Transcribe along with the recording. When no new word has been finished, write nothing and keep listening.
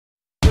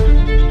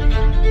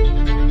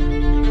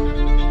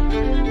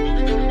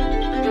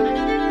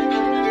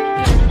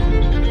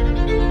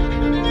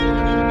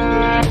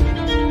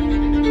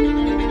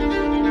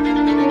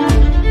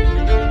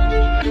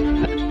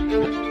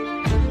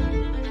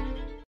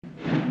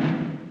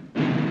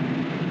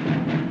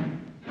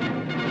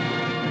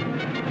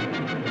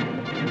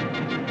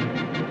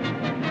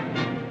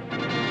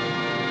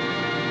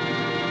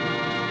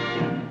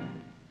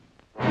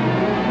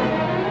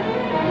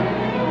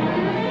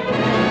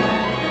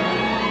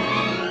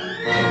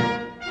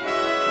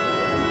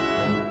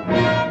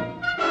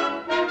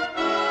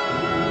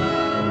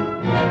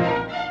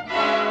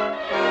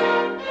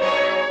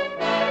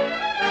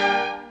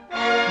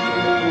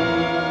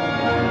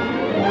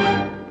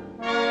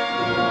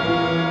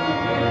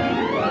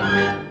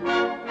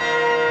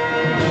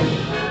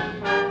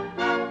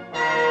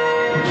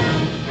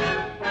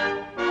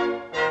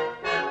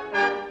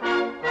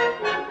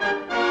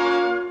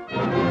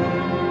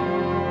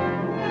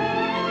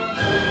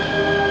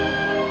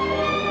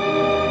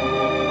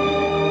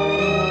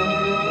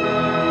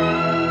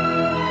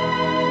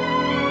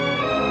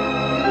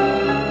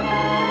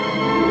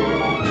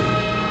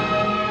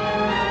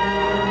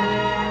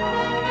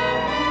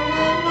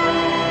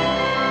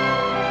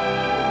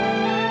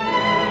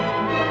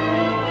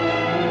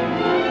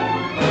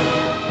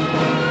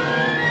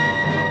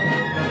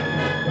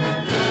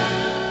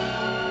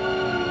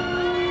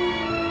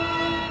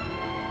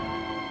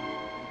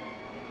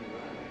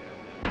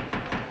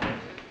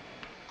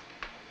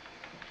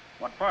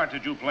What part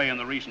did you play in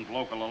the recent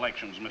local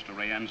elections, Mr.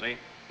 Rienzi?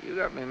 You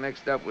got me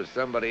mixed up with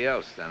somebody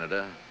else,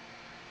 Senator.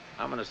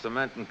 I'm in the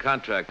cement and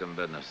contracting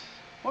business.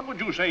 What would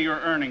you say your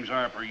earnings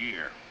are per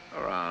year?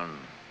 Around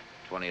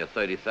 20 or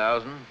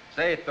 30,000.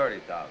 Say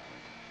 30,000.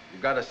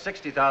 You've got a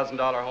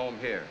 $60,000 home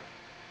here,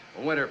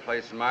 a winter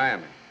place in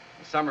Miami,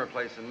 a summer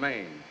place in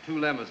Maine, 2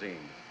 limousines,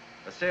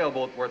 a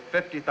sailboat worth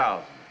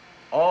 $50,000,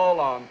 all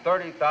on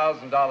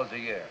 $30,000 a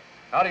year.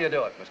 How do you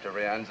do it, Mr.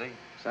 Rienzi?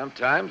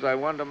 Sometimes I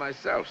wonder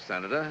myself,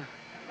 Senator.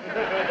 It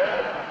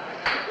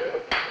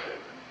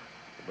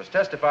was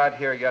testified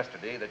here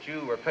yesterday that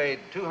you were paid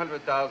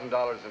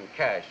 $200,000 in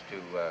cash to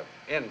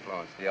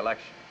influence the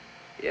election.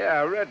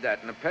 Yeah, I read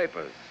that in the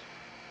papers.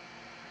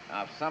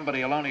 Now, if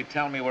somebody will only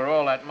tell me where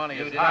all that money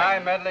is deny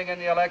meddling in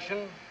the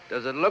election?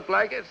 Does it look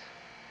like it?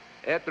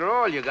 After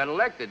all, you got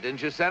elected,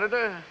 didn't you,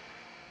 Senator?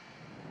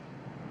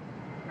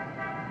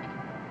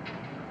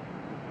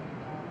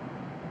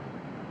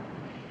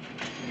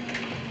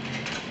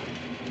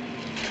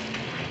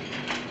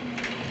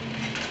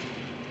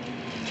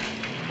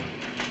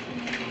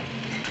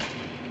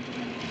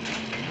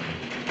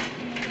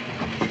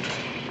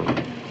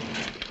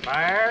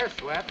 Fire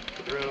swept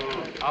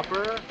through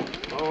upper,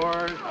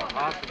 lower, the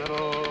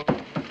hospital.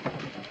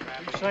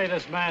 You say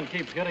this man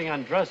keeps getting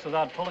undressed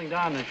without pulling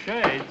down the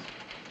shades.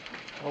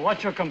 Well,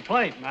 what's your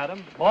complaint,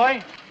 madam?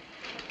 Boy?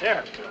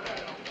 Here.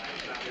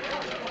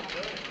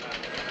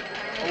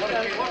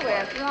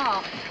 After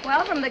all.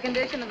 Well, from the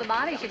condition of the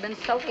body, she'd been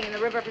soaking in the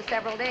river for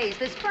several days.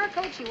 This fur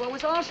coat she wore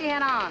was all she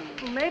had on.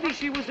 Well, maybe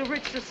she was a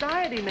rich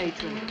society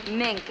matron.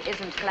 Mink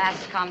isn't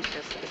class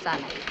conscious,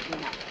 Sonny.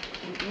 No.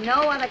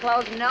 No other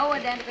clothes, no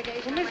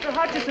identification. Well, Mr.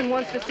 Hutchison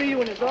wants to see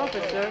you in his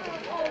office, sir.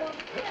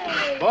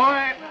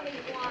 Boy!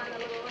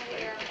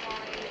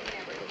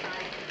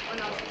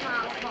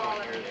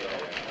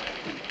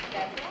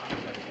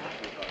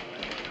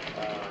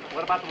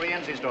 What about the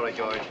Rienzi story,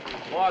 George?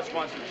 Boss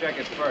wants to check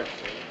it first.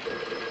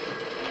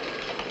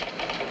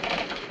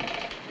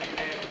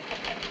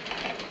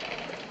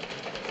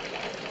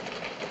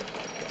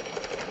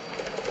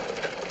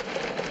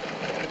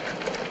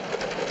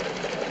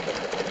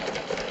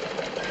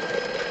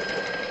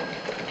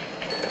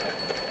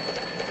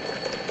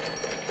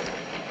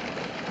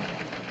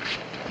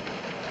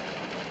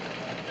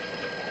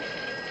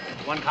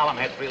 One column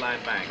had 3-line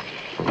banks.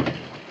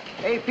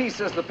 AP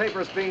says the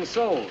paper's being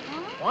sold.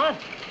 What?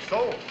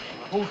 Sold.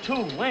 Who to?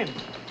 When?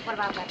 What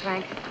about that,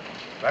 Frank?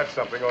 That's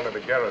something only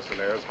the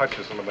garrisonaires,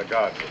 Hutchison and the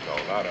guards would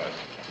know, not us.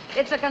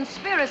 It's a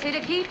conspiracy to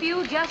keep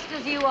you just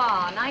as you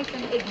are, nice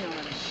and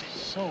ignorant.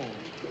 Sold.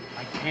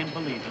 I can't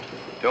believe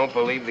it. Don't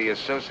believe the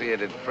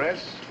Associated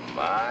Press?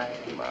 My.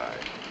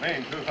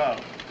 Maine,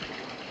 2,000.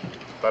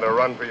 Better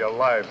run for your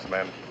lives,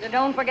 men.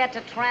 Don't forget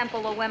to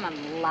trample the women,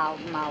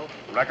 loudmouth.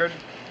 Record?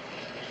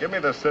 Give me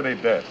the city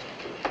desk.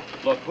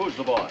 Look, who's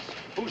the boss?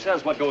 Who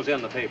says what goes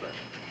in the paper?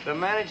 The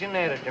managing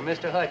editor,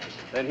 Mr. Hutchison.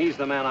 Then he's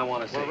the man I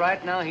want to see. Well,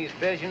 right now he's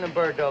busy in the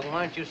bird dog.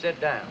 Why don't you sit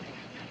down,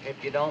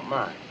 if you don't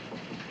mind?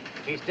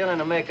 He's still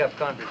in a makeup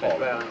conference.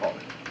 Call it.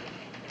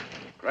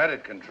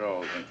 Credit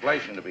controls,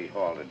 inflation to be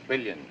halted,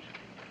 billions.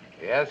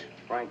 Yes?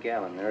 Frank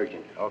Allen,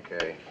 urgent.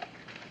 Okay.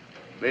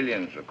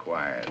 Billions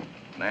required.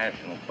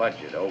 National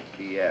budget,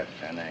 OPS,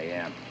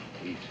 NAM,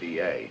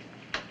 ECA.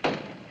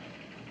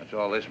 What's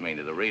all this mean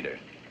to the reader?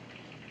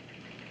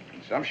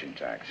 Consumption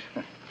tax.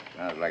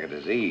 Sounds like a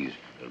disease.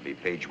 It'll be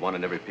page 1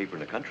 in every paper in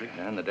the country.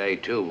 And the day,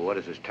 too. What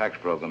does this tax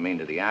program mean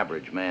to the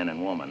average man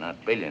and woman?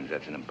 Not billions.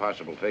 That's an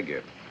impossible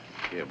figure.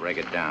 Here, break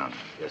it down.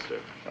 Yes, sir.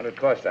 What it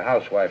cost a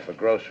housewife for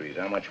groceries?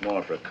 How much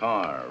more for a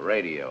car, a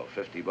radio?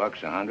 $50,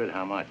 100?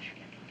 How much?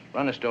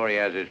 Run the story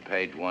as is,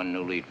 page 1,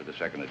 new lead for the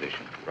second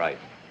edition. Right.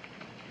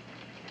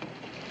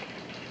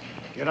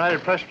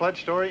 United Press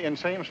pledge story in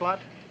same slot?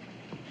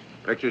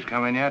 Pictures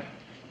coming yet?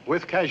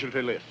 With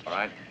casualty list. All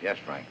right. Yes,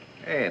 Frank.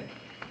 Ed.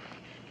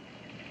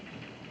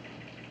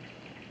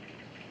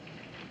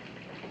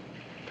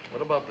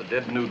 What about the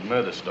dead nude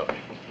murder story?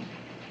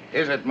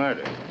 Is it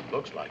murder?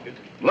 Looks like it.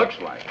 Looks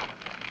like it.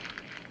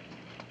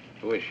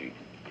 Who is she?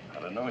 I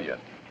don't know yet.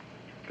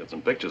 Got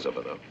some pictures of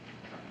her, though.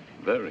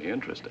 Very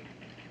interesting.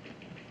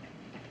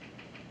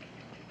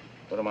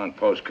 Put them on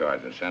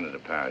postcards and send it to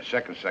Paris.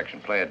 Second section,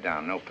 play it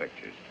down. No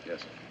pictures.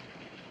 Yes, sir.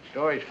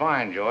 Story's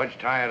fine, George.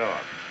 Tie it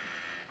off.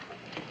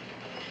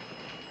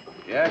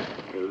 Yes?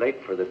 You're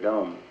late for the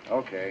dome.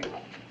 Okay.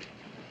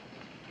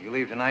 You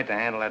leave tonight to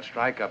handle that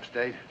strike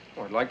upstate?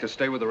 Well, I'd like to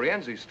stay with the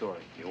Rienzi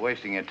story. You're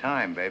wasting your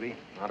time, baby.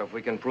 Not if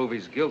we can prove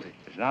he's guilty.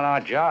 It's not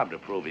our job to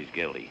prove he's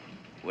guilty.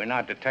 We're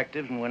not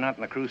detectives, and we're not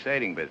in the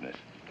crusading business.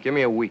 Give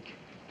me a week.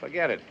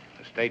 Forget it.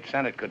 The state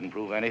senate couldn't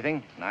prove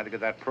anything. Neither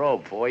could that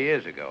probe 4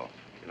 years ago.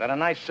 You've had a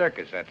nice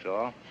circus, that's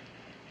all.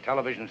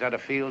 Television's had a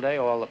field day.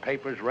 All the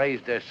papers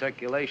raised their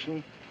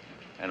circulation.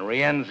 And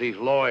Rienzi's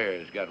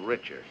lawyers got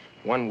richer.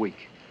 1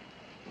 week.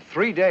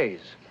 3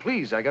 days.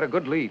 Please, I got a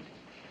good lead.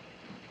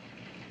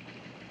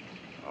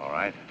 All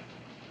right.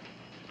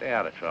 Stay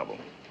out of trouble.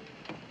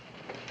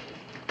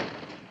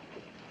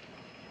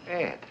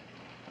 Ed.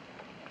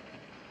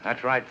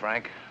 That's right,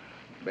 Frank.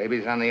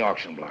 Baby's on the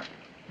auction block.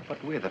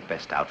 But we're the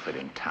best outfit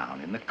in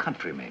town, in the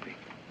country, maybe.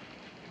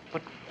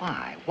 But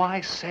why?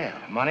 Why sell?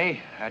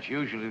 Money? That's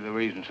usually the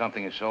reason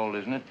something is sold,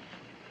 isn't it?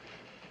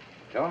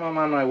 Tell them I'm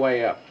on my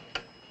way up.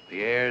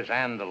 The heirs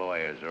and the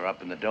lawyers are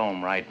up in the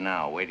dome right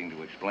now, waiting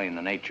to explain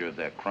the nature of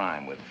their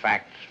crime with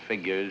facts,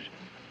 figures,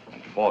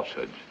 and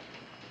falsehoods.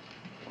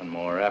 One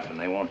more F and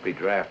they won't be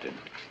drafted.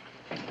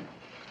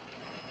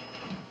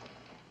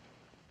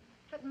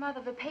 But,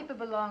 Mother, the paper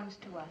belongs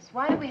to us.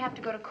 Why do we have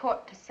to go to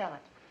court to sell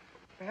it?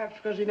 Perhaps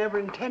because he never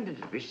intended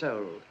it to be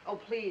sold. Oh,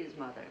 please,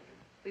 Mother.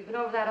 We've been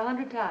over that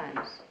 100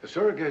 times. The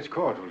surrogate's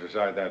court will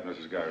decide that,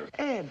 Mrs. Garrison.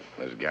 Ed.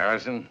 Miss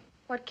Garrison,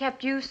 What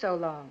kept you so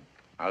long?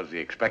 how's the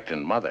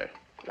expectant mother?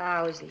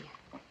 Lousy.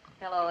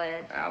 Hello,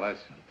 Ed. Alice?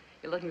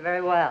 You're looking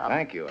very well.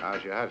 Thank you.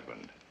 How's your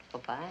husband? Oh,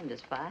 fine,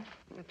 just fine.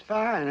 It's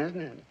fine,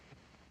 isn't it?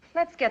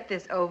 Let's get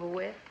this over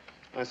with.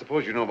 I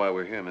suppose you know why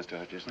we're here, Mr.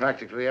 Hutchison.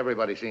 Practically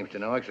everybody seems to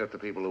know, except the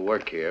people who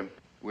work here.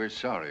 We're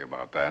sorry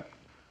about that.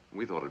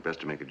 We thought it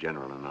best to make a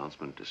general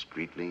announcement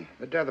discreetly.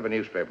 The death of a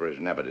newspaper is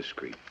never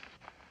discreet.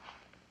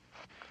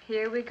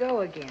 Here we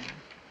go again.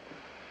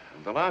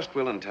 The last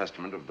will and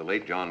testament of the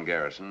late John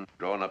Garrison,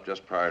 drawn up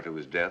just prior to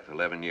his death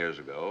 11 years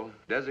ago,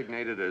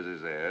 designated as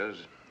his heirs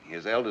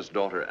his eldest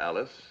daughter,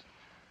 Alice,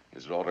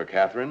 his daughter,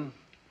 Catherine,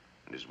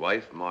 and his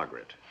wife,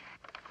 Margaret.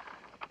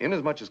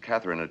 Inasmuch as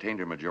Catherine attained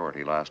her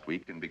majority last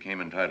week and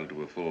became entitled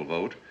to a full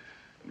vote,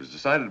 it was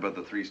decided by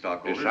the three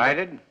stockholders...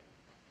 Decided?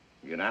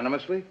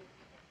 Unanimously?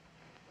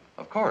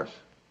 Of course.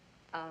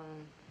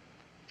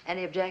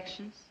 Any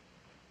objections?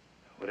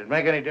 Would it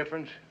make any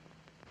difference?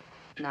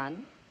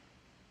 None.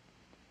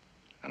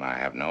 And I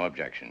have no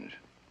objections.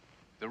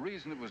 The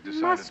reason it was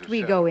decided Must to we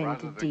sell go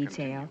rather into than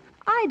detail?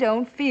 I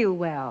don't feel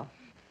well.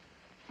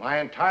 My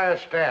entire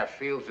staff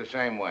feels the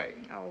same way.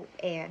 Oh,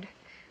 Ed,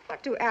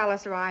 what do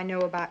Alice or I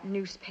know about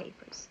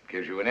newspapers?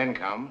 Gives you an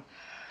income.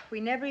 We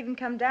never even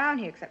come down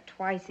here except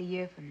twice a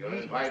year for You're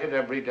meetings. invited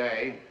every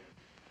day.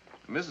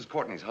 Mrs.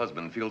 Courtney's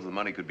husband feels the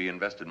money could be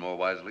invested more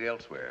wisely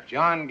elsewhere.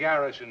 John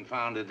Garrison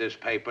founded this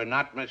paper,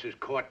 not Mrs.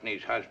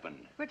 Courtney's husband.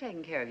 We're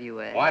taking care of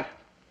you, Ed. What?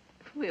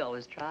 We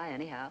always try,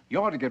 anyhow.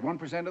 You ought to get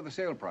 1% of the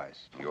sale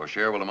price. Your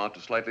share will amount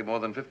to slightly more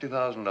than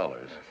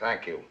 $50,000.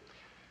 Thank you.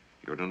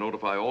 You're to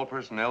notify all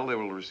personnel they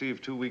will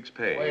receive 2 weeks'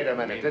 pay. Wait a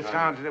minute. This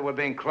sounds as if we're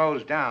being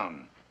closed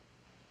down.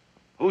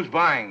 Who's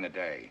buying the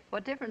day?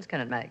 What difference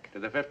can it make? To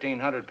the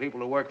 1,500 people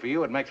who work for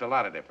you, it makes a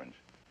lot of difference.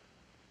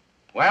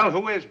 Well,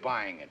 who is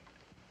buying it?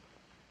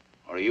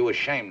 Or are you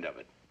ashamed of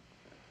it?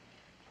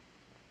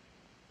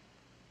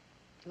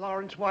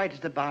 Lawrence White is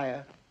the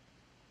buyer.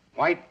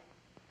 White?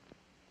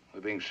 We're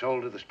being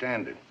sold to the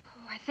Standard.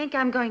 Oh, I think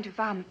I'm going to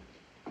vomit.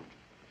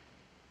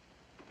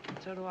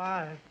 So do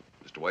I.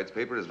 Mr. White's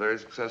paper is very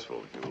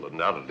successful. He will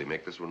undoubtedly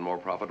make this one more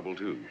profitable,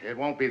 too. It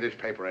won't be this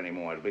paper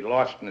anymore. It'll be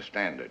lost in the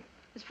Standard.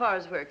 As far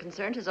as we're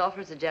concerned, his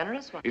offer is a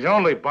generous one. He's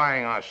only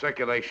buying our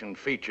circulation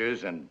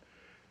features and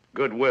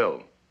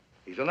goodwill.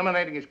 He's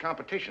eliminating his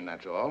competition,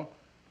 that's all.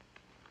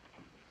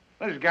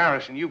 Mrs.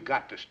 Garrison, you've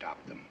got to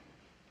stop them.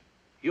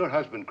 Your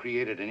husband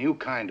created a new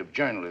kind of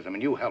journalism,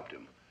 and you helped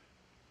him.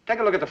 Take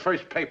a look at the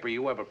first paper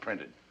you ever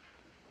printed.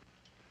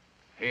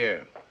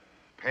 Here,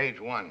 page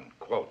 1,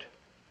 quote.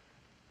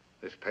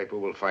 This paper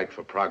will fight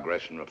for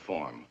progress and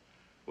reform.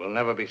 We'll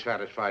never be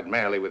satisfied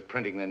merely with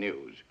printing the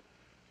news.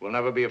 We'll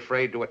never be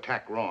afraid to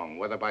attack wrong,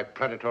 whether by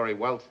predatory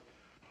wealth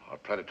or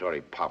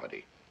predatory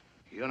poverty.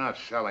 You're not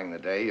selling the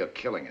day, you're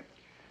killing it.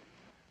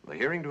 The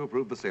hearing to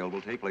approve the sale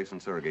will take place in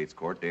Surrogate's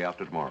Court day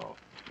after tomorrow.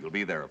 You'll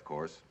be there, of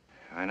course.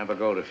 I never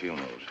go to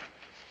funerals.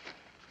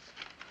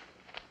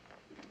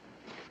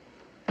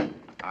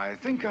 I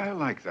think I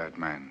like that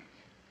man.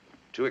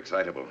 Too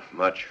excitable,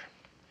 much.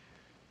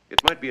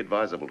 It might be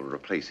advisable to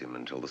replace him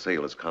until the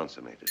sale is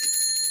consummated.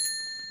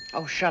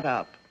 Oh, shut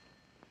up.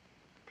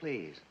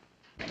 Please.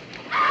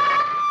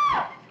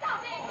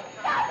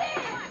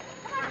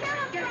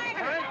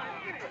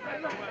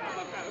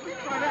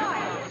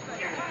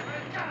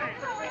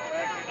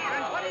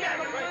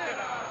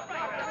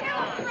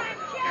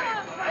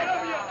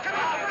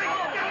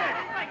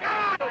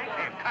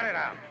 Cut it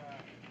out.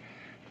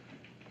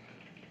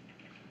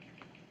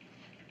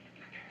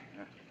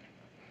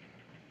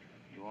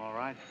 You all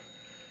right?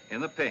 In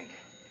the pink.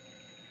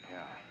 Yeah.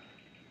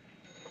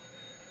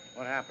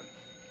 What happened?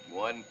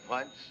 1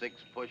 punch, 6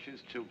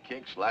 pushes, 2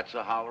 kicks, lots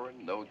of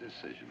hollering, no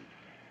decision.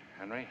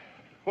 Henry?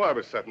 Well, I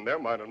was sitting there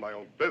minding my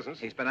own business.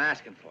 He's been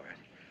asking for it.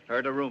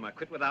 Heard a rumor,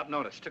 quit without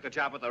notice, took a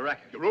job with the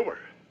record. A rumor?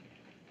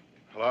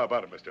 Well, how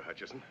about it, Mr.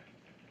 Hutchison?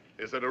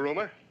 Is it a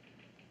rumor?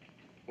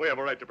 We have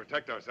a right to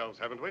protect ourselves,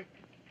 haven't we?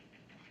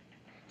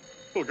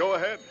 Well, go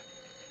ahead.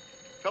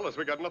 Tell us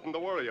we got nothing to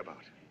worry about.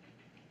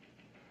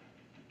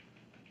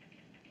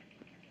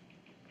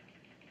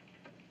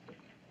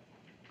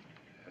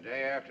 The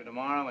day after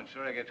tomorrow in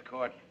Surrogate's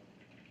Court.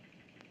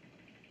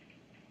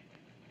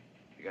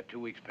 You got 2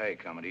 weeks' pay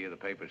coming to you. The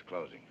paper's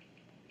closing.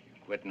 You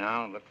can quit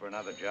now and look for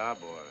another job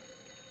or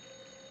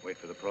wait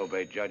for the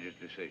probate judge's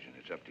decision.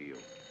 It's up to you.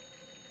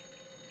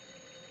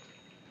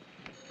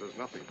 There's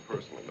nothing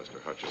personal,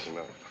 Mr. Hutchison.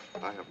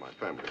 I have my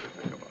family to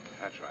think about.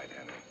 That's right,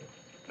 Henry.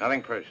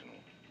 Nothing personal.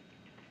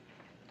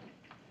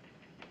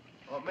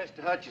 Well,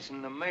 Mr.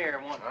 Hutchison, the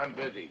mayor wants... I'm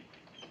busy.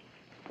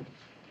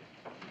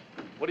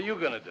 What are you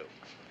gonna do?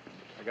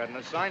 I got an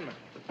assignment.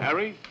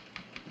 Harry?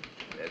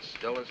 There's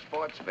still a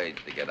sports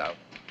page to get out.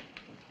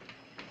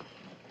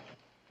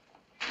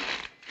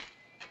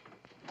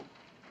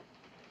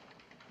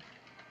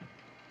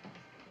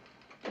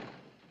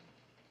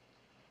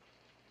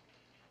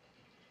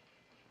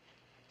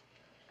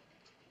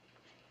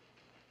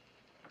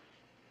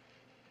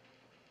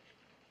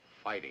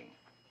 Fighting.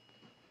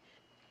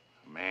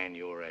 A man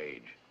your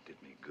age. Did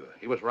me good.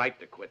 He was right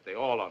to quit. They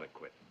all ought to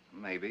quit.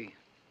 Maybe.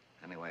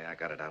 Anyway, I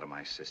got it out of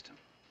my system.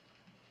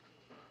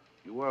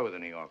 You were with the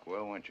New York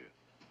World, weren't you?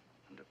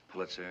 Under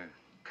Pulitzer,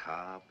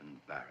 Cobb,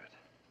 and Barrett.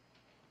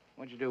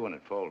 What'd you do when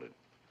it folded?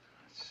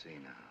 Let's see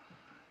now.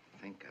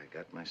 I think I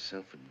got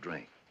myself a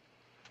drink.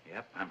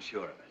 Yep, I'm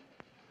sure of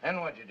it. Then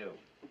what'd you do?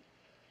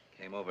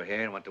 Came over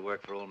here and went to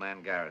work for old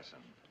man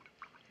Garrison.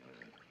 He was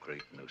a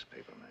great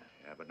newspaper man.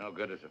 Yeah, but no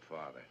good as a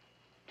father.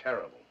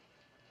 Terrible.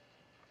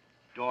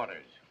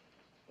 Daughters.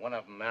 One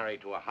of them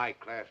married to a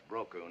high-class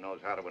broker who knows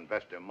how to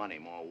invest their money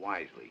more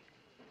wisely.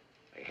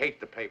 They hate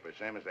the paper,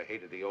 same as they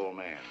hated the old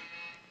man.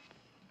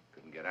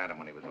 Couldn't get at him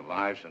when he was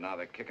alive, so now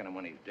they're kicking him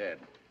when he's dead.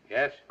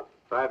 Yes?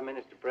 5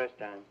 minutes to press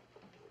time.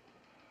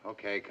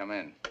 Okay, come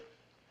in.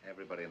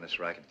 Everybody in this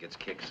racket gets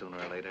kicked sooner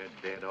or later,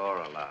 dead or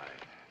alive.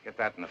 Get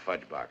that in the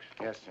fudge box.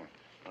 Yes, sir.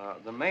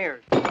 The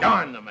mayor...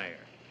 Darn the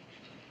mayor.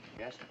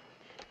 Yes, sir.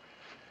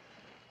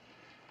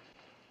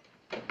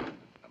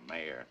 The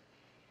mayor.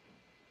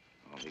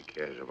 All he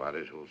cares about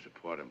is who'll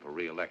support him for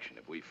re-election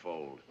if we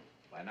fold.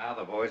 By now,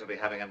 the boys will be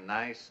having a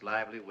nice,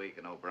 lively week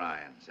in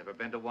O'Brien's. Ever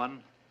been to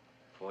one?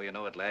 Before you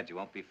know it, lad, you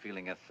won't be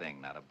feeling a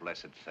thing, not a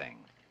blessed thing.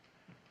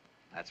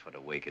 That's what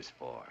a week is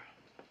for.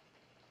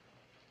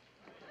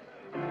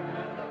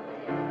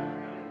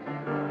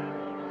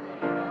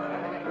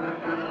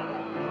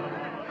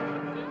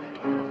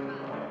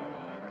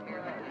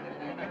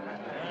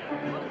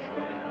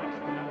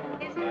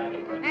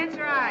 That's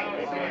right.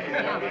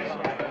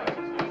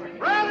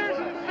 Brothers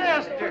and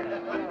sisters,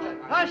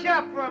 hush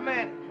up for a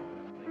minute.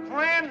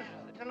 Friends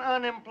and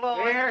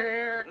unemployed. Hear,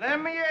 hear.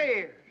 Lend me your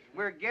ears.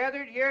 We're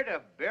gathered here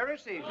to bury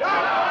Caesar.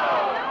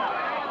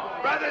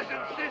 Brothers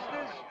and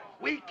sisters,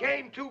 we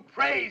came to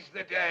praise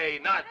the day,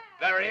 not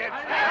bury it. I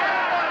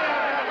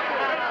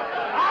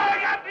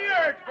got the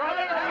urge,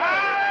 brother.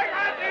 I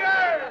got the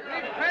urge.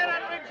 Repent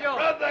and rejoice.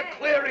 Brother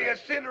Cleary, a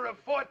sinner of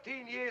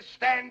 14 years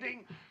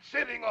standing,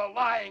 sitting, or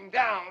lying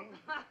down,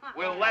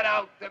 will let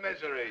out the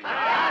misery.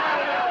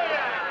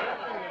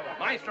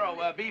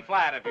 Maestro, B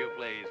flat, if you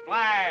please.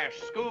 Flash,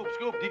 scoop,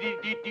 scoop,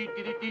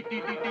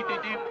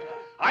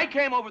 I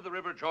came over the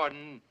River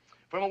Jordan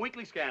from a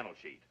weekly scandal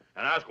sheet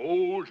and asked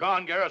old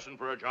John Garrison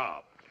for a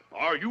job.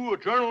 Are you a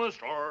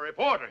journalist or a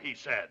reporter, he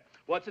said.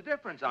 What's the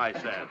difference, I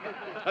said.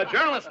 A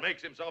journalist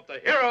makes himself the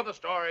hero of the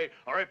story.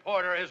 A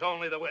reporter is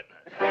only the witness.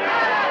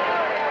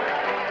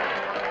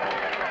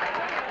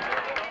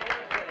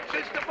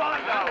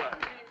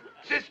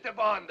 Sister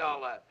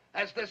Bondollar,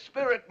 has the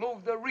spirit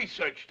moved the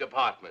research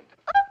department?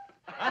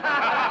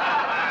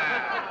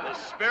 The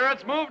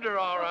spirits moved her,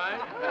 all right.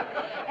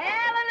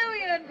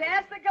 Hallelujah, and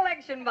pass the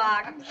collection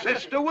box.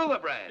 Sister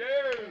Willebrand.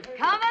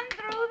 Coming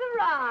through the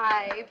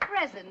rye,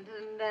 present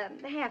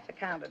and half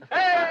accounted.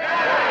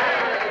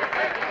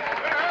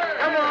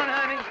 Come on,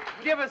 honey.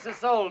 Give us a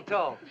soul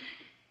talk.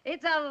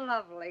 It's a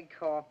lovely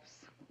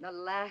corpse. The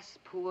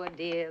last poor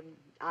dear,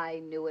 I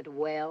knew it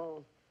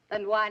well.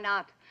 And why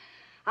not?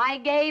 I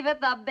gave it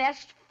the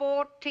best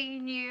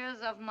 14 years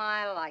of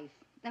my life.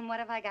 And what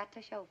have I got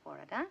to show for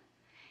it, huh?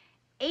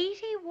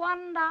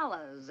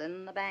 $81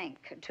 in the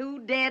bank. 2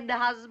 dead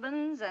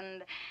husbands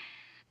and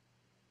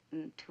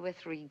 2 or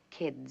 3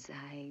 kids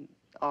I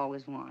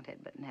always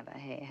wanted but never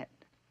had.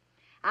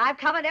 I've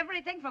covered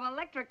everything from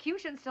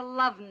electrocutions to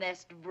love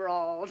nest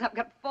brawls. I've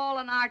got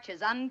fallen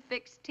arches,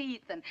 unfixed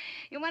teeth, and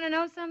you want to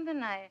know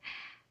something?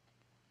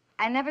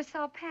 I never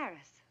saw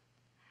Paris.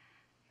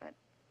 But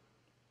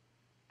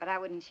I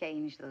wouldn't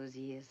change those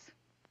years.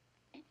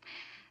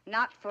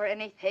 Not for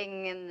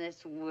anything in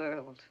this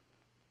world.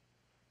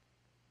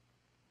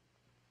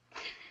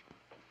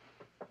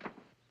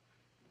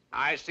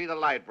 I see the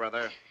light,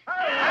 brother.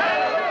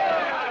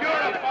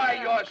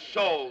 Purify your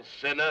soul,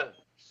 sinner.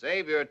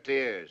 Save your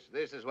tears.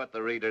 This is what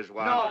the readers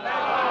want.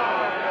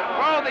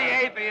 Throw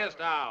the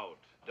atheist out.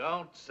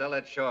 Don't sell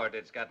it short.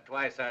 It's got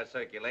twice our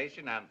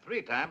circulation and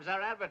 3 times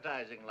our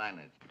advertising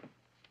lineage.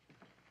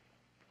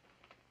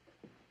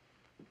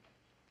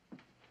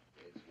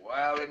 It's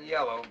wild and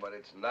yellow, but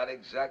it's not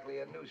exactly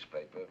a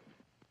newspaper.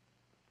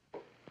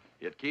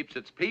 It keeps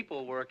its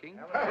people working.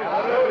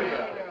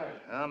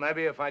 Well,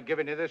 maybe if I'd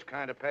given you this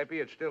kind of paper,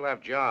 you'd still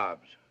have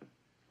jobs.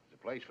 There's a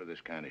place for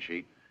this kind of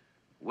sheet.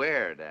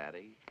 Where,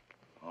 Daddy?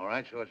 All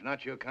right, so it's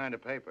not your kind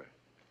of paper.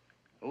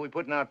 Who are we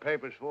putting out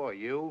papers for?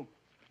 You?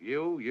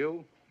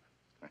 You?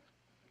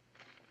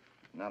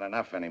 Not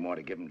enough anymore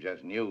to give them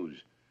just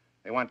news.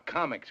 They want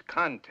comics,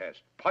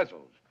 contests,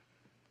 puzzles.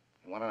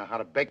 They want to know how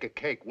to bake a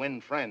cake, win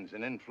friends,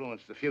 and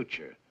influence the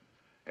future.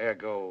 There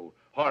go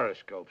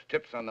horoscopes,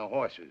 tips on the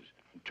horses,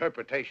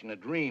 interpretation of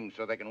dreams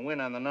so they can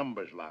win on the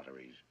numbers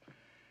lotteries.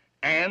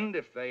 And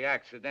if they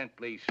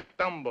accidentally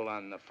stumble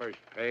on the first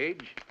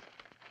page,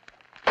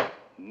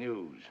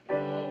 news.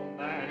 Old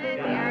man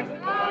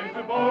Garrison lies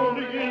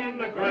a-molding in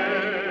the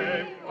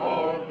grave.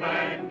 Old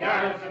man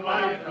Garrison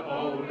lies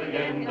a-molding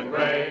in the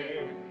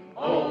grave.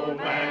 Old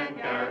man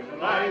Garrison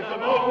lies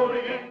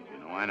a-molding in... You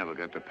know, I never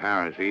got to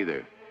Paris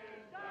either.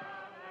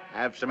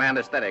 Have some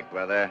anesthetic,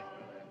 brother.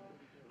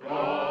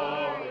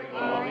 Glory,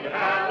 glory,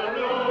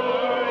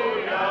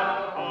 hallelujah.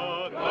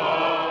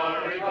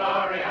 Glory,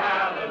 glory,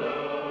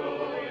 hallelujah.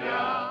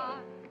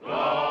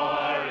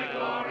 Glory,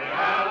 glory,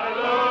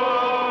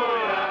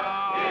 hallelujah.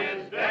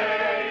 His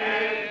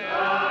day is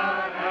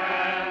done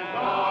and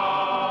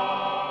gone.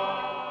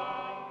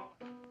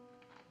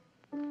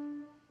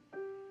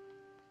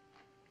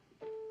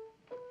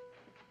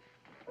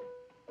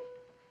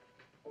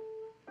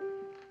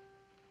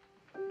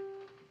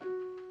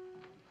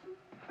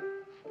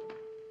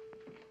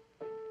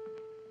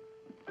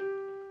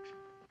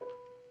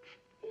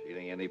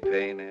 Feeling any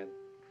pain, Ed?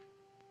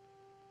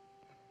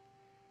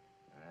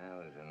 That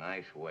was a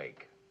nice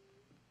wake.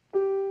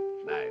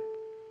 Night.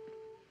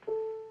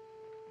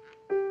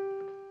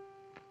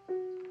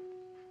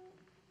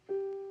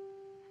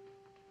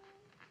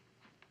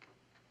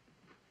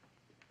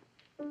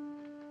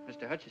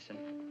 Mr. Hutchison,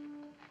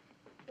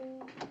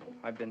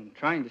 I've been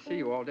trying to see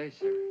you all day,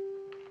 sir.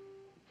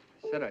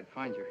 I said I'd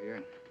find you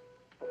here.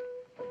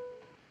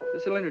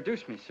 This'll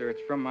introduce me, sir.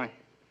 It's from my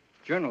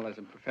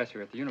journalism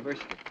professor at the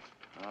university.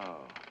 Oh,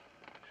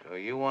 so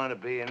you want to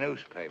be a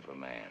newspaper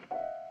man?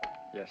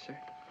 Yes, sir.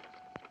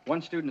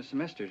 One student a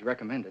semester is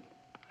recommended.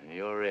 And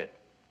you're it?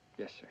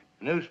 Yes, sir.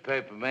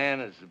 Newspaper man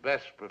is the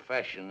best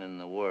profession in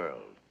the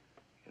world.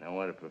 You know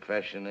what a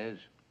profession is?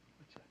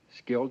 It's a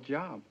skilled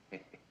job.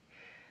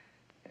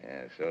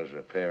 Yeah, so's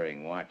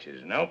repairing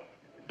watches. Nope.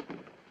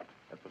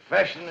 A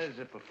profession is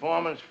a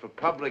performance for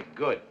public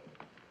good.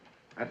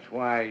 That's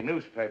why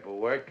newspaper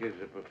work is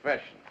a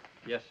profession.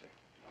 Yes, sir.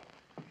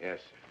 Yes,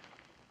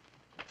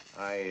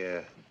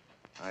 sir.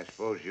 I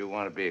suppose you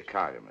want to be a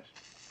columnist.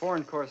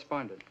 Foreign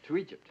correspondent to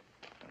Egypt.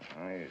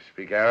 You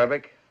speak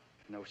Arabic?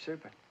 No, sir,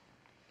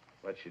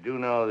 But you do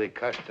know the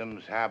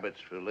customs, habits,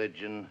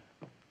 religion,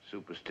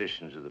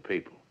 superstitions of the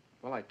people.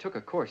 well, I took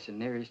a course in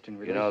Near Eastern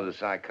You relations. know the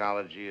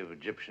psychology of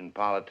Egyptian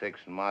politics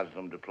and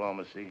Muslim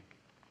diplomacy?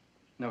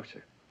 No,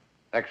 sir.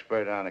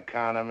 Expert on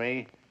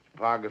economy,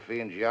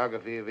 topography, and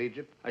geography of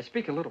Egypt? I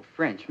speak a little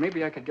French.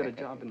 Maybe I could get a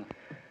job in the...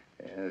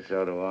 Yeah,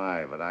 so do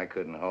I, but I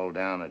couldn't hold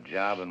down a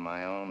job in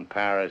my own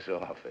Paris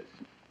office.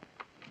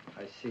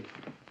 I see.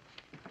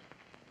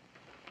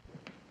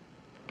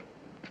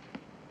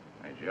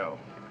 Hey, Joe.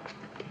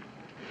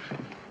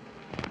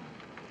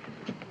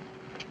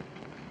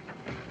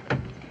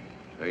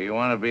 So you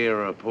want to be a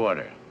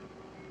reporter?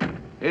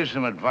 Here's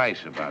some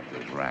advice about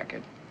this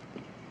racket.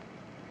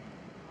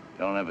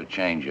 Don't ever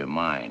change your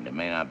mind. It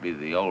may not be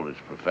the oldest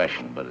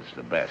profession, but it's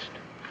the best.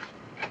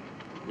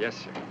 Yes,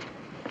 sir.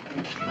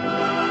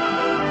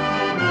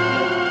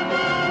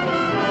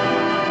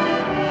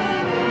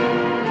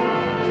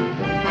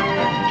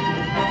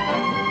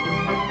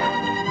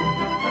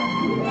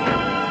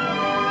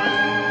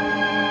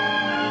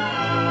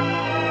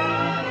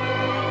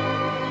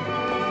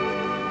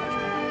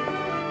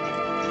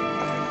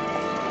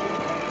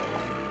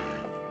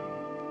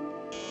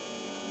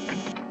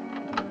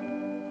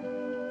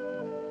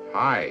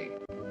 Hi.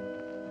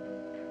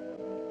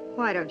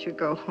 Why don't you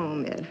go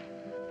home, Ed?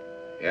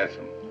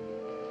 Yes'm.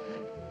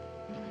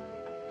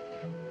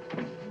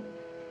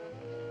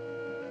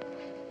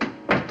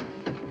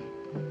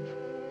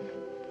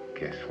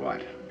 Guess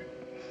what?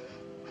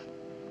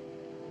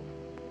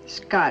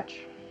 Scotch.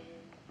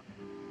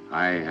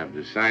 I have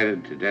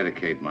decided to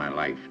dedicate my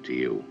life to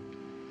you.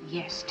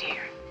 Yes,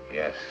 dear.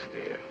 Yes,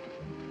 dear.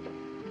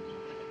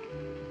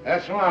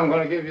 That's why I'm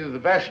going to give you the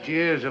best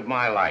years of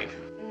my life.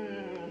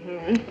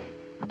 Mm-hmm.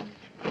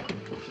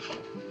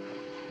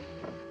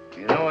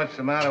 You know what's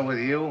the matter with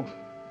you?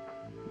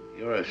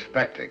 You're a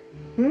skeptic.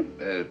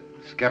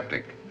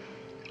 Skeptic.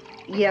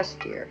 Yes,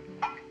 dear.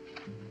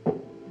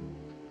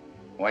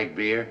 White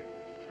beer?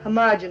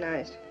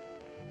 Homogenized.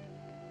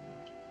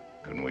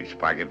 Couldn't we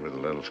spike it with a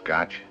little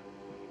scotch?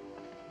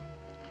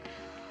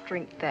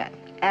 Drink that,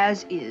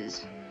 as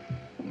is.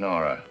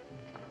 Nora,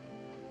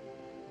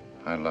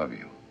 I love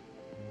you.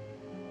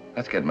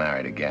 Let's get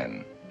married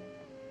again.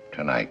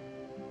 Tonight.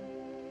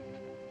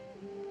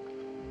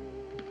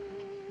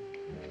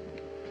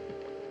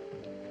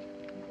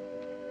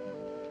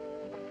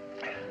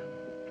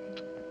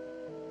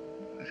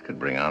 This could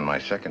bring on my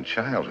second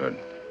childhood.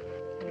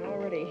 It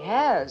already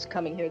has,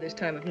 coming here this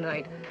time of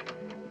night.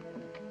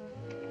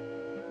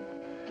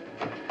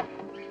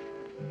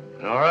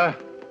 Nora,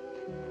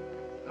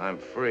 I'm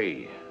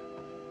free.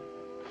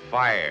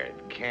 Fired,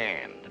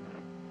 canned.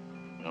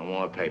 No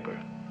more paper.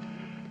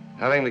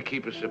 Nothing to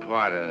keep us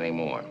apart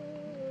anymore.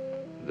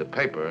 The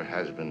paper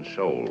has been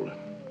sold.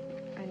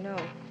 I know.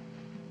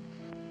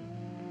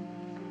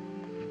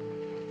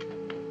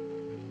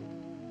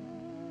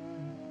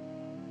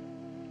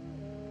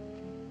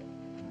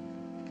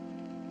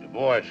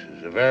 Divorce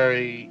is a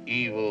very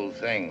evil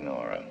thing,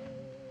 Nora.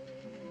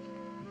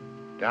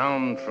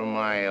 Down from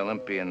my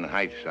Olympian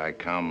heights I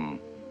come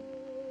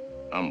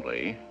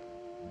humbly.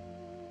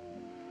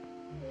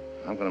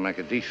 I'm going to make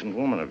a decent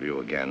woman of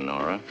you again,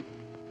 Nora.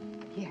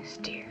 Yes,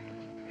 dear.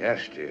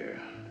 Yes, dear.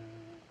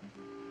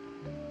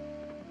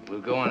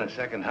 We'll go on a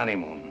second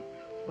honeymoon.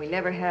 We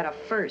never had a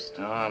first.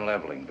 No, I'm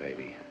leveling,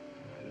 baby.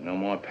 There's no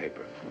more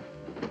paper.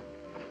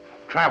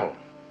 Travel.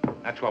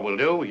 That's what we'll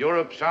do.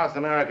 Europe, South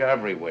America,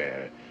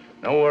 everywhere.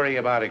 No worry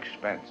about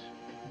expense.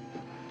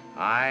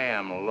 I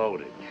am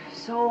loaded.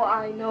 So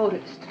I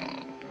noticed.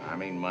 I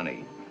mean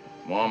money.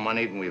 More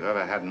money than we've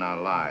ever had in our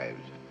lives.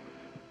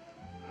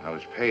 I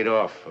was paid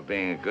off for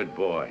being a good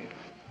boy.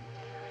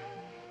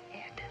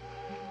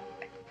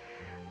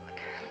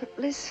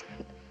 Listen.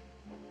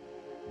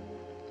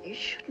 You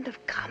shouldn't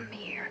have come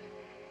here.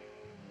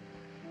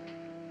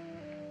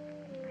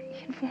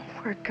 It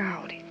won't work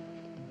out.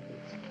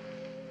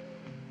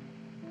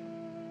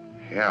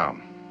 Yeah.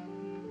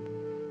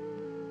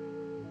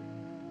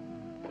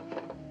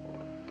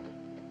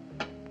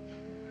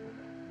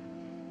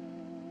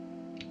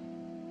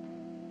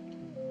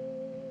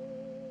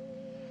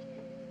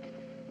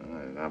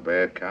 Not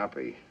bad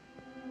copy.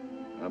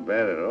 Not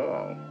bad at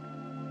all.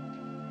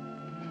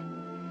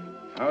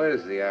 How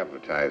is the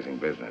advertising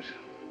business?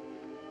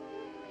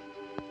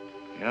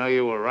 You know,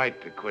 you were right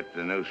to quit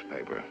the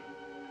newspaper.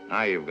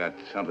 Now you've got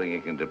something you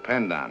can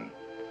depend on.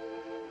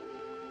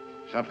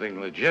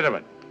 Something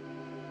legitimate.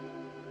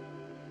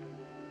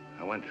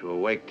 I went to a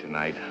wake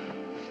tonight.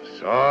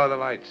 Saw the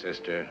light,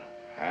 sister.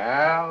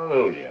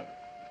 Hallelujah.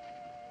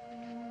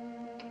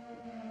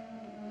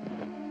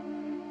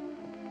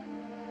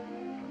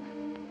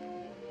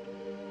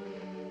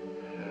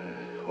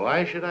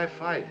 Why should I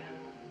fight?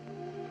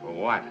 For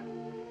what?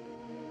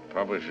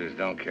 Publishers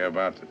don't care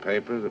about the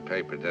paper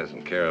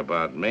doesn't care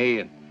about me,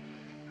 and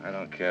I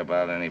don't care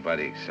about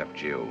anybody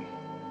except you.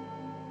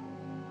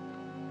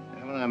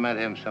 Haven't I met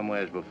him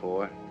somewheres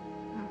before?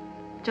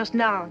 Just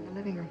now in the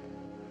living room.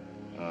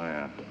 Oh,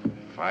 yeah.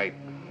 Fight?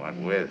 What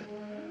with?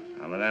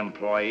 I'm an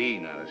employee,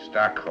 not a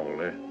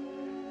stockholder.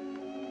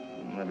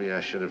 Maybe I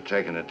should have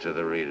taken it to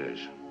the readers.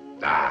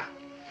 Ah!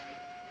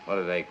 What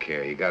do they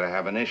care? You gotta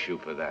have an issue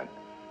for that.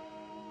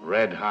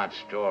 Red-hot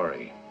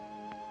story.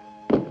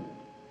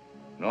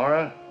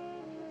 Nora?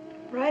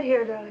 Right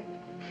here, darling.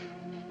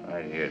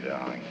 Right here,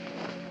 darling.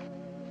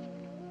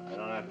 I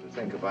don't have to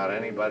think about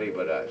anybody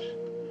but us.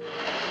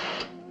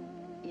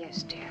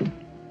 Yes, dear.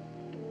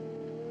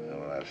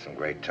 We'll have some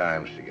great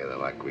times together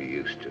like we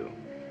used to.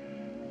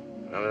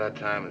 Remember that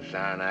time in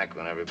Saranac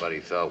when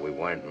everybody thought we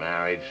weren't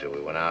married, so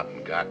we went out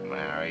and got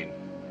married?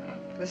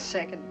 The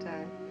second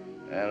time.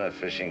 And the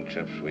fishing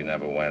trips we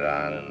never went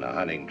on, and the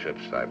hunting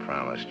trips I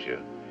promised you.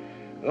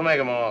 We'll make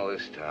them all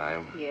this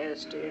time.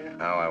 Yes, dear.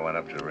 Now I went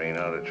up to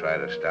Reno to try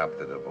to stop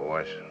the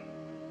divorce.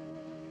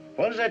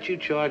 What is that you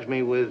charged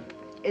me with?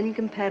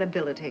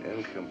 Incompatibility.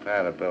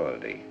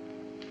 Incompatibility.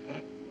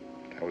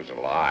 That was a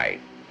lie.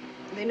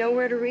 They know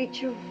where to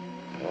reach you?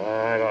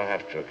 I don't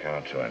have to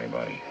account to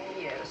anybody.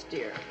 Yes,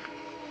 dear.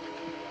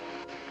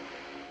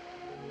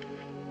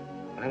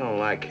 I don't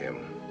like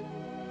him.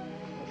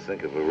 I'll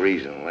think of a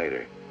reason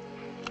later.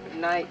 Good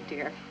night,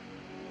 dear.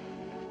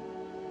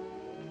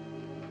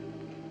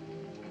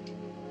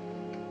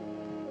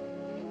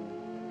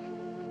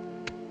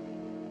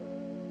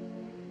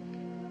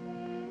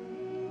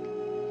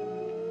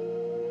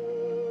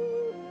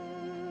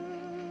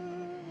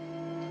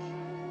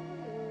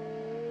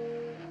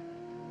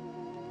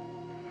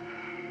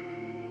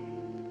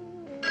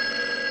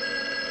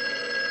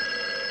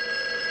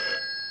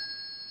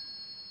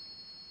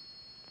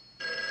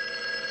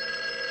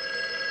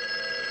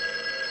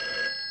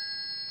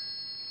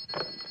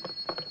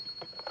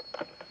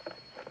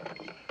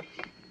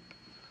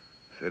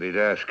 City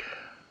desk.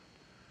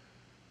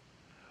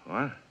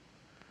 What?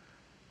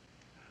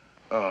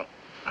 Oh,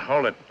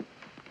 hold it.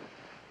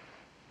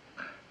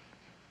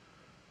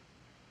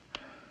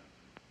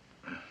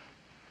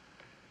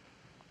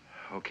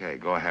 Okay,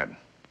 go ahead.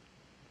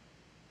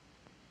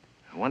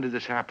 When did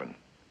this happen?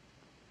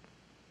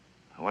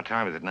 What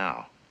time is it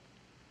now?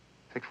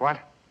 6 what?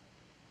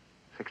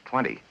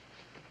 6:20.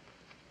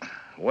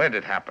 Where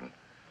did it happen?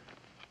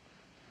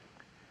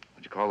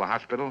 Did you call the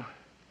hospital?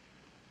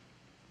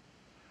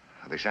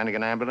 Are they sending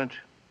an ambulance?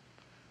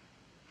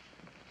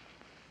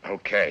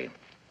 Okay.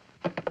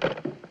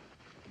 Good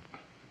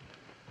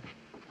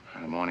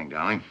morning,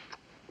 darling.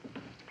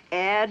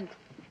 Ed,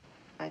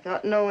 I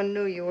thought no one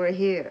knew you were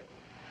here.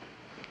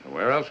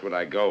 Where else would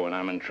I go when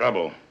I'm in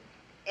trouble?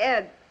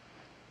 Ed,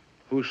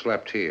 Who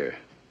slept here?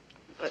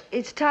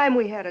 it's time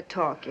we had a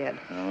talk, Ed.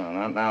 Oh,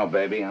 not now,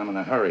 baby. I'm in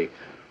a hurry.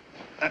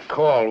 That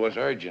call was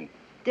urgent.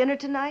 Dinner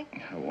tonight?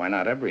 Why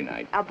not every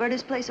night?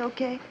 Alberta's place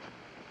okay?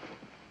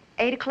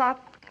 8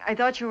 o'clock? I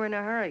thought you were in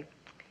a hurry.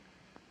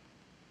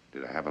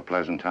 Did I have a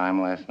pleasant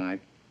time last night?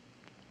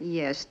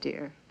 Yes,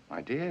 dear.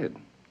 I did.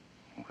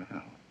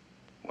 Well,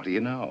 what do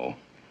you know?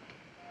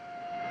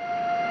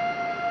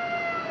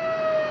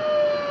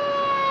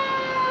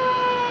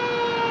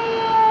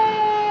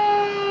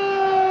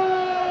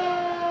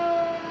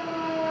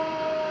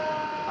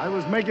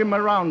 making my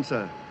round,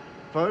 sir.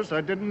 First,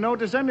 I didn't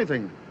notice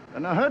anything.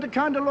 And I heard a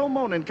kind of low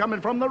moaning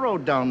coming from the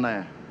road down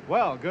there.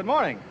 Well, good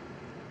morning.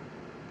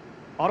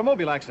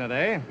 Automobile accident,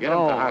 eh? Get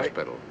him to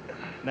hospital.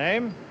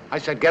 Name? I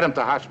said get him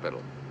to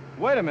hospital.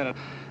 Wait a minute.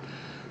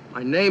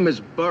 My name is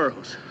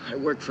Burroughs. I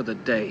work for the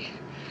day.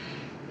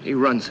 He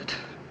runs it.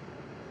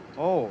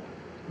 Oh.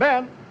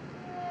 Ben.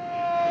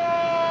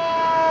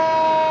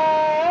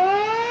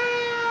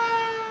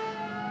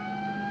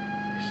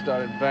 They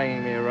started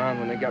banging me around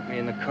when they got me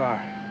in the car.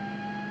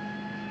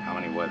 How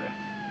many were there?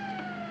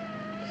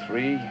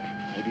 3,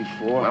 maybe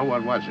 4. Well,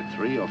 what was it,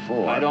 3 or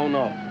 4? I don't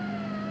know.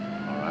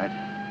 All right.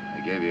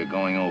 They gave you a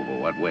going over.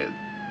 What with?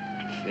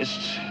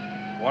 Fists.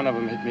 One of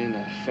them hit me in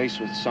the face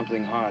with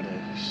something hard,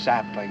 a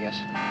sap, I guess.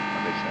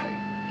 What'd they say?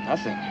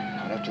 Nothing.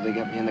 Not after they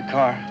got me in the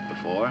car.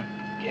 Before?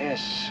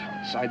 Yes,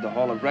 outside the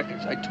Hall of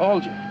Records. I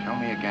told you. Tell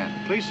me again.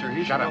 Please, sir,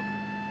 he Shut should up.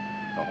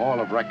 The Hall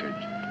of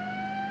Records.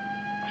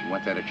 You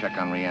went there to check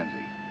on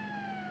Rienzi.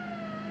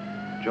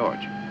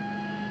 George.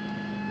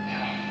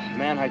 The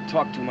man I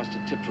talked to must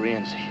have tipped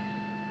Rienzi.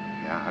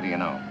 Yeah, how do you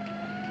know?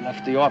 He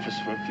left the office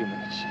for a few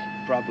minutes.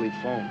 Probably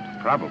phoned.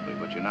 Probably,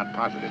 but you're not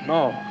positive.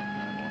 No.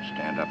 I won't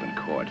stand up in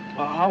court.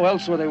 Well, how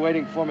else were they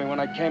waiting for me when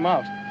I came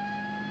out?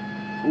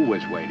 Who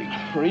was waiting?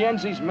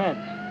 Rienzi's men.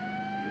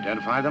 You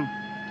identify them?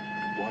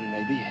 One,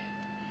 maybe.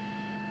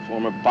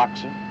 Former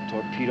boxer,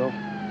 torpedo.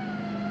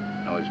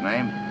 Know his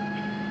name?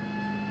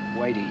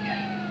 Whitey.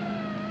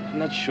 I'm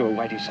not sure.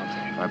 Whitey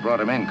something. If I brought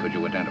him in, could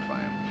you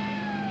identify him?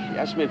 He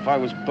asked me if I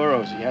was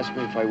Burroughs. He asked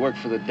me if I worked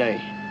for the day.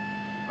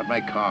 What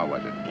make car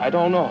was it? I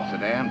don't know.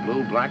 Sedan,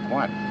 blue, black,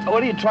 what?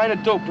 What are you trying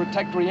to do?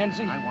 Protect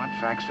Rienzi? I want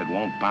facts that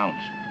won't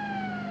bounce.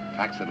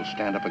 Facts that'll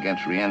stand up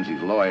against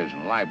Rienzi's lawyers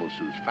and libel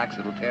suits. Facts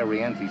that'll tear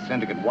Rienzi's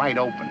syndicate wide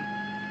open.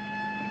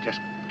 There just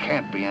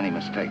can't be any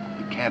mistake.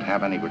 We can't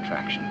have any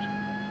retractions.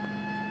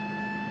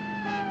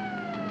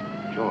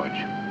 George.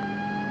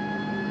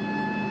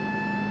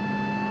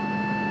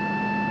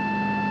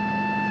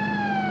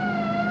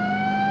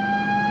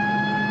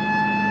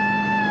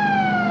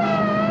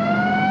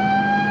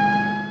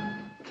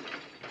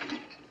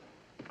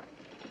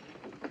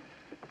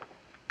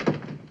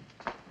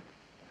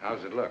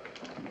 How's it look?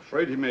 I'm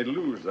afraid he may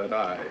lose that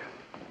eye.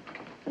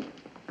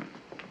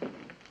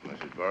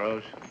 Was it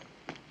Burroughs?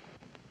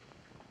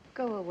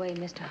 Go away,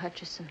 Mr.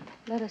 Hutchison.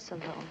 Let us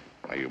alone.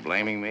 Are you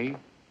blaming me?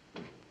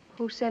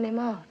 Who sent him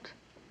out?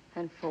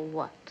 And for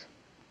what?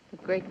 The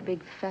great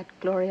big fat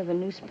glory of a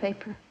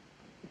newspaper?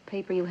 A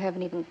paper you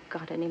haven't even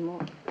got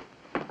anymore.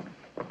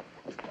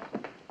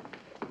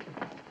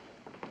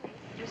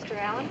 Mr.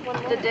 Allen, one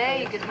moment. Good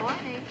day. Good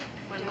morning.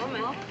 One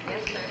moment.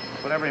 Yes, sir.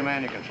 Put every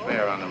man you can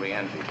spare on the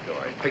Rienzi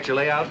story. Picture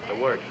layout? The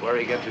works, where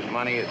he gets his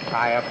money, his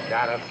tie-up,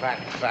 data,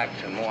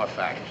 facts, and more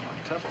facts.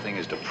 The tough thing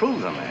is to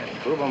prove them, man.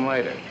 Prove them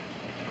later.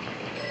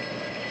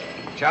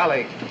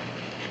 Charlie.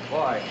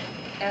 Boy.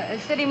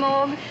 City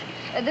Morgue,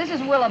 this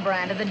is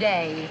Willebrand of the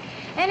Day.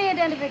 Any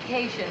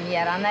identification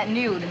yet on that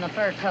nude in the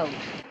fur coat?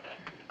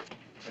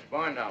 Miss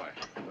Barndollar,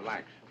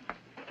 relax.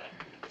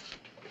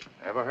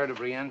 Ever heard of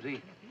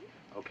Rienzi?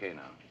 Okay,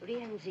 now.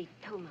 Rienzi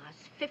Thomas,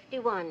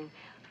 51,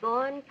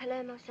 born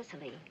Palermo,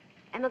 Sicily.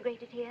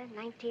 Emigrated here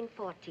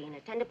 1914.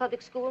 Attended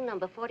public school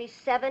number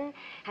 47.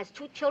 Has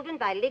 2 children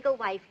by legal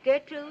wife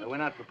Gertrude. We're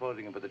not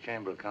proposing him for the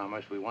Chamber of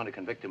Commerce. We want to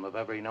convict him of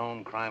every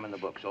known crime in the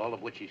books, all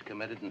of which he's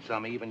committed, and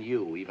some even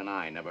you, even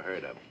I, never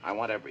heard of. I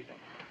want everything.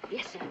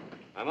 Yes, sir.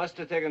 I must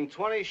have taken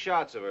 20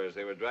 shots of her as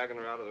they were dragging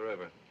her out of the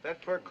river.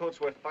 That fur coat's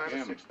worth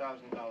 $5,000 or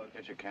 $6,000.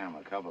 Get your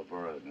camera. Cover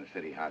Burroughs in the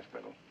city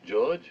hospital.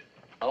 George?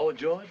 Our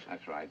George?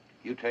 That's right.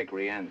 You take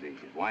Rienzi.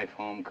 His wife,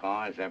 home,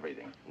 cars,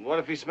 everything. What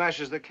if he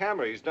smashes the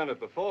camera? He's done it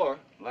before.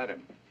 Let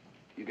him.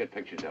 You get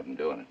pictures of him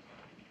doing it.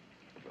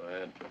 Go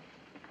ahead.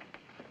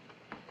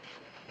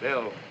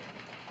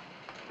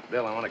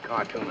 Bill, I want a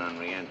cartoon on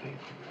Rienzi.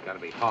 It's got to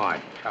be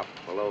hard, tough,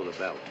 below the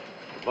belt.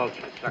 The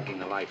vulture sucking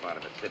the life out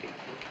of a city.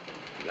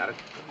 You got it?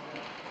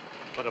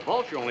 But a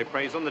vulture only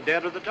preys on the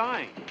dead or the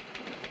dying.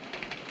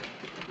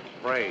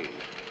 Praise.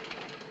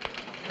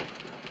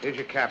 Here's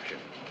your caption.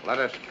 Let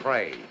us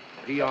pray.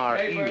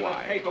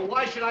 P-R-E-Y. Paper.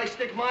 Why should I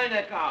stick my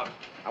neck out?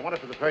 I want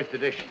it for the first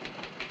edition.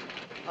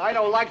 I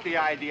don't like the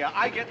idea.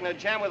 I get in a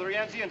jam with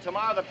Rienzi, and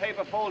tomorrow the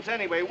paper folds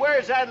anyway. Where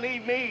does that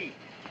leave me?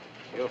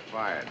 You're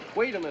fired.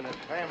 Wait a minute.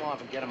 Pay him off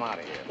and get him out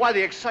of here. Why,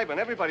 the excitement.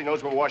 Everybody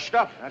knows we're washed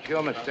up. That's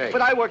your mistake.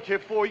 But I worked here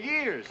 4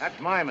 years. That's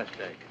my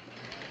mistake.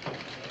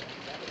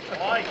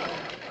 Why?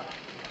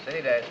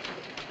 Say that.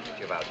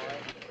 Give out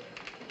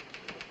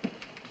there.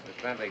 Miss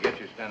Bentley, get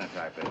your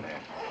stenotype in there.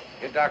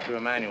 Get Dr.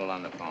 Emanuel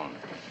on the phone.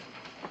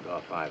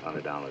 Draw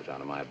 $500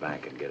 out of my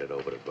bank and get it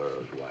over to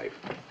Burroughs' wife.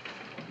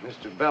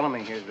 Mr.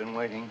 Bellamy here's been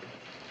waiting.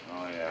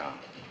 Oh, yeah.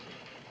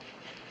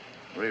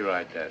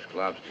 Rewrite desk,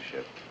 lobster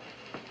ship.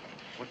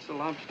 What's the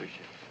lobster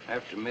ship?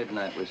 After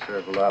midnight, we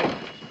serve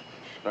lobsters.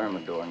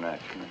 Thermidor,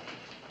 naturally.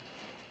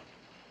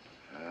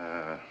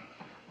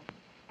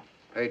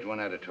 Page 1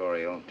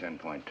 editorial,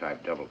 10-point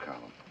type, double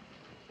column.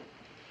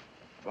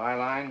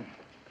 Byline,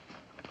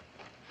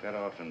 set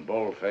off in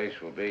boldface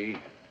will be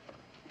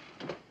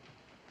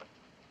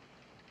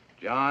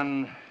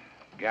John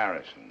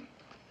Garrison.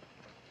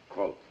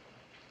 Quote.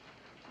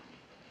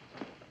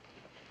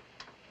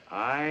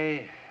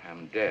 I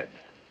am dead.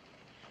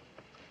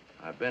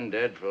 I've been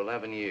dead for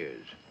 11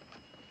 years.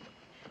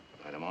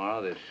 By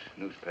tomorrow, this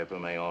newspaper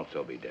may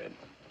also be dead.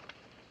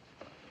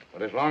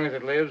 But as long as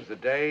it lives, the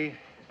day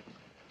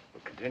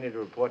will continue to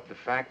report the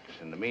facts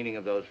and the meaning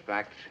of those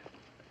facts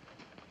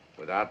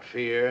without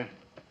fear,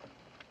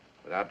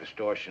 without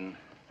distortion,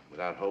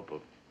 without hope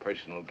of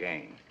personal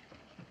gain,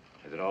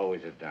 as it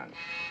always has done.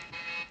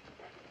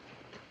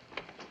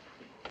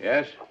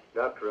 Yes?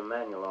 Dr.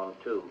 Emanuel on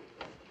 2.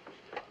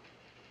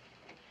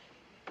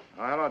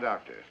 Oh, hello,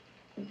 Doctor.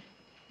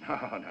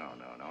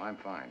 No, I'm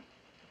fine.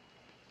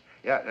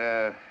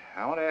 Yeah,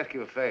 I want to ask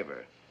you a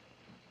favor.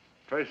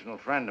 A personal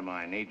friend of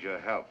mine needs your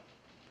help.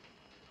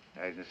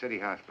 He's in the city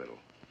hospital.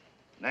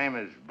 Name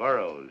is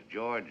Burroughs,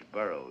 George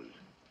Burroughs.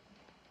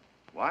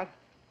 What?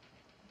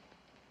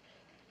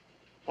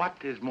 What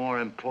is more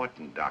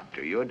important,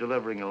 Doctor? You're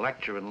delivering a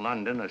lecture in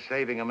London or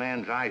saving a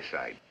man's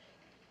eyesight?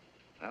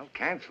 Well,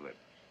 cancel it.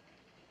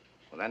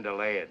 Well, then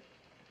delay it.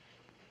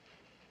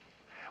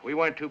 We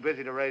weren't too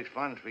busy to raise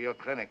funds for your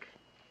clinic.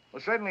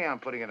 Well, certainly I'm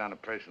putting it on a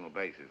personal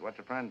basis. What's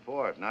a friend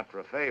for if not for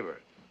a favor?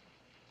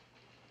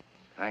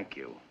 Thank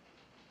you.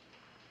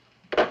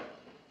 A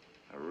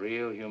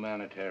real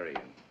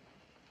humanitarian.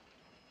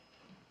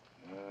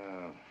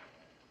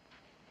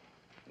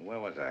 Where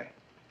was I?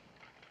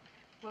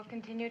 We'll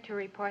continue to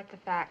report the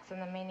facts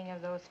and the meaning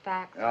of those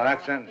facts. Oh,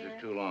 that sentence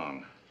is too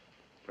long.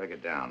 Break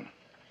it down.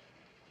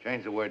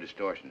 Change the word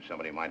distortion.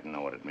 Somebody mightn't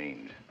know what it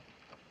means.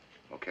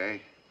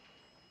 Okay?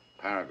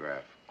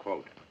 Paragraph,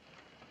 quote.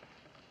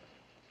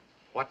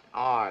 What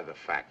are the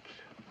facts?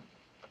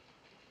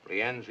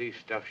 Rienzi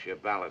stuffs your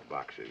ballot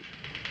boxes.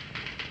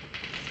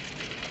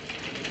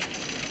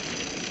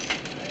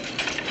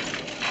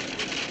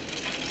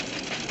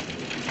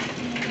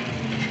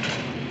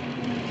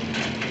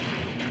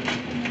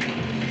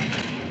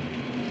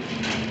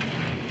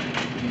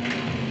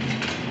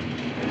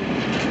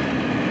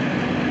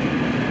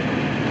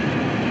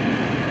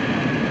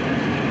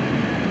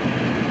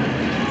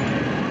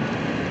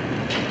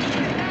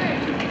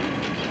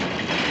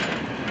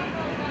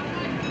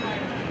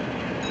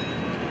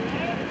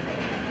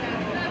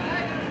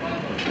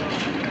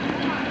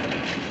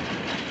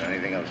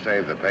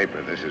 Save the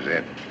paper. This is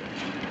it.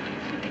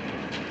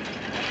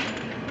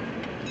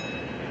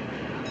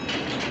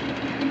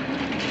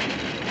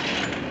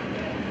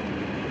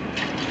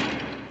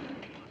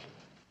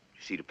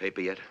 You see the paper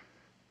yet?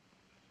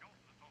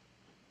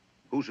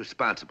 Who's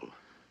responsible?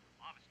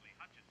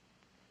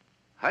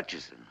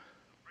 Hutchison.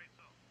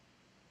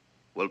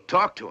 Well,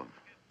 talk to him.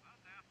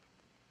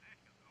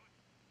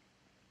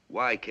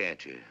 Why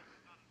can't you?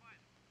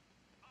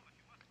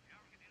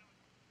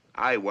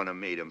 I want to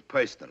meet him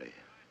personally.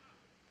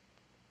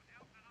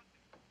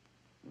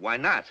 Why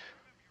not?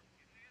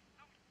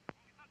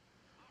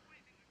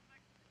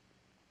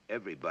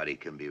 Everybody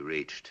can be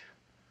reached.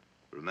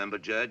 Remember,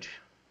 Judge?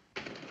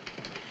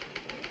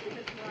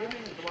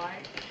 Evening, Mr.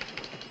 White.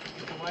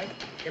 Mr. White,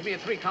 give me a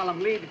 3-column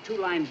lead, a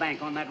 2-line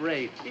bank on that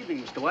raid.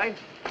 Evening, Mr. White.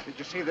 Did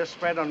you see this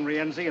spread on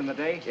Rienzi in the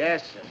day?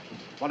 Yes, sir.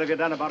 What have you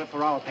done about it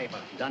for our paper?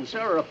 Done,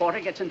 sir. A reporter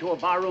gets into a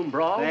barroom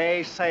brawl.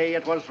 They say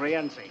it was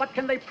Rienzi. But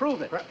can they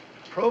prove it?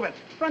 Prove it.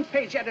 Front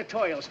page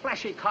editorials,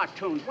 flashy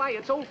cartoons. Why,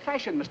 it's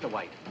old-fashioned, Mr.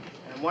 White.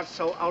 And what's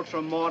so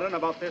ultra-modern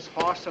about this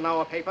horse in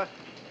our paper?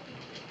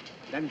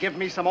 Then give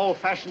me some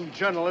old-fashioned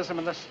journalism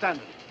in the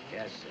Standard.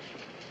 Yes, sir.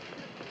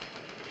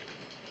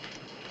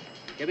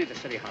 Give me the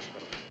city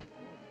hospital.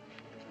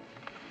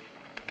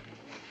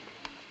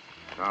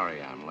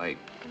 Sorry, I'm late.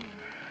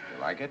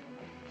 You like it?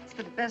 It's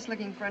the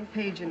best-looking front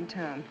page in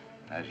town.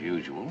 As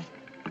usual.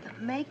 The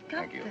makeup,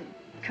 Thank you.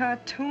 the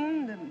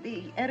cartoon,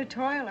 the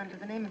editorial under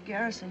the name of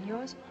Garrison,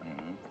 yours.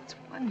 Mm-hmm. It's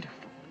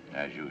wonderful.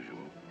 As usual.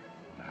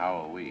 How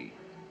are we?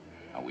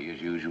 Are we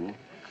as usual?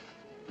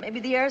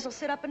 Maybe the heirs will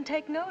sit up and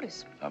take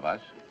notice. Of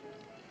us?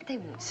 They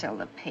won't sell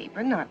the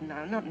paper, not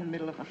now, not in the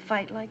middle of a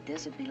fight like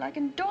this. It'd be like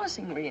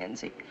endorsing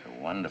Rienzi. It's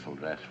a wonderful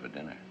dress for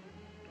dinner.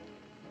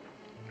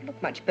 You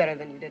look much better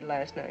than you did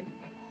last night.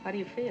 How do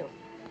you feel?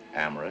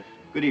 Amorous.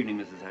 Good evening,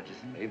 Mrs.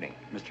 Hutchison. Evening.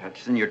 Mr.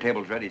 Hutchison, your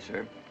table's ready,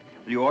 sir.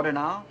 Will you order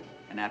now?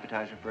 An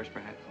appetizer first,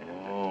 perhaps?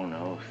 Oh,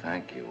 no,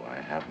 thank you. I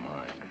have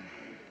mine.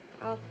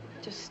 I'll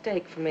just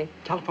steak for me.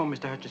 Telephone,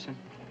 Mr. Hutchison.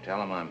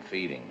 Tell him I'm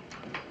feeding.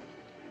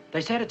 They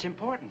said it's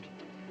important.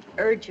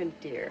 Urgent,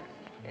 dear,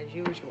 as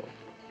usual.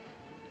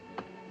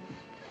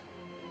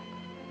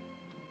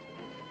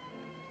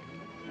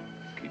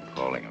 Keep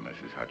calling her,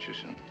 Mrs.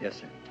 Hutchison. Yes,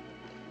 sir.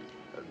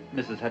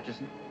 Mrs.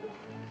 Hutchison?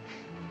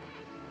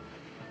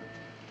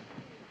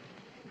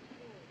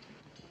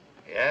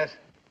 Yes?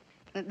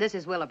 This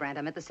is Willibrandt.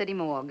 I'm at the city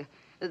morgue.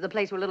 The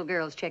place where little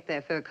girls check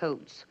their fur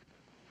coats.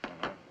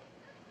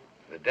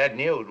 The dead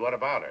nude, what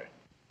about her?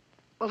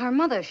 Well, her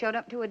mother showed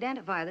up to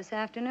identify her this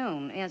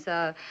afternoon as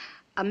a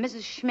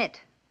Mrs.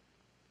 Schmidt.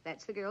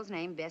 That's the girl's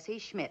name, Bessie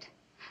Schmidt.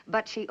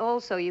 But she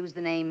also used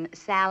the name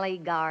Sally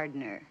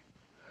Gardner.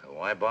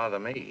 Why bother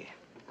me?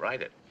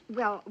 Write it.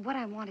 Well, what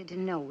I wanted to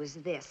know was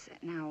this.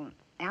 Now,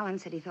 Alan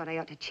said he thought I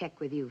ought to check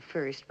with you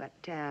first, but,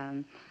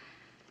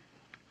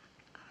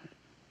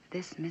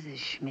 this Mrs.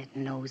 Schmidt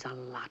knows a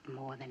lot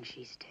more than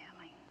she's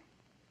telling.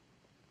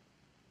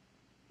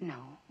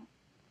 No.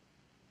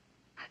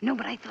 No,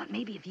 but I thought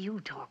maybe if you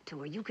talked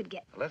to her, you could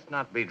get... Let's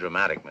not be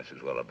dramatic,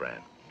 Mrs.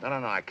 Willebrand. No,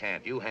 I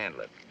can't. You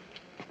handle it.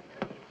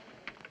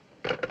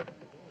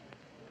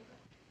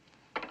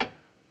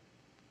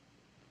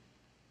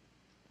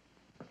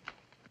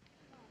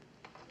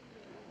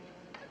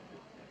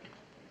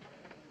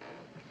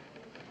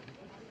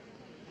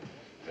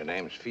 Her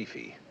name's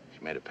Fifi.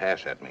 She made a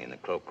pass at me in the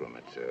cloakroom.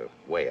 It's a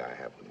way I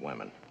have with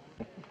women.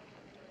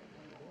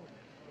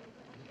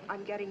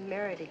 I'm getting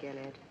married again,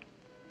 Ed.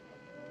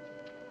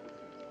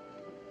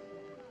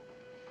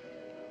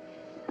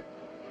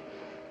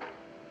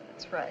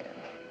 That's right.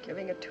 I'm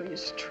giving it to you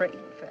straight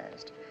and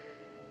fast.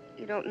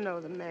 You don't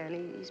know the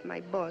man. He's my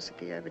boss at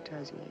the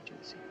advertising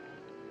agency.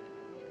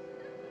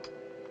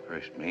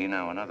 First me,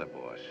 now another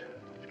boss.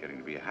 It's getting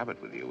to be a habit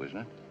with you, isn't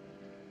it?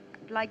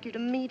 I'd like you to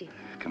meet him.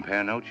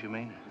 Compare notes, you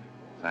mean?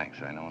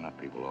 Thanks. I know enough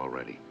people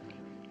already.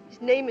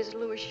 His name is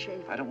Louis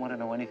Schaefer. I don't want to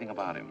know anything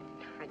about him.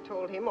 I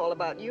told him all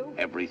about you.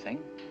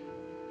 Everything?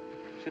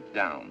 Sit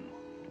down.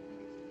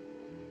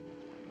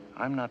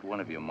 I'm not one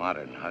of your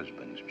modern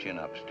husbands, chin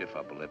up, stiff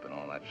upper lip, and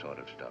all that sort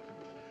of stuff.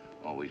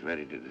 Always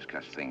ready to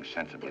discuss things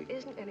sensibly. There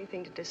isn't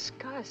anything to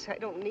discuss. I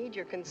don't need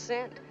your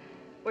consent.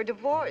 We're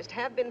divorced,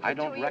 have been for 2 years.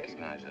 I don't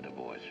recognize a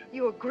divorce.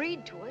 You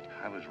agreed to it.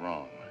 I was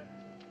wrong.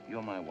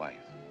 You're my wife.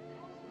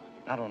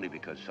 Not only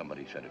because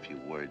somebody said a few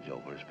words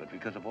over us, but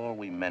because of all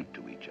we meant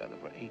to each other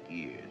for 8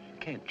 years. You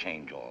can't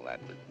change all that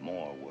with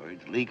more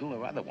words, legal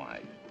or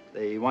otherwise.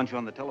 They want you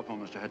on the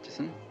telephone, Mr.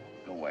 Hutchison.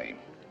 Go away.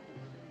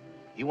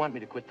 You want me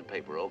to quit the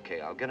paper?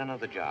 Okay, I'll get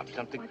another job.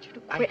 Something. I want you to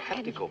quit. I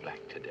have to go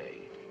back today.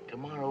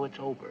 Tomorrow it's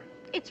over.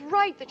 It's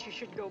right that you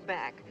should go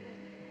back.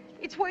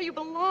 It's where you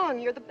belong.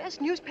 You're the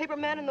best newspaper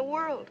man in the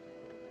world.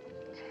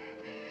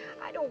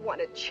 I don't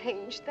want to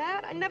change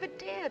that. I never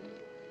did.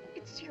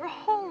 It's your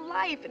whole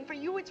life, and for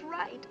you it's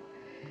right.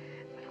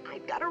 But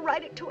I've got to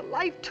write it to a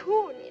life,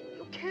 too, and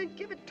you can't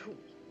give it to me.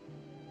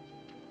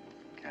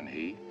 Can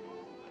he?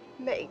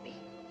 Maybe.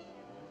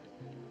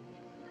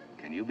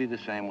 Can you be the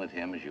same with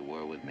him as you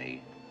were with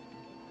me?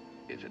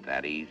 Is it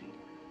that easy?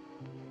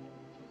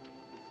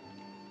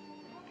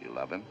 Do you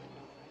love him?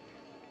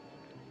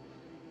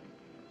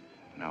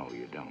 No,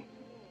 you don't.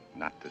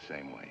 Not the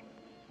same way.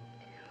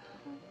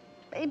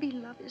 Maybe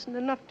love isn't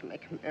enough to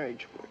make a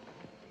marriage work.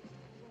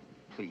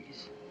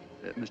 Please,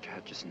 Mr.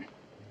 Hutchison,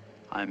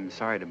 I'm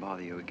sorry to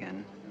bother you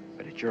again,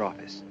 but it's your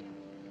office.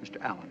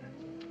 Mr. Allen.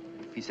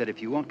 He said if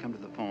you won't come to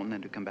the phone,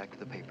 then to come back to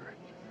the paper.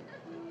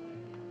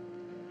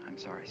 I'm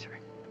sorry, sir.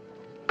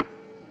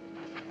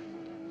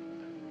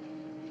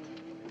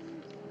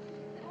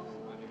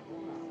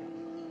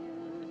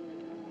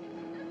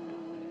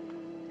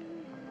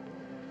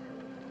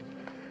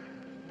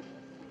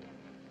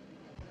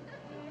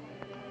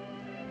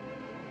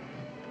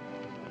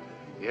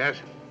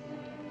 Yes?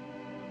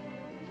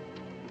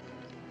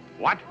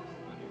 What?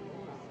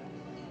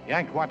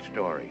 Yanked what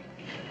story?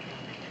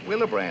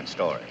 Willebrand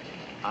story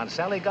on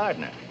Sally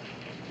Gardner.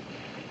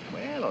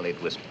 Well,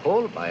 it was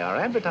pulled by our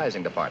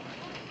advertising department.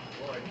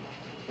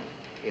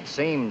 It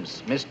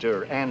seems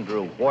Mr.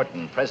 Andrew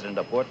Wharton, president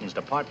of Wharton's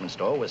department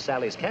store, was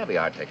Sally's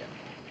caviar ticket.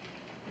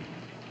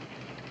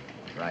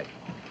 Right.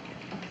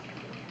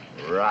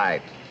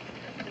 Right.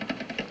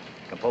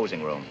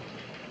 Composing room.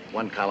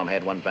 One column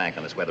had one bank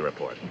on this weather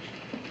report.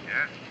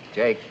 Yeah?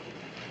 Jake,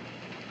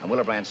 on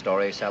Willebrand's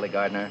story, Sally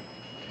Gardner.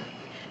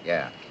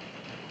 Yeah.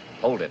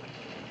 Hold it,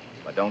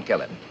 but don't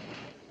kill it.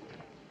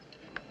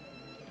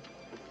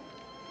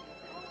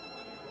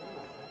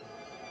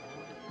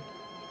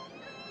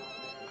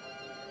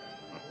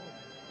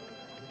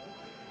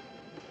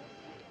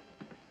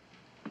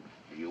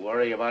 You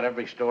worry about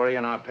every story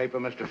in our paper,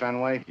 Mr.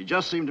 Fenway? It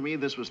just seemed to me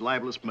this was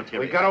libelous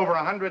material. We've got over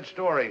 100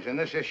 stories in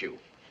this issue.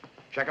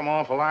 Check them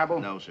all for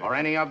libel? No, sir. Or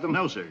any of them?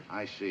 No, sir.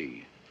 I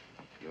see.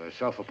 You're a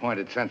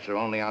self-appointed censor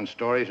only on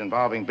stories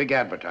involving big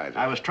advertising.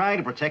 I was trying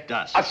to protect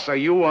us. Us, or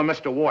you, or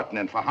Mr. Wharton,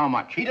 and for how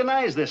much? He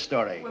denies this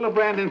story.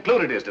 Willebrand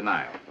included his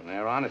denial. From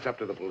there on, it's up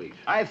to the police.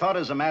 I thought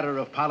as a matter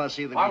of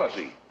policy that...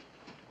 Policy?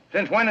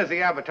 Since when has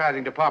the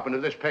advertising department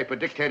of this paper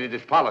dictated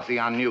its policy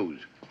on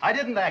news? I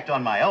didn't act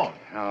on my own.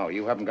 No,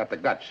 you haven't got the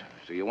guts,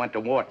 so you went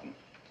to Wharton.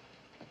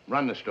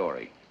 Run the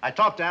story. I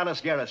talked to Alice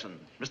Garrison.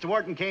 Mr.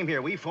 Wharton came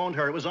here. We phoned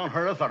her. It was on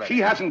her authority.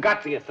 She hasn't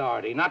got the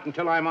authority, not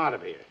until I'm out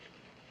of here.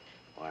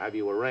 Or have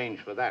you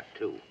arranged for that,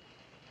 too?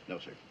 No,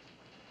 sir.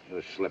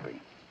 You're slipping.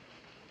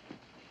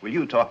 Will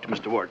you talk to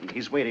Mr. Wharton?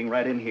 He's waiting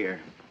right in here.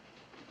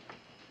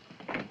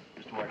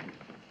 Mr. Wharton,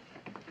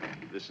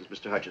 this is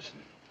Mr. Hutchison.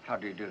 How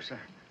do you do, sir?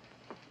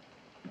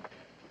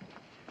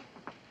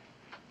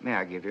 May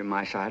I give you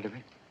my side of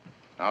it?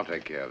 I'll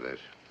take care of this.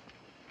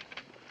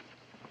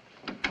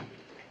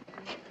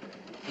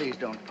 Please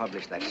don't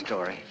publish that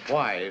story.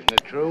 Why? Isn't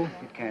it true?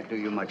 It can't do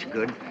you much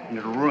good, and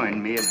it'll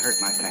ruin me and hurt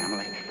my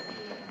family.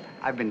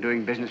 I've been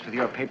doing business with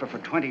your paper for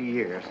 20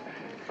 years.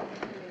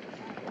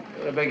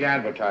 You're a big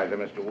advertiser,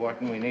 Mr.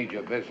 Wharton. We need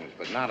your business,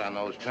 but not on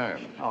those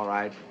terms. All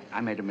right.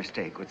 I made a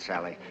mistake with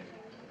Sally.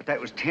 But that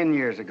was 10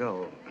 years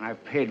ago, and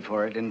I've paid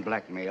for it in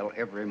blackmail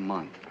every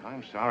month.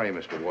 I'm sorry,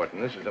 Mr.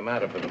 Wharton. This is a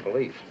matter for the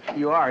police.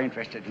 You are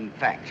interested in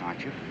facts,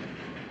 aren't you?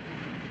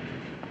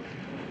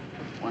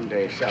 One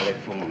day, Sally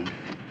phoned.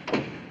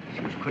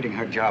 She was quitting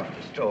her job at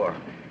the store.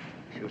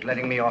 She was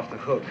letting me off the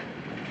hook.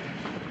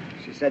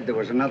 She said there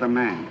was another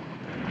man.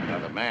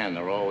 Another man?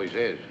 There always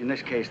is. In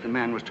this case, the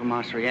man was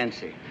Tomas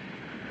Rienzi.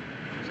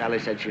 Sally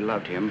said she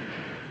loved him,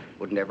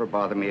 wouldn't ever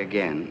bother me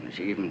again.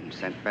 She even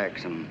sent back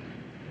some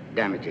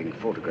damaging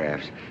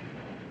photographs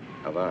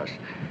of us.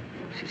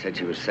 She said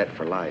she was set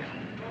for life.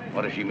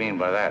 What does she mean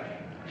by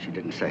that? She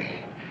didn't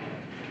say.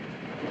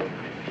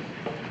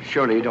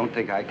 Surely you don't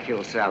think I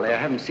killed Sally. I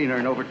haven't seen her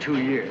in over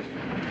 2 years.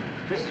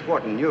 Mrs.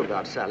 Wharton knew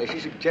about Sally. She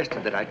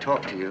suggested that I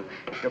talk to you.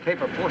 Your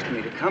paper forced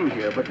me to come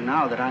here, but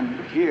now that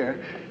I'm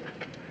here,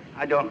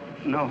 I don't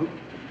know.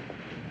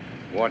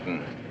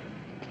 Wharton,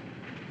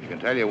 you can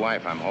tell your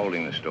wife I'm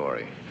holding the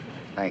story.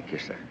 Thank you,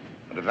 sir.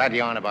 But if that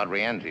yarn about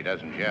Rienzi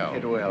doesn't gel...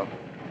 It will.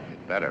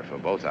 It's better for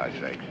both our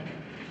sakes.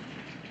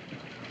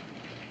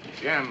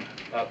 Jim.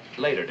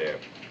 Later, dear.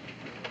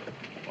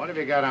 What have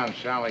you got on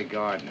Sally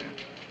Gardner?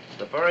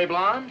 The furry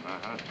blonde?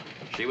 Uh-huh.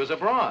 She was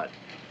abroad.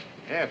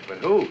 Yes, but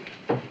who?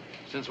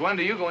 Since when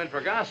do you go in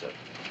for gossip?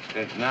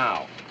 Since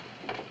now.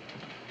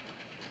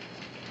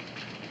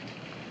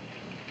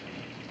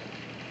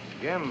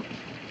 Jim,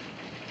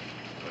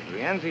 was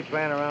Rienzi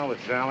playing around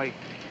with Sally?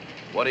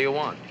 What do you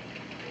want?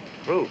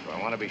 Proof.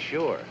 I want to be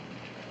sure.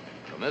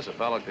 From this, a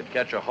fellow could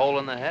catch a hole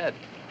in the head.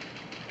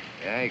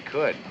 Yeah, he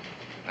could.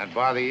 That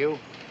bother you?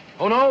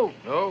 Oh, no.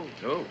 No.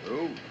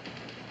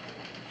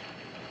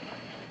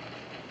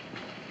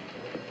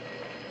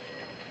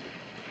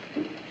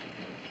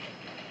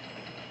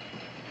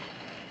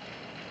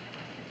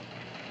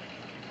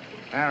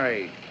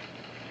 Harry,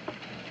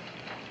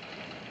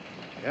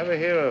 you ever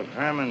hear of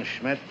Herman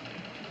Schmidt?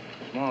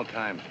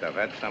 Small-time stuff.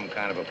 Had some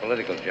kind of a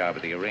political job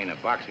at the arena.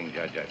 Boxing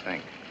judge, I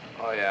think.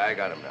 Oh, yeah, I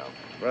got him now.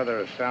 Brother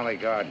of Sally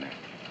Gardner.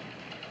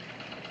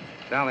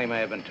 Sally may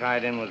have been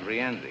tied in with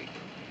Rienzi.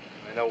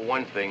 I know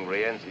one thing.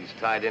 Rienzi's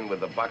tied in with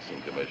the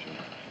boxing commission.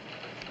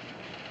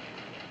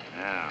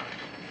 Now,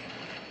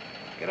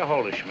 get a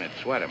hold of Schmidt.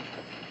 Sweat him.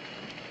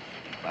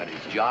 About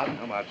his job?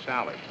 How about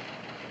Sally?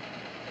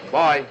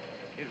 Boy.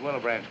 Here's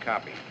Willebrand's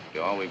copy.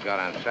 All we've got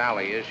on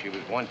Sally is she was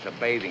once a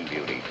bathing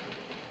beauty.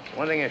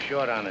 One thing is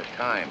short on is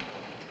time.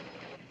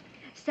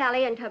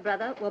 Sally and her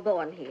brother were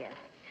born here.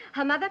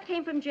 Her mother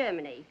came from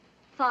Germany.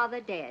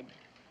 Father dead.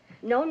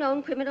 No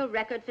known criminal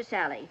record for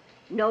Sally.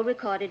 No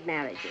recorded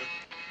marriages.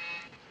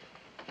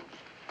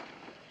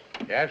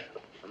 Yes?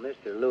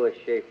 Mr. Louis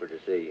Schaefer to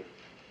see you.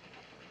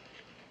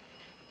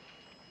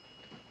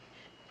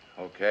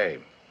 Okay.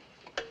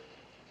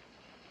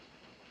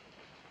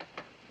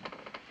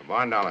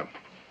 Barn dollar.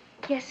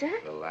 Yes, sir?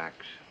 Relax.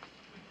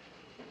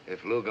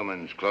 If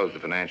Lugerman's closed the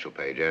financial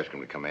page, ask him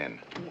to come in.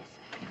 Yes,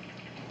 sir.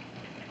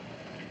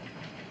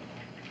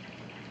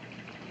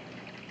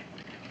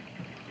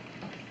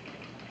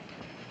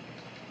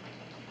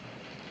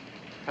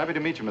 Happy to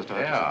meet you, Mr.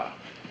 Hutchinson. Yeah.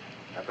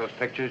 Got those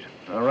pictures?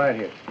 All right,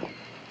 here.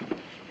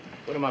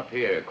 Put them up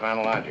here,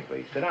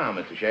 chronologically. Sit down,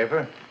 Mr.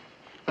 Schaefer.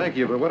 Thank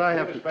you, but what I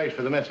have Leave a space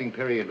for the missing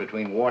period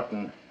between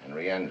Wharton and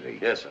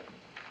Rienzi. Yes, sir.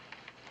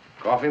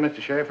 Coffee,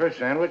 Mr. Schaefer?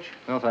 Sandwich?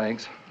 No,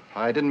 thanks.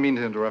 I didn't mean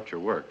to interrupt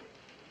your work.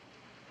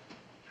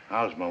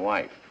 How's my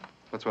wife?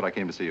 That's what I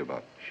came to see you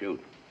about.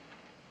 Shoot.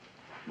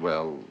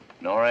 Well...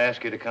 Nora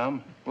asked you to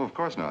come? Well, of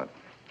course not.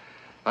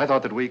 I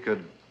thought that we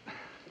could...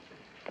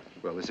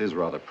 Well, this is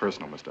rather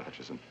personal, Mr.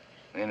 Hutchison.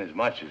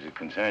 Inasmuch as it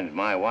concerns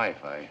my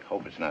wife, I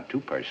hope it's not too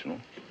personal.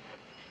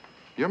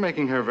 You're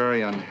making her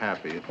very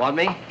unhappy. Want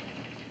me?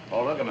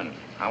 Oh, look,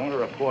 I want a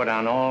report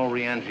on all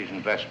Rienzi's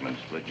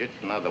investments, legit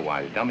and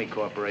otherwise. Dummy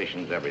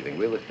corporations, everything.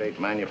 Real estate,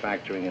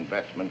 manufacturing,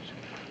 investments,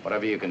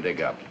 whatever you can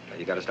dig up.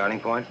 You got a starting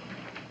point?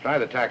 Try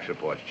the tax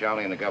reports.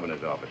 Charlie in the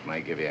governor's office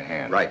may give you a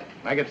hand. Right.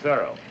 Make it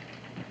thorough.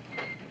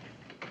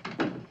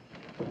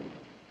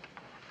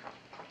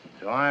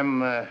 So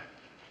I'm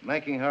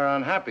making her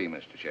unhappy,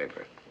 Mr.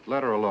 Schaefer.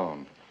 Let her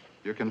alone.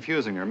 You're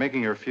confusing her,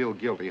 making her feel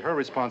guilty. Her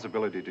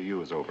responsibility to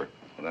you is over.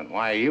 Well, then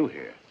why are you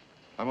here?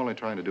 I'm only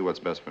trying to do what's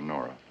best for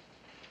Nora.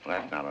 Well,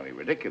 that's not only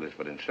ridiculous,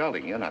 but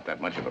insulting. You're not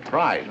that much of a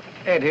prize.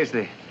 Ed, here's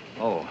the...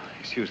 Oh,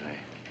 excuse me.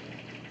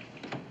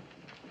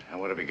 Now,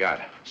 what have we got?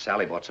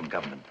 Sally bought some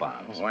government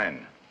bonds.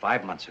 When?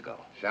 5 months ago.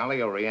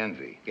 Sally or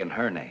Rienzi? In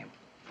her name.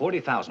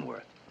 40,000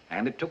 worth.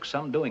 And it took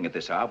some doing at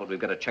this hour, but we've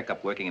got a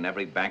checkup working in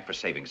every bank for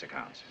savings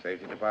accounts.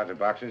 Safety deposit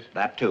boxes?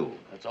 That, too.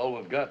 That's all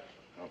we've got.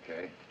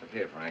 Okay. Look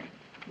here, Frank.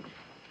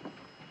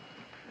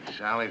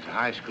 Sally's a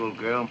high school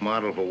girl,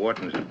 model for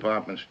Wharton's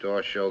department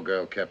store,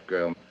 showgirl, kept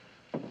girl.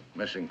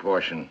 Missing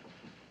portion,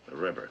 the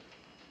river.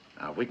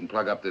 Now, if we can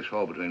plug up this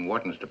hole between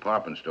Wharton's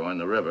department store and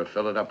the river,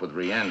 fill it up with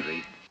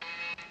Rienzi.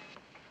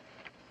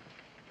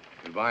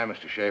 Goodbye,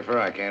 Mr. Schaefer.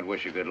 I can't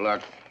wish you good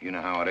luck. You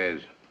know how it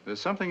is. There's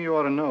something you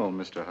ought to know,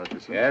 Mr.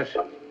 Hutchison. Yes?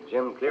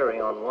 Jim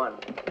Cleary on one.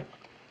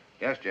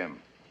 Yes, Jim.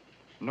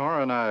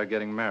 Nora and I are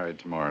getting married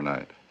tomorrow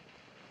night.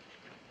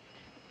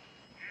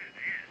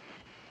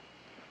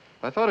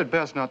 I thought it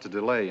best not to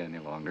delay any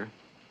longer.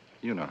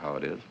 You know how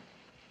it is.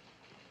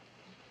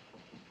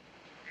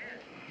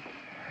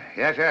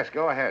 Yes,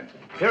 go ahead.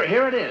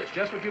 Here it is,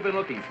 just what you've been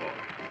looking for.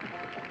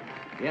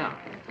 Yeah.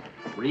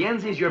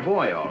 Rienzi's your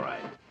boy, all right.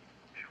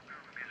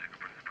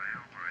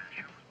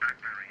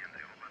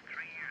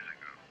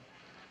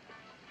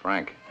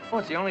 Frank. Oh,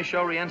 it's the only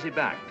show Rienzi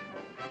backed.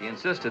 He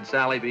insisted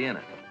Sally be in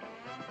it.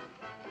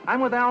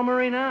 I'm with Al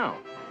Murray now.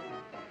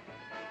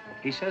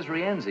 He says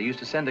Rienzi used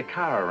to send a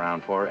car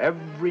around for her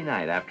every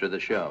night after the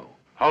show.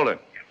 Hold it.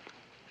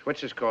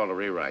 Switch is called a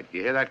rewrite.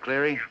 You hear that,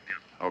 Cleary?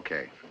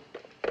 Okay.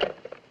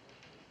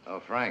 Oh,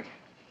 Frank.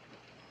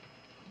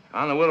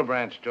 On the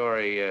Willebrand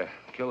story,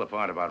 kill the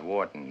part about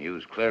Wharton.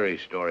 Use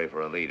Cleary's story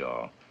for a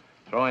lead-all.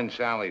 Throw in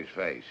Sally's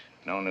face.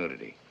 No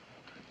nudity.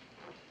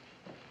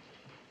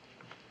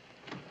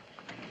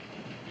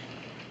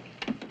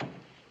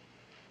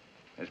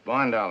 Miss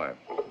Bondollar.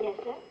 Yes,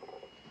 sir?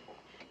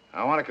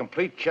 I want a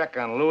complete check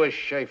on Louis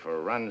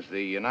Schaefer, runs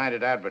the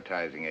United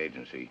Advertising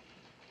Agency.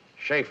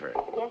 Schaefer.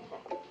 Yes, sir.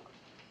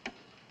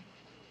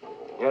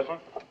 Yes, sir?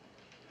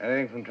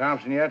 Anything from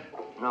Thompson yet?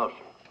 No, sir.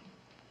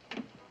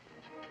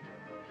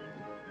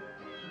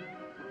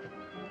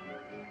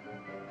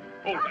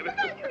 Hold it.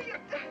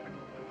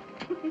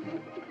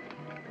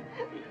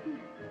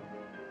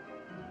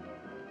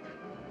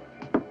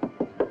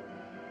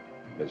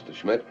 Mr.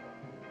 Schmidt?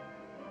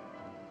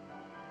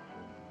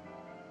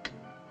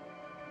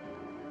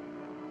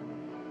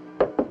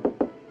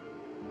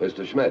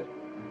 Mr. Schmidt?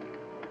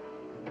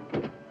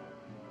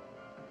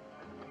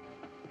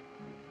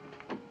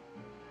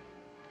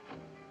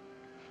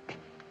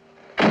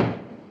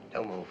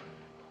 Don't move.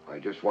 I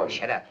just want...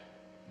 Shut up.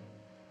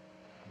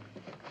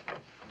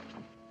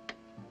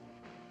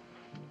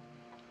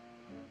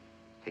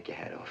 Take your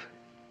hat off.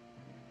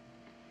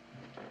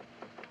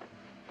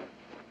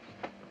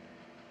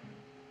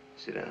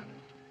 Sit down.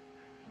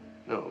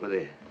 No, over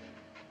there.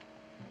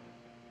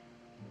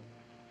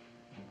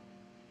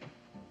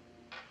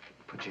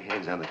 Put your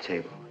hands on the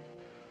table.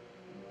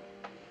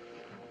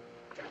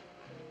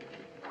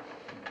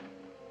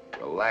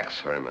 Relax,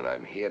 Herman.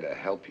 I'm here to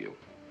help you.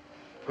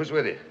 Who's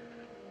with you?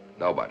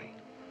 Nobody.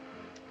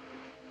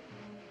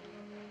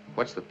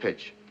 What's the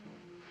pitch?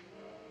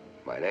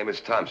 My name is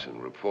Thompson,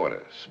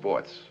 reporter,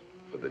 sports,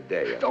 for the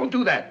day. Don't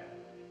do that.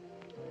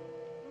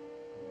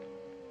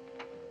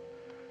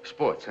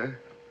 Sports, huh?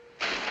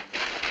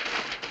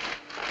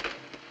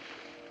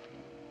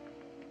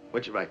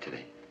 What'd you write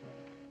today?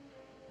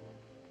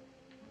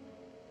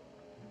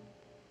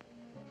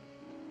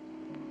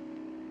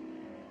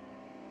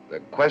 The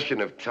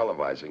question of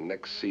televising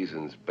next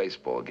season's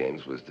baseball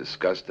games was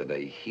discussed at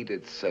a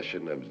heated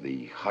session of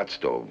the Hot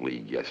Stove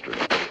League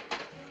yesterday.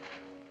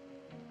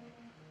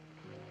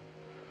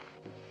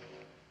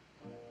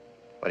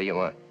 What do you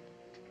want?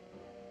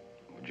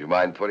 Would you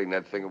mind putting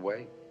that thing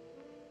away?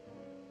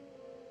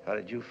 How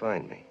did you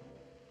find me?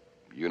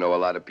 You know a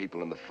lot of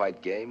people in the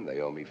fight game.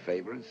 They owe me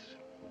favors.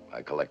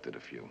 I collected a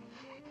few.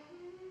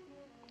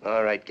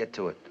 All right, get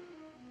to it.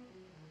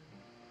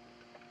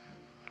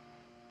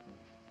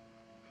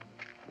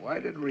 Why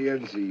did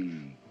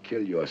Rienzi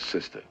kill your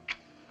sister?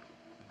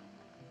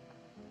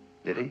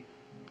 Did he?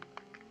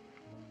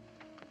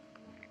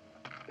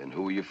 Then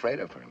who are you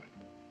afraid of, Herman?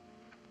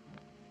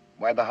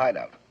 Why the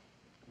hideout?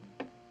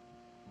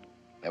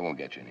 That won't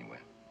get you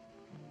anywhere.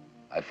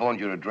 I phoned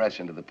your address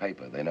into the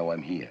paper. They know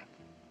I'm here.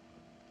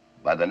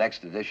 By the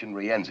next edition,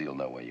 Rienzi will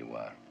know where you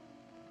are.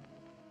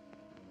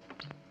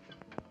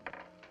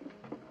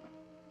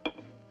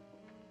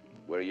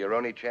 We're your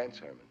only chance,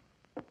 Herman.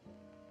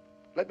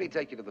 Let me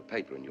take you to the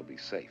paper and you'll be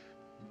safe.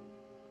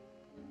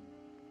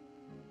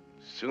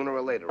 Sooner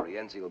or later,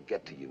 Rienzi will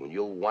get to you and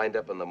you'll wind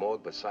up in the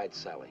morgue beside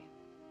Sally.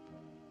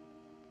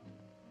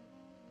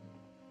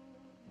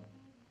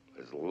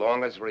 As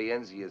long as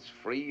Rienzi is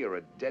free, you're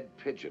a dead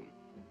pigeon.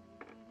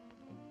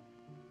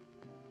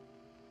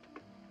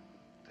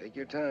 Take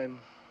your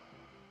time.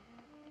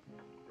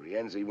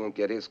 Rienzi won't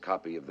get his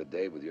copy of the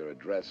day with your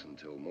address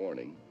until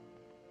morning.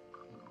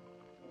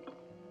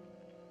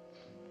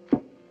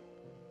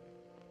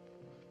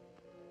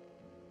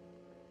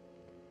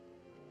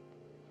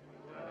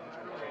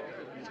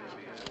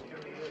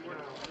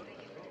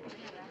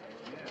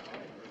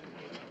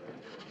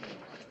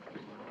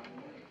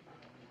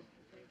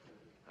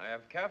 I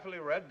have carefully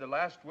read the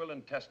last will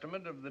and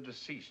testament of the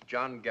deceased,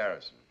 John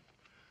Garrison.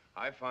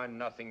 I find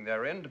nothing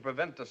therein to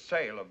prevent the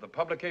sale of the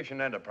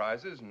publication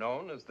enterprises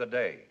known as The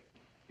Day.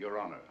 Your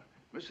Honor,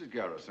 Mrs.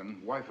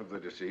 Garrison, wife of the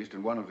deceased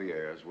and one of the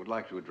heirs, would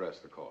like to address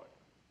the court.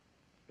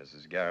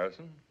 Mrs.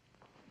 Garrison?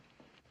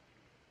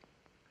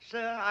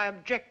 Sir, I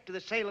object to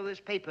the sale of this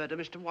paper to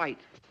Mr. White.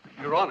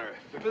 Your Honor,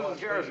 if Mrs.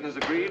 Garrison has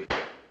agreed.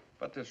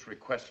 But this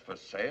request for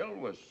sale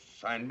was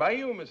signed by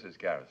you, Mrs.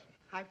 Garrison.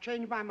 I've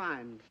changed my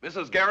mind.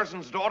 Mrs.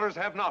 Garrison's daughters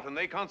have not, and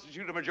they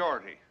constitute a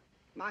majority.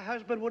 My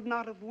husband would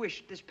not have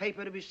wished this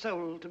paper to be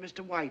sold to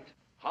Mr. White.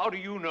 How do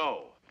you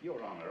know? Your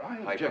Honor,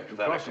 I object to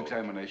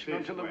cross-examination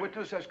until the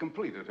witness has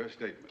completed her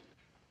statement.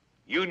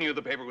 You knew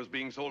the paper was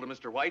being sold to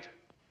Mr. White?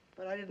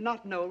 But I did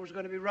not know it was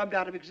going to be rubbed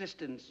out of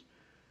existence,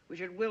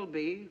 which it will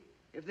be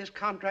if this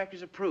contract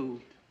is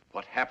approved.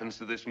 What happens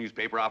to this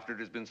newspaper after it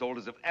has been sold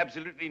is of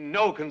absolutely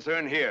no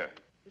concern here.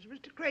 Is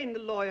Mr. Crane the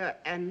lawyer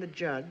and the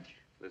judge?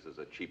 This is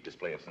a cheap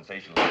display of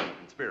sensationalism and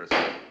conspiracy.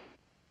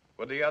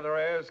 Would the other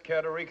heirs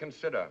care to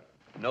reconsider?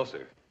 No,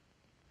 sir.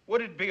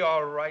 Would it be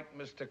all right,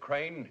 Mr.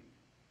 Crane,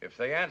 if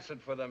they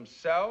answered for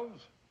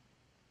themselves?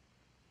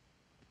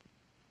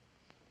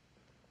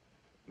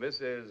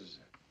 Mrs.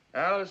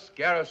 Alice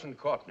Garrison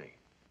Courtney,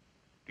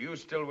 do you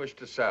still wish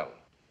to sell?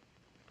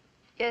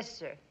 Yes,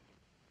 sir.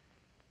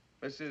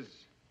 Mrs.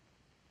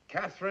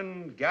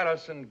 Catherine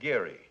Garrison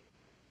Geary.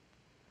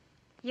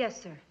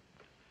 Yes, sir.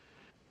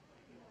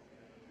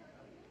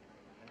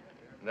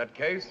 In that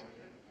case,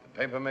 the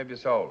paper may be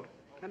sold.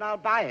 And I'll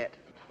buy it.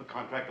 The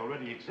contract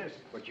already exists.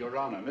 But, Your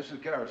Honor,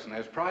 Mrs. Garrison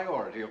has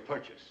priority of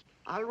purchase.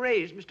 I'll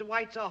raise Mr.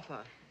 White's offer.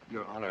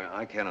 Your Honor,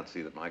 I cannot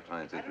see that my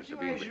client's interest I are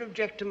being... should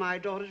object to my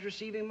daughters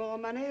receiving more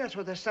money. That's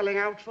what they're selling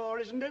out for,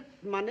 isn't it?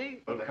 Money.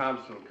 Will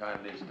counsel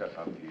kindly step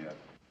up here?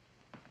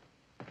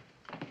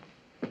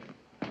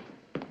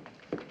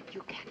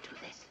 You can't do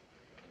this.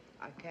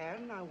 I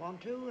can, I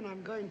want to, and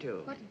I'm going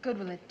to. What good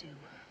will it do?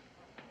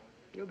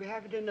 You'll be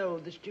happy to know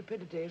that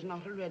stupidity is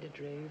not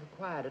hereditary. You've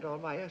acquired it all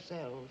by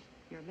yourselves.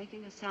 You're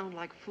making us sound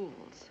like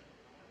fools.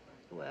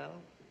 Well?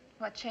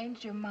 What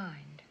changed your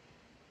mind?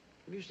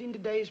 Have you seen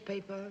today's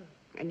paper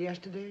and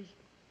yesterday's?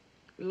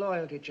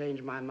 Loyalty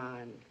changed my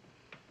mind.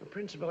 A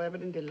principle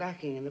evidently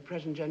lacking in the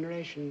present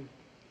generation.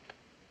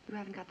 You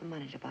haven't got the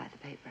money to buy the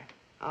paper.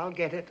 I'll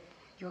get it.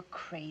 You're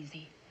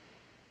crazy.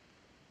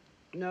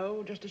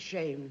 No, just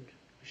ashamed.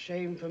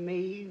 Ashamed for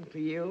me, and for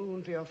you,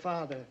 and for your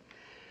father.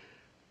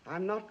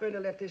 I'm not going to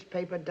let this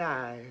paper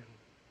die.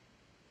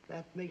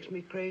 That makes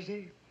me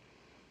crazy.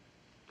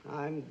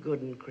 I'm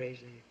good and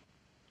crazy.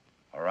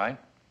 All right.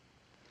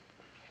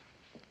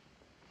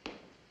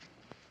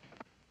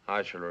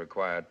 I shall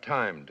require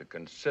time to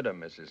consider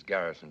Mrs.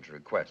 Garrison's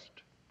request.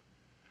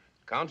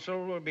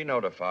 Counsel will be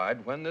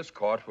notified when this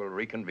court will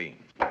reconvene.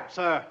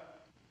 Sir.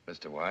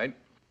 Mr. White?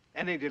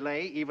 Any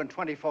delay, even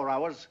 24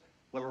 hours,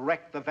 will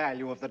wreck the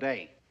value of the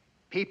day.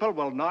 People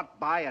will not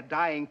buy a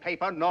dying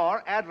paper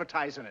nor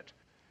advertise in it.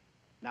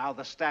 Now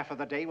the staff of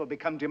the day will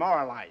become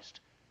demoralized.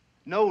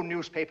 No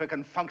newspaper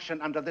can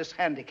function under this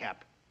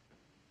handicap.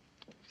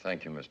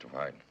 Thank you, Mr.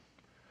 White.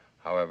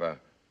 However,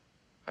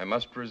 I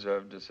must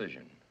reserve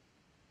decision.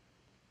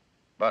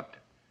 But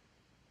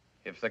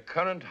if the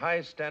current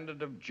high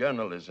standard of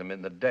journalism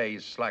in the day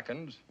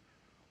slackens,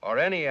 or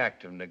any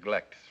act of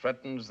neglect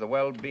threatens the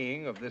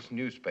well-being of this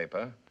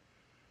newspaper,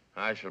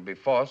 I shall be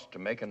forced to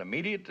make an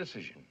immediate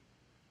decision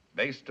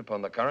based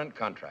upon the current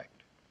contract.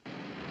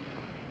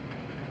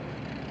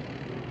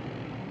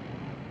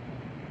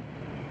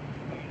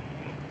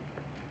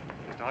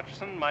 Mr.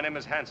 Hutchison, my name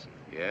is Hanson.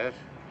 Yes?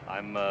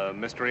 I'm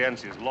Mr.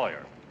 Rienzi's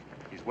lawyer.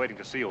 He's waiting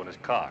to see you in his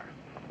car.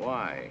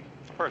 Why?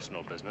 It's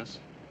personal business.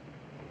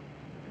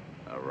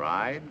 A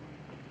ride?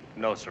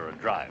 No, sir, a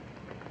drive.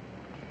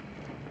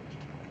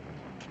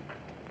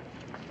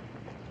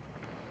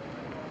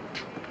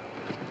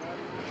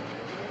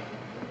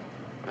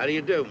 How do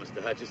you do,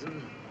 Mr.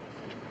 Hutchison?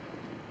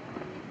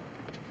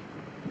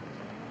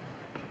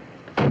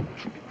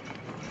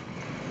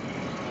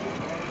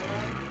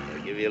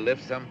 They give you a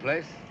lift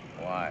someplace?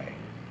 Why?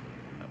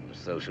 I'm the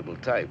sociable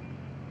type.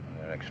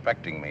 They're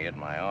expecting me at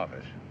my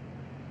office.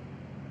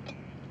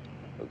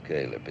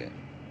 Okay, Lippy.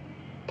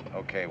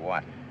 Okay,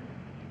 what?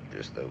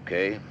 Just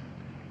okay.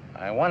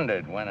 I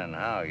wondered when and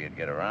how you'd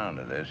get around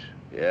to this.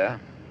 Yeah?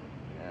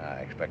 Yeah,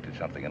 I expected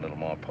something a little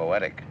more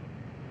poetic.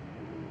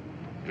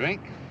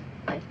 Drink?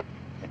 Oh,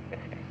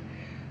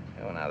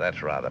 now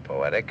that's rather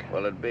poetic.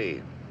 What'll it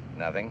be?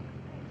 Nothing.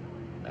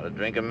 Not a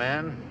drinking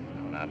man?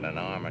 Not in an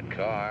armored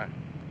car.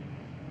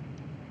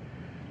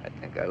 I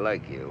think I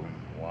like you.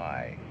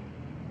 Why?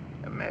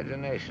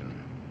 Imagination.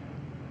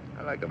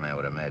 I like a man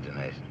with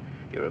imagination.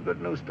 You're a good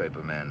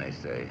newspaper man, they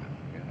say.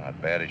 You're not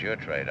bad at your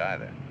trade,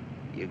 either.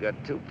 You got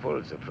 2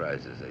 Pulitzer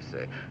Prizes, they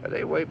say. Are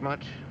they worth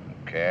much?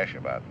 Cash,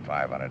 about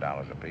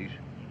 $500 apiece.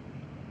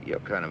 Your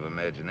kind of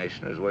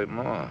imagination is worth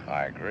more.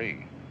 I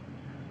agree.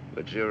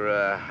 But you're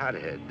a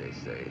hothead, they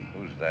say.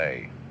 Who's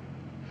they?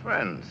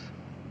 Friends.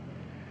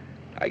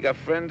 I got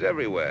friends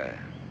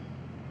everywhere.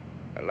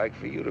 I'd like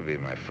for you to be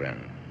my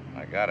friend.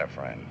 I got a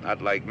friend.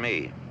 Not like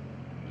me.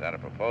 Is that a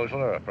proposal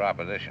or a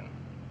proposition?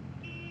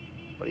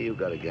 What do you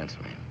got against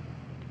me?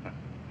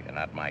 You're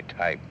not my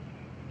type.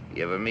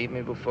 You ever meet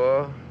me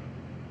before?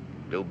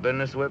 Do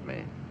business with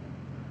me?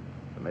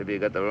 Or maybe you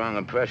got the wrong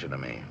impression of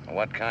me.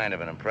 What kind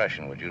of an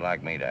impression would you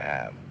like me to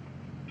have?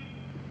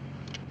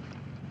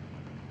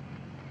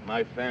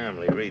 My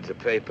family reads the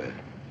paper.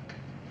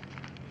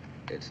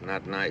 It's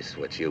not nice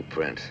what you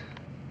print.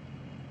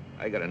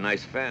 I got a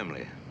nice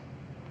family.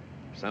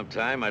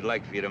 Sometime I'd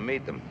like for you to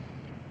meet them.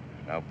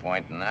 No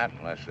point in that,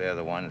 unless they're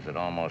the ones that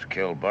almost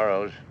killed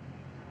Burroughs.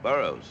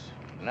 Burroughs?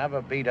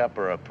 Never beat up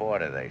a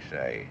reporter, they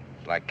say.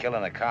 It's like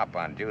killing a cop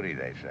on duty,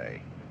 they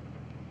say.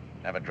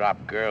 Never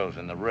drop girls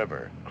in the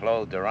river,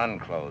 clothed or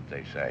unclothed,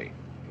 they say.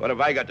 What have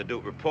I got to do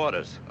with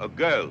reporters or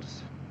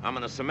girls? I'm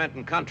in the cement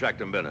and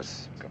contracting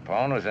business.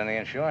 Capone was in the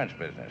insurance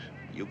business.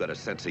 You got a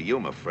sense of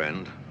humor,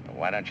 friend. Well,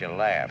 why don't you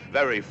laugh?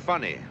 Very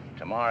funny.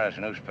 Tomorrow's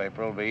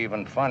newspaper will be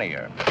even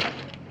funnier.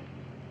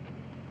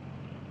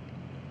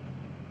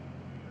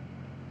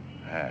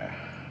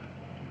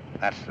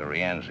 That's the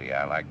Rienzi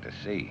I like to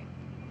see.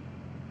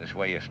 This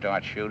way you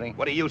start shooting?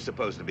 What are you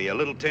supposed to be, a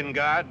little tin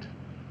guard?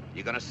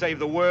 You gonna save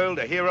the world,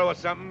 a hero or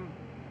something?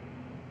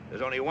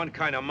 There's only one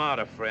kind of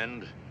martyr,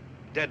 friend.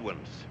 Dead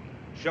ones.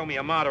 Show me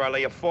a martyr, I'll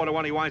lay you 4 to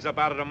 1 he winds up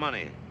out of the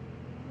money.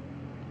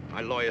 My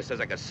lawyer says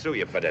I could sue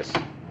you for this.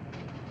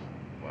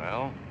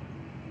 Well?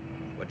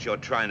 What you're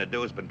trying to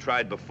do has been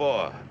tried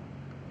before.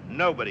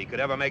 Nobody could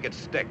ever make it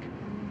stick.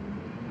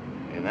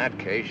 In that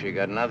case, you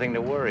got nothing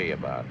to worry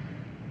about.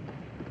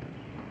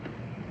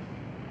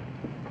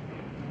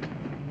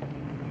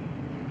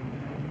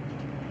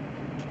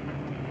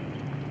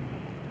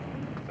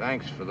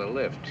 Thanks for the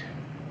lift.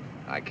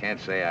 I can't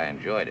say I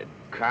enjoyed it.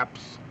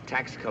 Cops,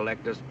 tax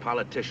collectors,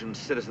 politicians,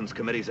 citizens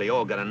committees, they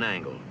all got an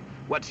angle.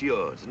 What's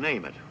yours?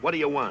 Name it. What do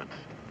you want?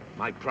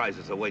 My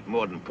prizes are worth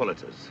more than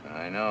Pulitzers.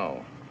 I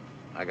know.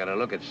 I got to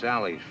look at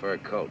Sally's fur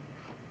coat.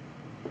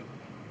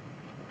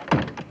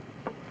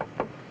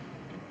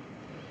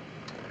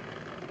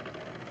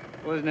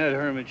 Wasn't that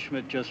Herman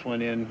Schmidt just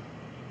went in?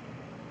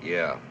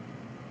 Yeah.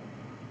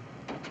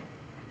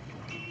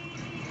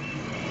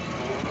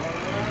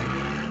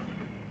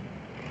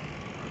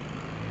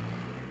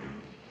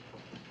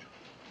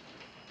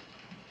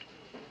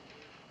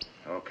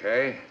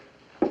 Okay.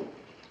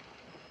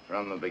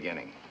 From the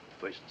beginning.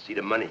 First, see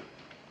the money.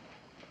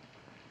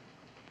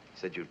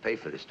 Said you'd pay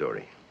for the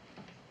story.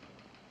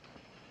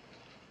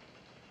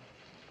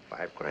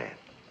 5 grand.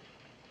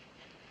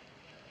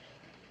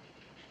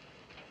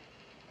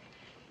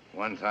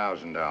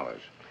 $1,000.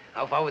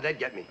 How far would that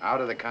get me?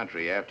 Out of the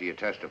country after you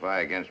testify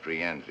against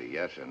Rienzi,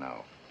 yes or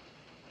no?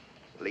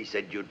 Well, he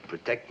said you'd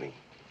protect me.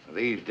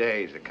 These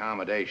days,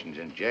 accommodations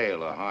in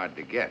jail are hard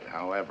to get.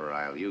 However,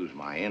 I'll use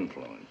my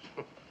influence.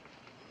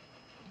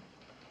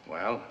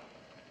 Well?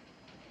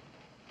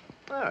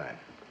 All right.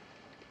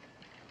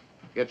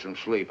 Get some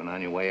sleep, and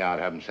on your way out,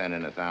 have them send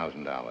in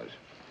 $1,000.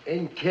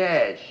 In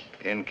cash?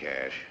 In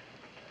cash.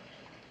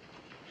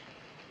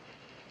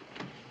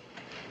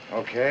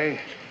 Okay,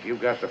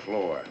 you've got the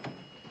floor.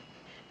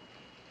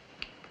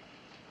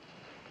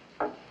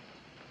 Where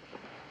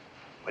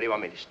do you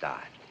want me to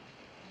start?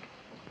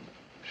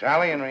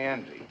 Sally and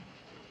Rienzi.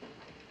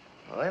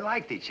 Well, they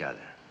liked each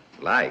other.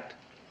 Liked?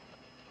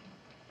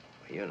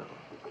 Well, you know.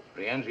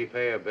 Rienzi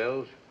pay her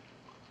bills?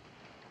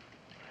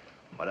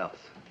 What else?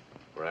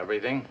 For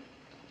everything?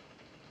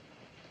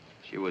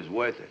 She was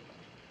worth it.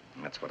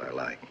 That's what I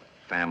like.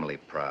 Family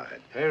pride.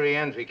 Hey,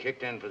 Rienzi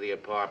kicked in for the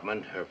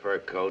apartment, her fur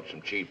coat,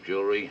 some cheap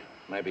jewelry,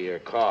 maybe her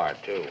car,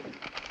 too.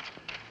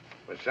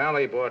 But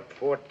Sally bought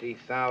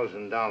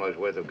 $40,000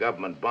 worth of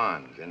government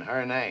bonds in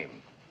her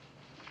name.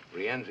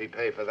 Rienzi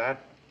pay for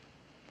that?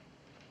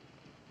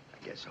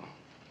 I guess so.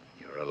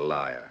 You're a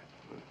liar.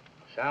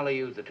 Sally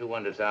used the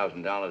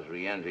 $200,000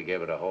 Rienzi gave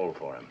her to hold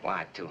for him.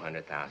 Why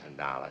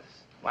 $200,000?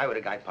 Why would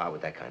a guy part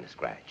with that kind of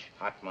scratch?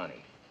 Hot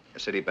money. The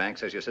city bank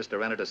says your sister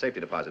rented a safety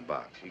deposit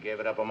box. She gave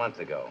it up a month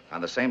ago.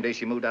 On the same day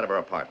she moved out of her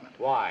apartment.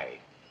 Why?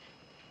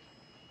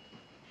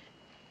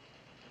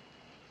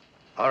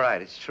 All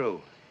right, it's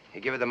true. He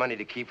gave her the money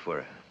to keep for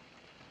her.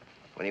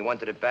 When he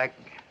wanted it back,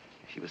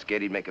 she was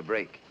scared he'd make a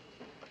break.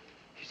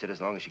 She said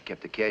as long as she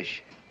kept the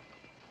cash,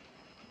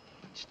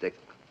 it'd stick.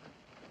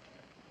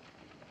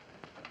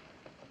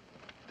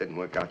 Didn't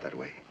work out that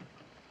way.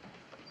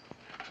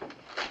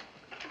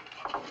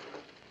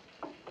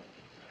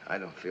 I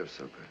don't feel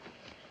so good.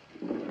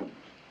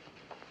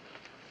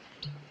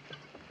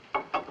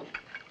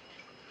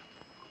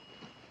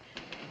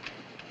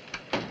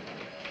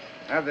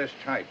 Have this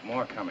tight.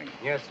 More coming.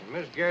 Yes, sir.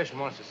 Miss Garrison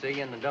wants to see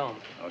you in the dome.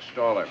 Oh,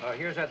 stall her.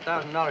 Here's that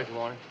 $1,000 you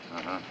wanted.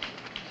 Uh-huh.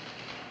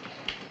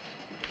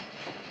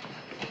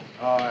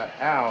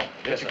 Al,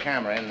 get your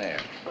camera in there.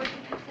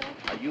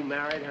 Are you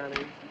married,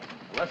 honey?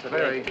 Less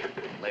very.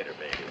 Later,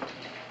 baby.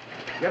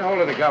 Get hold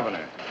of the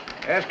governor.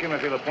 Ask him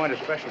if he'll appoint a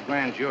special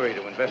grand jury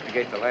to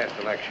investigate the last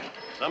election.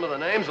 Some of the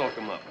names will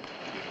come up.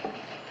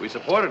 We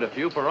supported a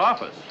few for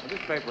office. Well, this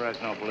paper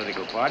has no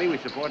political party. We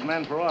support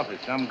men for office.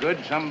 Some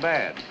good, some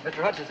bad.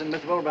 Mr. Hutchison,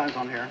 Miss Wilbrand's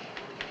on here.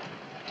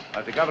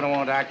 If the governor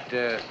won't act,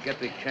 get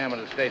the chairman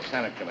of the State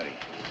Senate Committee.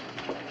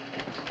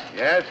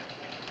 Yes?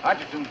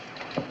 Hutchison.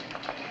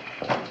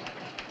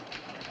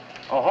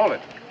 Oh, hold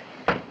it.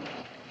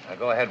 Now,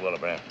 go ahead,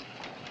 Wilbrand.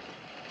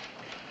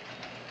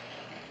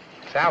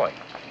 Sally.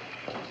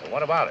 Well,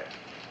 what about her?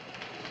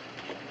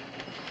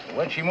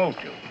 Where'd she move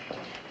to?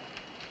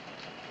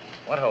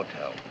 What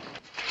hotel?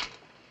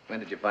 When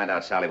did you find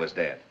out Sally was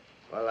dead?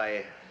 Well,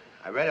 I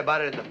I read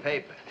about it in the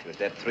paper. She was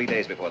dead 3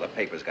 days before the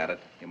papers got it.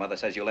 Your mother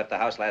says you left the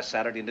house last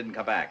Saturday and didn't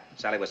come back.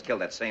 Sally was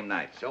killed that same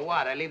night. So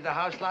what? I leave the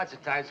house lots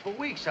of times, for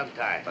weeks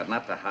sometimes. But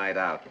not to hide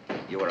out.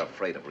 You were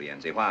afraid of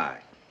Rienzi. Why?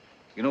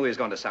 You knew he was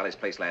going to Sally's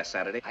place last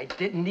Saturday. I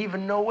didn't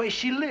even know where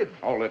she lived.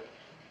 Hold it.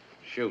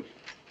 Shoot.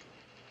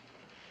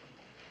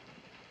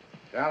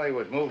 Sally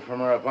was moved from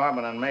her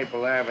apartment on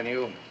Maple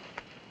Avenue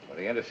by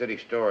the Intercity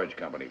Storage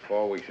Company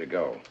 4 weeks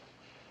ago.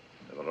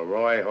 To the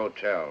Leroy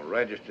Hotel,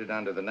 registered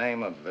under the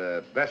name of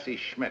Bessie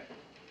Schmidt.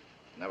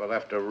 Never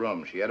left her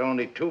room. She had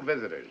only 2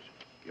 visitors,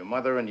 your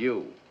mother and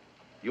you.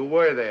 You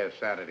were there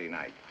Saturday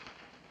night.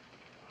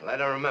 Well, I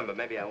don't remember.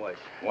 Maybe I was.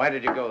 Why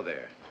did you go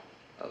there?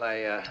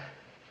 Well,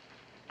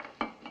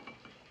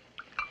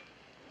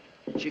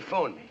 she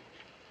phoned me.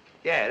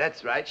 Yeah,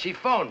 that's right. She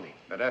phoned me.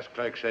 The desk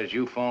clerk says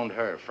you phoned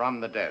her from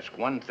the desk,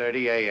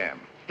 1:30 a.m.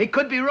 He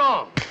could be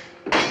wrong.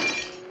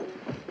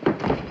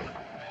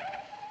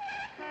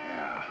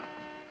 Yeah,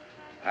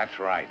 that's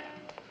right.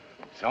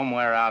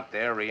 Somewhere out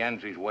there,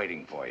 Rienzi's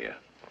waiting for you.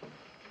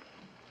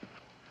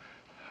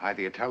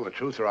 Either you tell the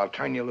truth or I'll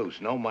turn you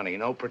loose. No money,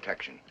 no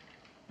protection.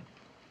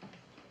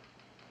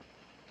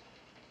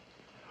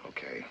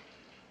 Okay.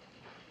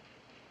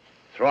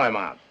 Throw him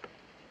out.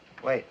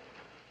 Wait.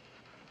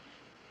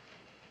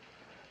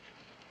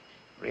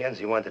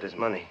 Rienzi wanted his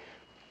money.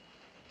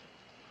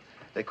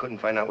 They couldn't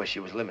find out where she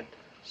was living.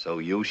 So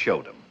you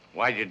showed him.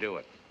 Why'd you do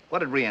it? What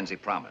did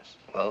Rienzi promise?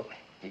 Well,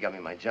 he got me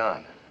my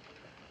job.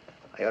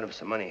 I owed him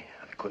some money.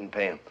 I couldn't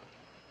pay him.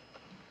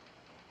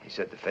 He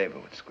said the favor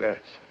would square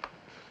us.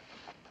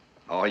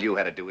 All you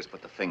had to do was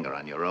put the finger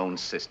on your own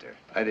sister.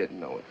 I didn't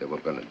know what they were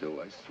going to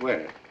do, I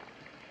swear.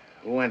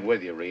 Who went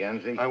with you,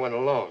 Rienzi? I went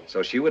alone.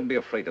 So she wouldn't be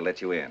afraid to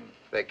let you in.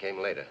 They came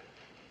later.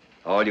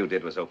 All you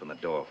did was open the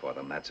door for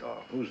them, that's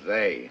all. Who's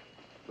they?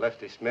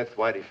 Lefty Smith,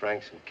 Whitey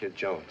Franks, and Kid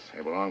Jones.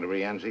 They belong to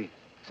Rienzi?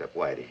 Except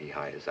Whitey. He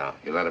hired us out.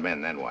 You let him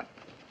in, then what?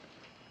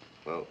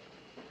 Well,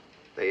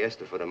 they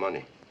asked her for the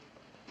money.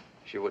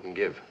 She wouldn't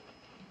give.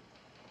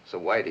 So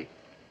Whitey,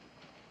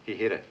 he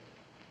hit her.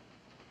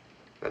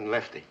 Then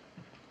Lefty.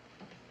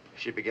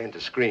 She began to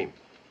scream.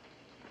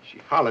 She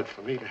hollered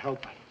for me to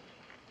help her.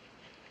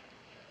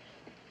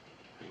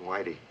 And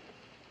Whitey,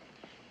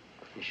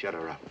 he shut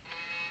her up.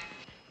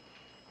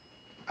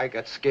 I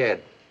got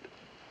scared.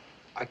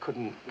 I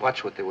couldn't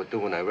watch what they were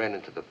doing. I ran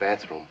into the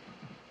bathroom.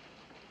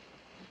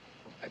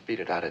 I beat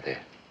it out of there.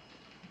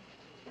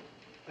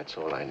 That's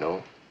all I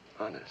know,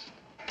 honest.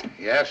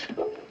 Yes?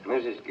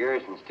 Mrs.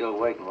 Garrison's still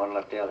waiting. One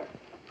left the other.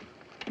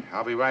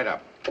 I'll be right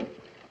up.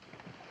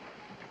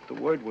 The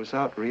word was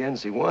out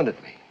Rienzi wanted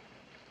me.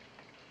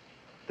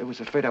 They was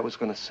afraid I was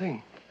going to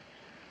sing.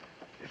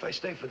 If I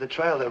stay for the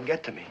trial, they'll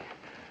get to me.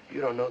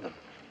 You don't know them.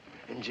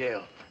 In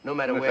jail. No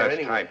matter where, that's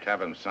anywhere. typed,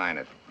 have him sign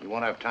it. You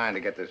won't have time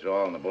to get this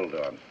all in the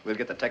Bulldog. We'll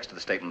get the text of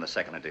the statement in the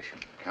second edition.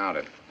 Count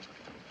it.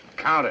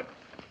 Count it.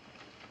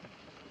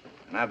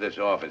 And have this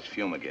office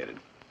fumigated.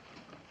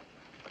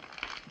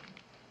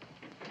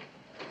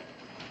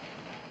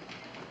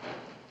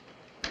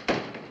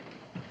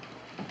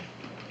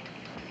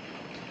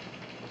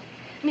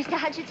 Mr.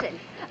 Hutchinson,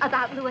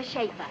 about Louis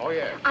Schaefer. Oh,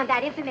 yes. On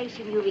that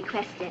information you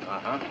requested.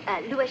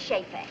 Louis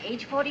Schaefer,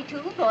 age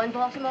 42, born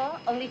Baltimore,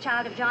 only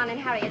child of John and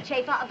Harriet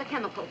Schaefer of the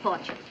chemical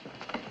fortune.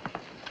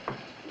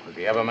 Was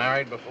he ever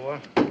married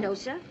before? No,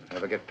 sir.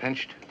 Ever get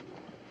pinched?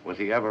 Was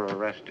he ever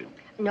arrested?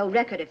 No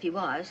record if he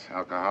was.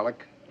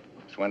 Alcoholic?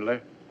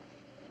 Swindler?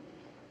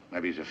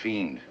 Maybe he's a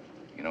fiend.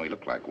 You know, he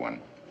looked like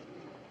one.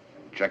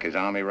 Check his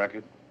army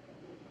record?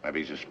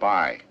 Maybe he's a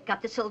spy.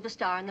 Got the Silver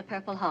Star and the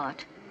Purple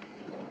Heart.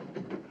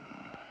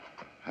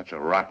 That's a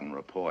rotten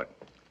report.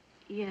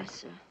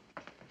 Yes, sir.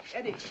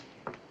 Eddie,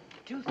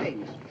 2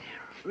 things.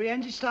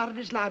 Rienzi started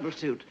his libel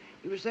suit.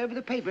 He was over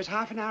the papers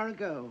half an hour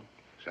ago.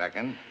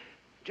 Second,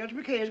 Judge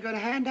McKay is going to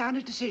hand down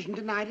his decision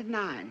tonight at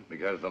 9.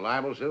 because the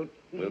libel suit,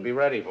 we'll be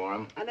ready for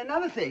him. And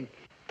another thing,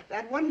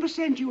 that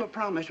 1% you were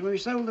promised when we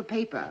sold the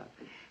paper,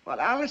 well,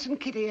 Alice and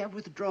Kitty have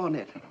withdrawn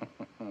it.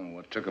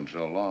 What took him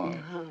so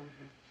long?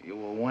 You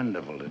were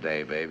wonderful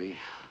today, baby.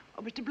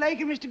 Oh, Mr.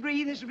 Blake and Mr.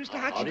 Green, this is Mr.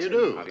 Hutchinson. How do you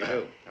do? How do you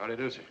do? How do you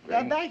do, sir?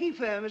 The banking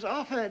firm has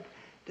offered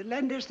to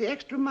lend us the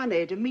extra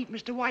money to meet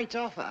Mr. White's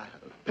offer.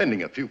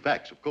 Pending a few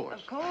facts, of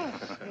course. Of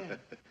course, yeah.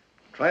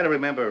 Try to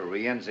remember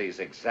Rienzi's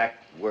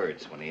exact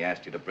words when he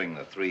asked you to bring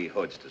the 3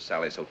 hoods to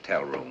Sally's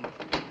hotel room.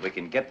 We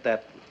can get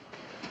that.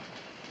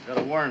 Got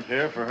a warrant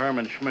here for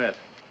Herman Schmidt.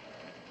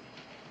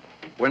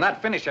 We're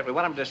not finished yet. We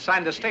want him to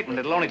sign the statement.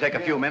 It'll only take a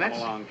few minutes.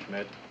 Come along,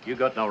 Schmidt. You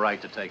got no right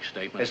to take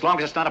statements. As long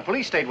as it's not a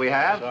police state we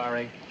have.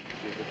 Sorry.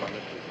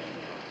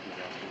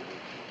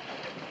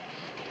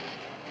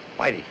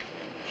 Whitey.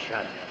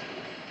 Shut up.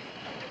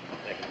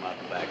 Take him out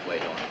the back way,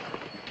 don't you?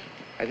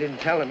 I didn't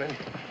tell him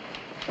anything.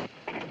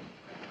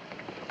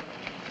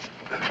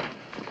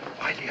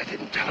 Whitey, I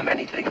didn't tell him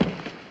anything.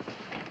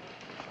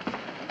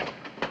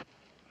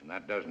 And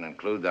that doesn't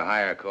include the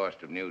higher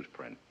cost of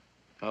newsprint.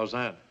 How's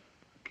that?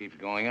 It keeps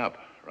going up.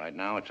 Right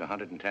now, it's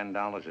 $110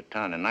 a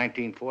ton. In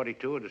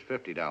 1942, it was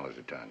 $50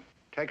 a ton.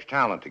 Takes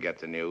talent to get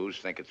the news,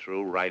 think it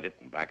through, write it,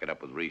 and back it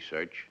up with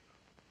research.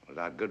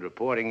 Without good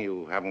reporting,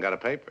 you haven't got a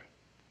paper.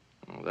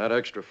 Well, that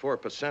extra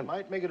 4%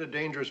 might make it a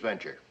dangerous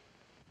venture.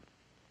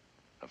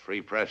 A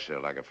free press, sir,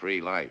 like a free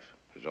life,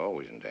 is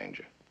always in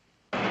danger.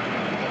 That's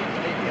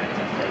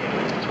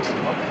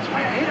why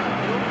I hate him.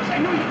 I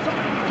know you're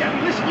somebody who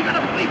can't listen. You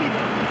gotta believe me.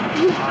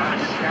 You are.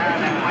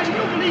 Why do you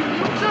believe me?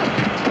 Look, sir.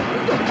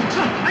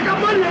 Sir, I got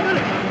money. I got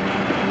it.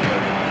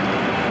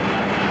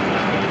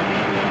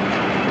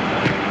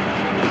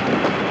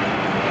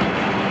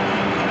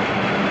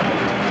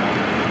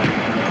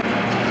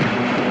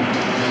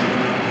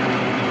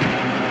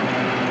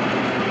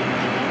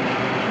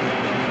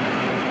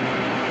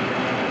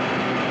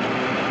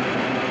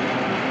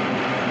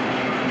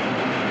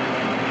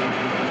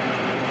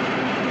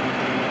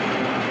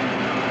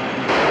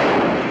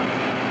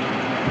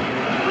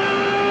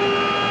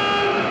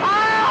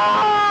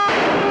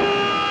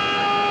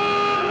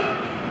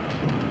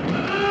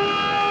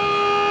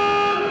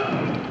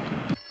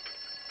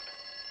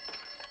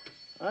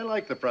 I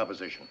like the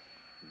proposition.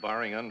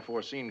 Barring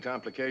unforeseen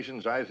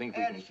complications, I think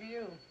we Ed, can... it's for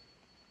you.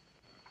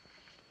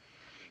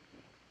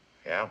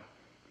 Yeah?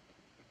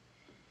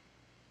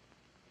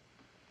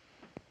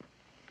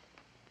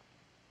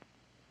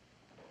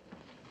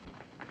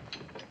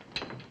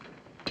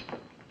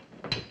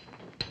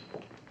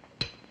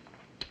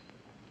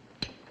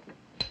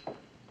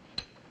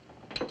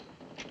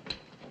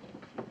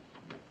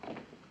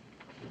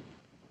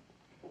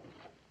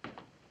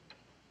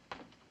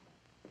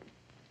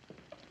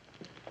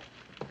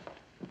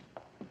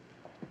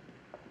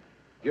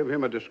 Give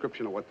him a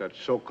description of what that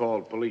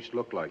so-called police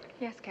look like.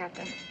 Yes,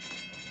 Captain.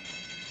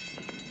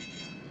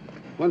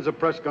 When's the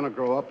press gonna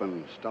grow up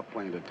and stop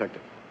playing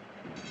detective?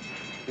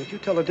 Can't you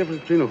tell the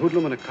difference between a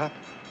hoodlum and a cop?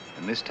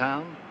 In this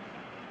town?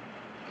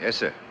 Yes,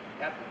 sir.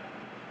 Captain.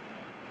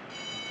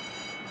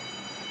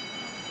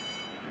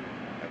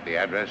 Got the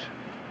address?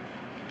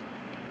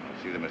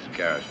 I'll see that Mr.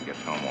 Garrison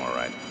gets home all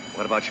right.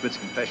 What about Schmidt's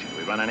confession? Do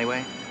we run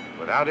anyway?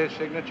 Without his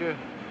signature,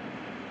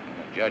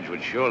 the judge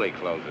would surely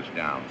close us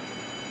down.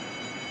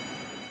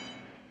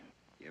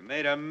 You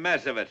made a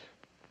mess of it.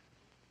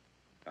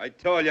 I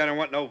told you I don't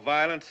want no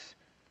violence.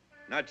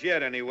 Not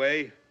yet,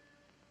 anyway.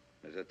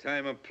 There's a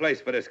time and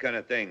place for this kind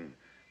of thing.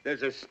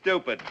 There's a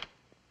stupid.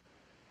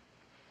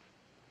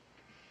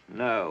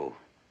 No.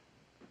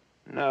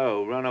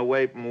 No, run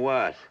away from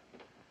what?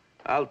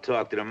 I'll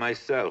talk to them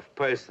myself,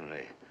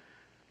 personally.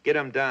 Get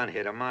them down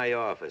here to my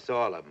office,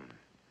 all of them.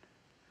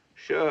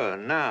 Sure,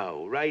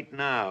 now, right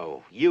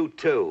now. You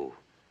too.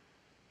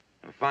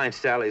 And find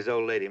Sally's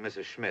old lady,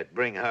 Mrs. Schmidt.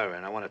 Bring her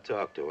in. I want to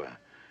talk to her.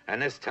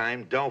 And this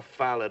time, don't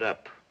foul it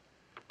up.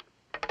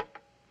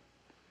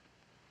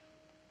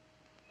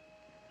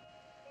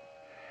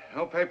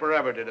 No paper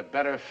ever did a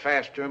better,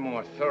 faster,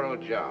 more thorough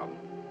job.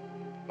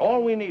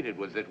 All we needed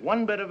was that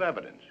one bit of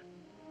evidence.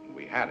 And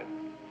we had it.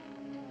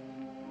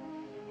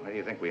 Why do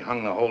you think we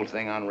hung the whole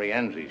thing on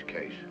Rienzi's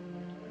case?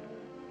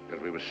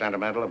 Because we were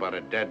sentimental about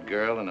a dead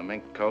girl in a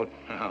mink coat?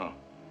 No.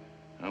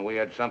 No, we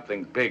had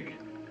something big.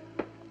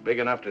 Big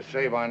enough to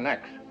save our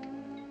necks.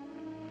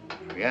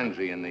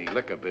 Rienzi in the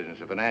liquor business,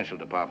 the financial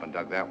department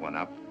dug that one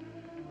up.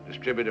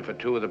 Distributor for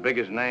two of the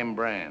biggest name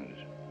brands.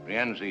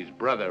 Rienzi's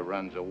brother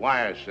runs a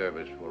wire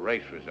service for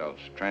race results,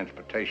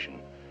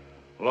 transportation,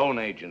 loan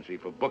agency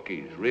for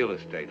bookies, real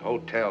estate,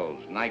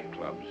 hotels,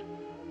 nightclubs.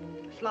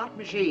 Slot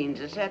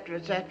machines, etc.,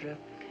 etc.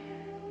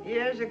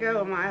 Years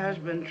ago, my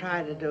husband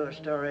tried to do a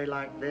story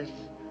like this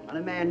on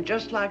a man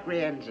just like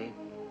Rienzi.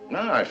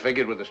 No, I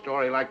figured with a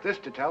story like this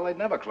to tell, they'd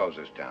never close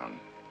us down.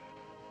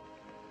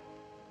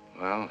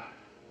 Well,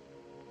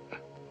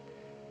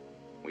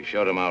 we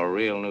showed him how a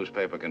real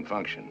newspaper can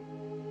function.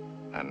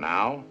 And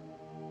now,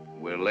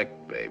 we're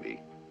licked,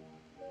 baby.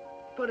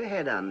 Put a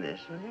head on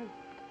this, will you?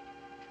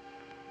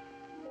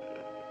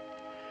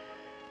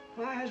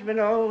 My husband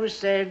always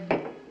said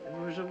it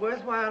was a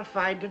worthwhile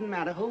fight, didn't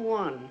matter who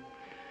won.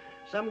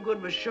 Some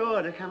good was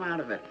sure to come out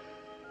of it.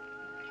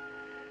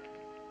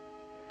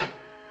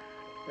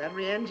 That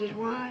Rienzi's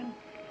wine?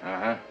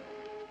 Uh-huh.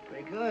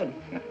 Pretty good.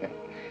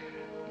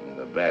 You're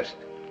the best.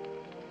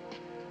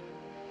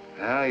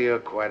 Well, you're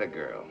quite a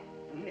girl.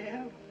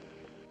 Yeah?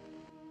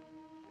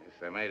 Guess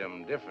they made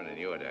them different in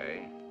your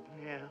day.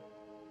 Yeah.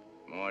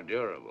 More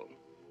durable.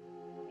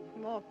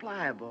 More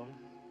pliable.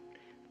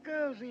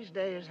 Girls these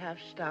days have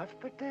stuff,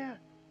 but they're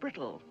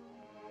brittle.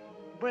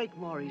 Break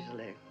more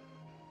easily.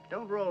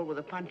 Don't roll with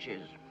the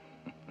punches.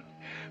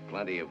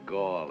 Plenty of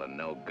gall and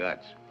no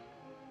guts.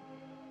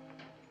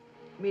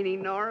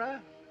 Meaning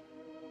Nora?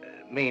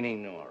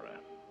 Meaning Nora.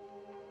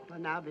 Will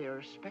now be a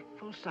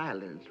respectful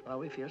silence while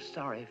we feel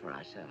sorry for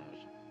ourselves.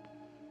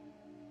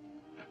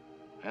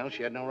 Well,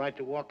 she had no right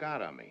to walk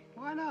out on me.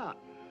 Why not?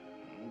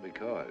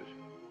 Because.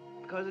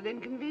 Because it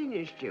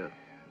inconvenienced you.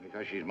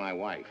 Because she's my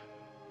wife.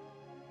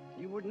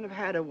 You wouldn't have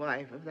had a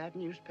wife if that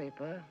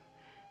newspaper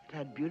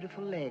had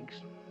beautiful legs.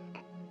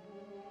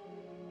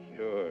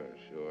 Sure,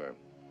 sure.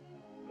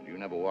 But you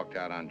never walked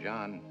out on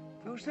John.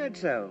 Who said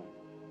so?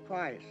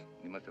 Twice.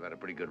 You must have had a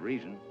pretty good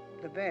reason.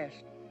 The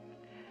best.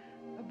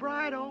 A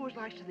bride always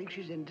likes to think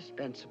she's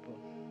indispensable.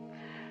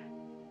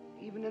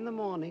 even in the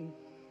morning.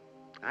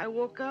 I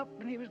woke up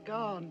and he was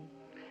gone.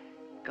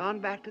 Gone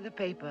back to the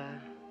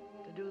paper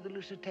to do the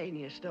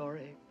Lusitania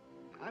story.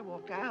 I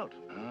walked out.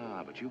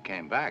 Ah, but you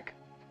came back.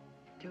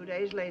 2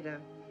 days later.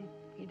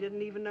 He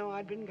didn't even know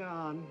I'd been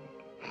gone.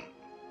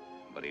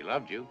 But he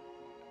loved you.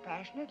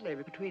 Passionately,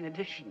 between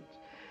editions.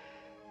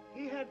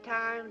 He had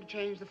time to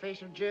change the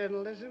face of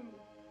journalism,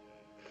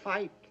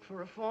 fight for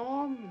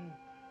reform,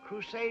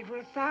 crusade for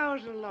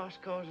 1,000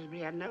 lost causes, but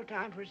he had no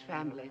time for his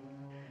family.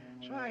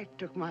 So I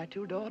took my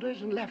 2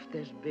 daughters and left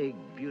this big,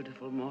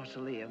 beautiful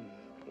mausoleum.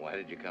 Why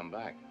did you come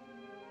back?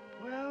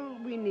 Well,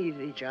 we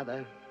needed each other.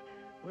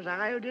 It was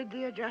I who did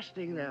the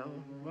adjusting, though.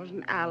 It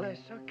wasn't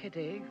Alice or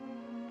Kitty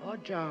or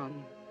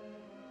John.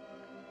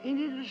 He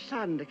needed a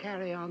son to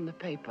carry on the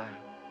paper.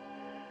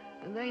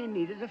 And they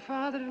needed a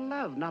father to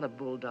love, not a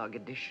bulldog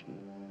edition.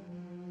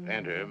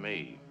 Enter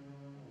me.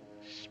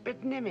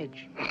 Spitting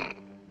image.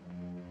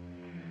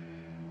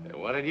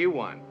 What did you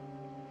want?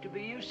 To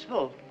be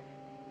useful.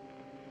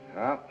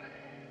 Well,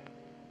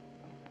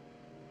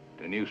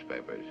 to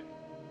newspapers.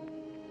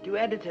 To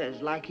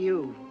editors like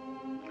you.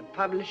 A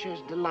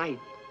publisher's delight.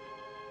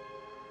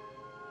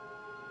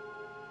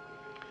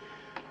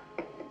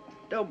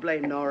 Don't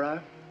blame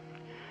Nora.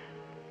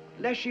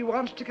 Unless she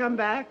wants to come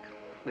back,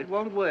 it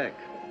won't work.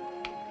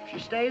 If she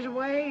stays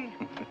away...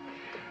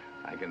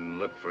 I can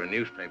look for a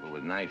newspaper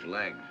with nice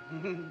legs.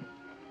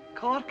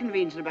 Court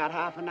convenes in about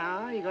half an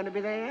hour. You going to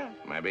be there?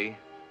 Maybe.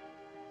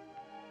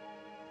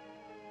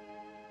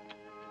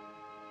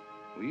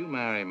 Will you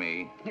marry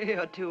me?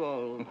 You're too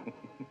old.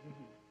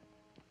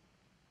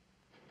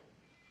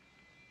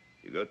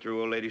 You go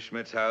through old Lady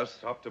Schmidt's house?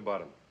 Top to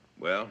bottom.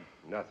 Well?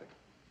 Nothing.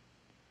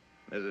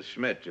 Mrs.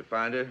 Schmidt, you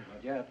find her?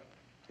 Not yet.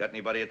 Got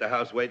anybody at the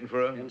house waiting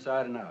for her?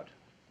 Inside and out.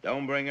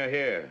 Don't bring her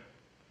here.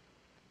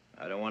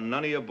 I don't want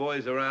none of your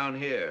boys around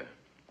here.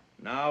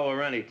 Now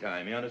or any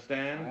time, you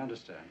understand? I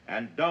understand.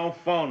 And don't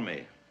phone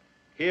me.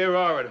 Here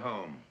or at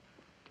home.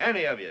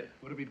 Any of you.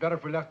 Would it be better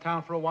if we left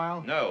town for a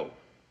while? No.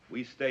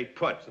 We stay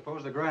put.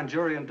 Suppose the grand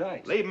jury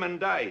indicts. Leave them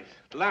indict.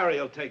 Larry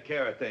will take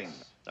care of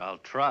things. I'll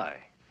try.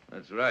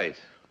 That's right.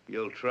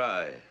 You'll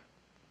try.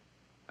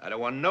 I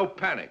don't want no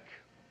panic.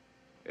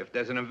 If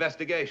there's an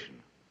investigation,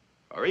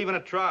 or even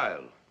a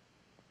trial,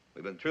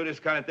 we've been through this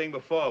kind of thing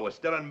before. We're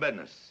still in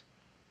business.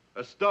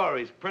 A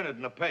story's printed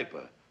in the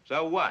paper.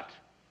 So what?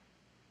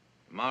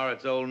 Tomorrow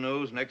it's old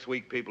news. Next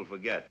week people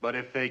forget. But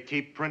if they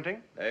keep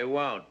printing? They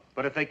won't.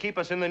 But if they keep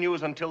us in the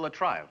news until the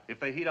trial, if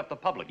they heat up the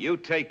public? You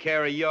take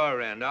care of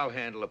your end. I'll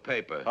handle the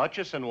paper.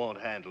 Hutchison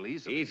won't handle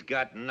easily. He's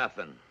got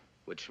nothing.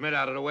 With Schmidt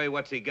out of the way,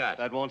 what's he got?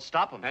 That won't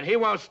stop him. And he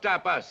won't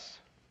stop us.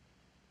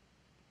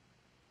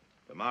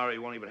 Tomorrow he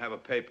won't even have a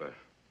paper.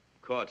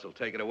 Courts will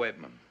take it away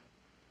from him.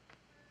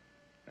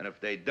 And if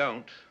they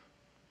don't,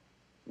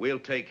 we'll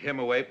take him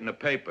away from the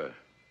paper.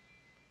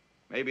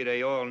 Maybe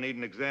they all need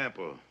an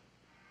example.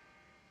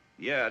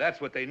 Yeah, that's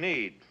what they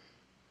need.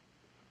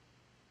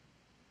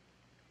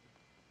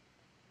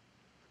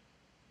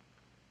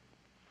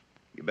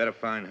 You better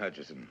find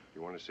Hutchison.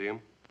 You want to see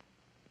him?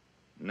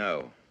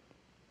 No.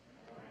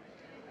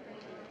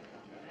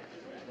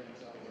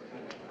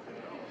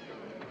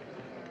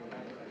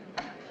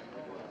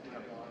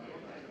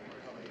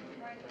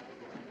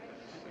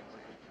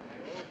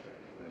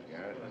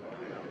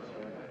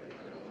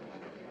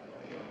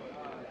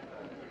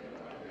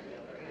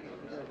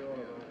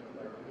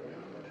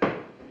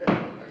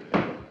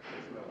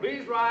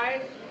 Please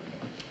rise.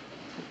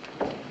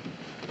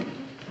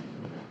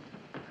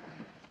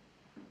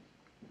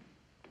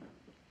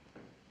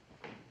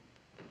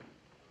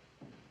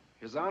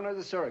 His Honor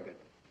the Surrogate.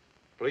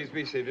 Please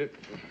be seated.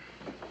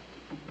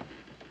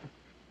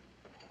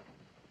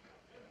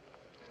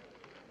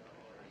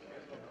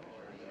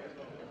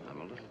 I'm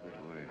a little bit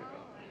worried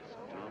about this.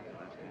 Don't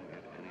let him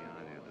get any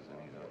idea there's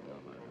any doubt in my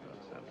mind about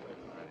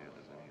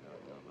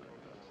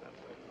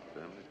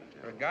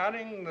Subtitled.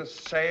 Regarding the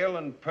sale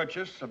and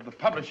purchase of the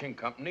publishing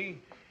company,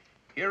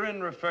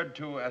 herein referred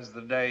to as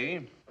the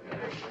Day,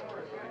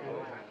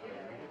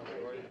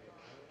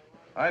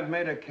 I've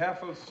made a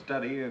careful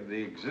study of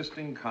the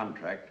existing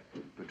contract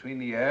between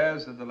the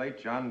heirs of the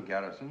late John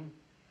Garrison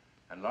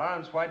and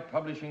Lawrence White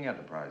Publishing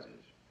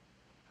Enterprises.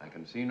 I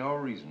can see no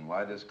reason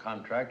why this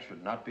contract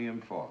should not be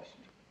enforced.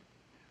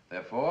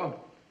 Therefore,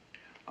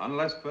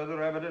 unless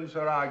further evidence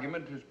or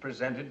argument is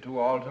presented to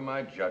alter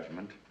my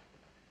judgment,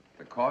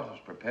 the court is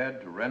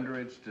prepared to render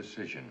its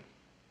decision.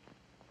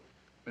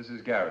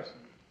 Mrs. Garrison,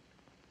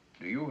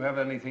 do you have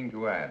anything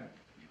to add?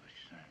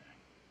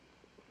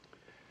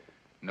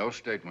 No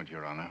statement,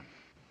 Your Honor.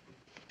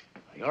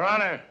 Your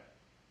Honor,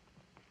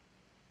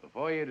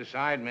 before you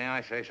decide, may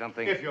I say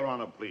something? If Your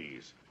Honor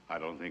please. I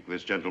don't think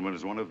this gentleman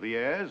is one of the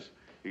heirs.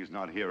 He's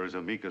not here as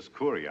amicus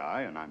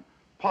curiae, and I'm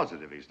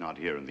positive he's not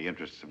here in the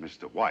interests of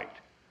Mr. White.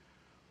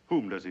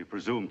 Whom does he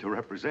presume to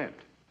represent?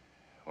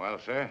 Well,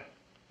 sir,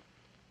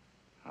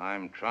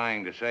 I'm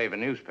trying to save a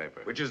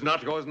newspaper. Which is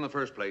not yours in the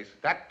first place.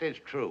 That is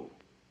true.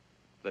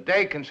 The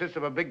Day consists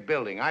of a big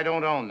building. I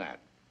don't own that.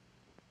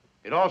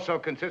 It also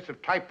consists of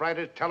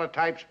typewriters,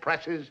 teletypes,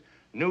 presses,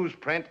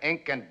 newsprint,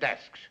 ink, and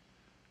desks.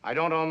 I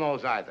don't own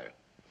those either.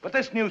 But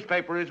this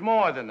newspaper is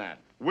more than that.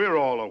 We're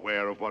all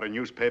aware of what a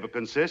newspaper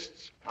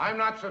consists. I'm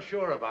not so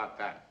sure about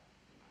that.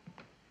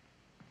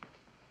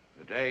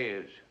 The Day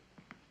is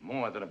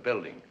more than a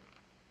building.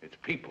 It's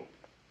people.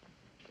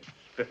 It's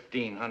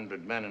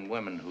 1,500 men and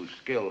women whose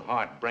skill,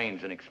 heart,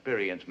 brains, and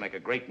experience make a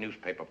great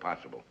newspaper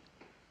possible.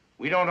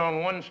 We don't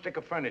own one stick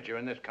of furniture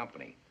in this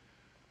company.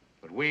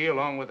 But we,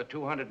 along with the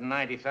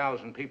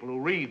 290,000 people who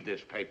read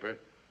this paper,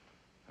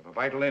 have a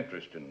vital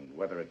interest in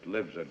whether it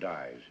lives or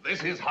dies.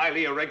 This is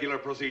highly irregular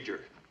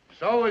procedure.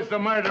 So is the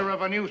murder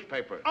of a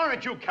newspaper.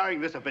 Aren't you carrying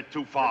this a bit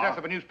too The far? death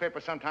of a newspaper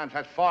sometimes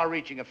has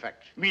far-reaching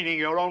effects. Meaning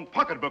your own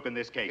pocketbook in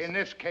this case. In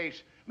this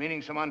case,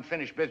 meaning some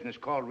unfinished business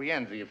called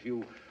Rienzi. If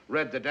you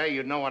read the Day,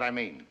 you'd know what I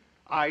mean.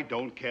 I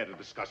don't care to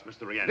discuss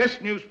Mr. Rienzi.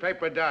 This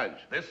newspaper does.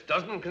 This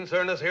doesn't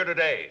concern us here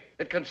today.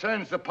 It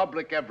concerns the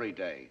public every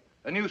day.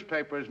 A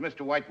newspaper, as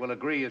Mr. White will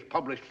agree, is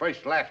published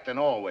first, last, and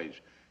always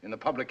in the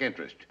public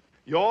interest.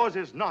 Yours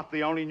is not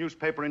the only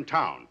newspaper in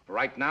town.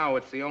 Right now,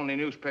 it's the only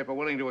newspaper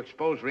willing to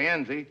expose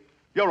Rienzi.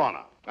 Your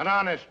Honor. An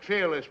honest,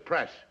 fearless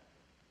press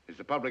is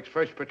the public's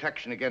first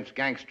protection against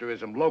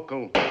gangsterism,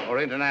 local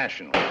or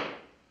international.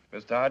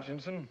 Mr.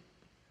 Hutchinson,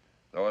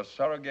 though a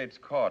surrogate's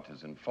court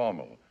is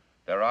informal,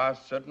 there are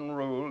certain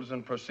rules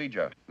and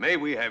procedure. May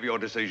we have your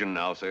decision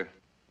now, sir?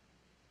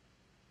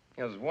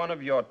 As one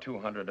of your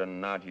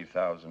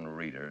 290,000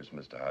 readers,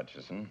 Mr.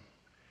 Hutchison,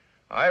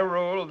 I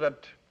rule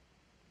that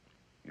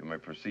you may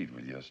proceed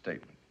with your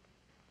statement.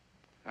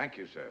 Thank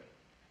you, sir.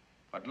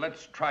 But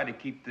let's try to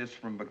keep this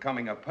from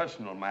becoming a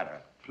personal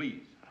matter,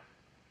 please.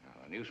 Now,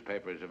 the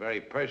newspaper is a very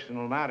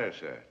personal matter,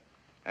 sir.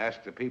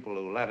 Ask the people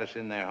who let us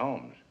in their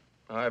homes.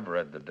 I've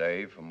read the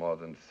Day for more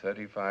than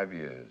 35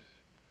 years.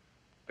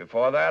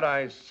 Before that,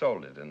 I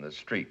sold it in the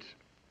streets.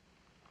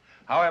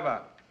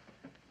 However,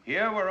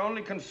 here we're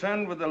only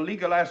concerned with the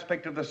legal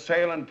aspect of the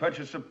sale and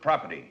purchase of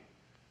property.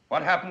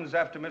 What happens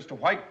after Mr.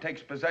 White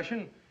takes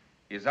possession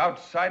is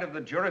outside of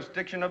the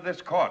jurisdiction of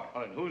this court.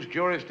 Well, in whose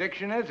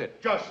jurisdiction is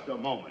it? Just a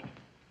moment.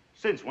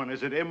 Since when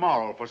is it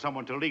immoral for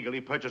someone to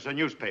legally purchase a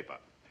newspaper?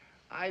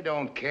 I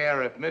don't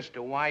care if Mr.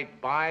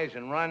 White buys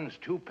and runs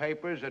 2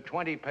 papers or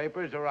 20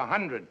 papers or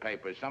 100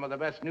 papers. Some of the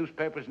best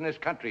newspapers in this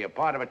country are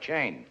part of a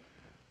chain.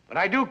 But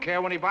I do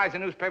care when he buys a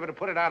newspaper to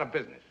put it out of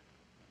business.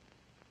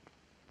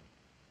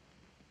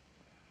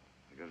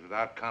 Because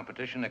without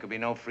competition, there could be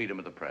no freedom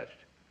of the press.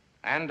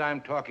 And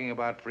I'm talking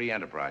about free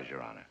enterprise,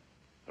 Your Honor.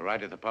 The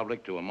right of the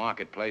public to a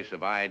marketplace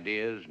of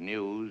ideas,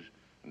 news,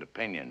 and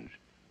opinions.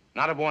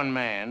 Not of one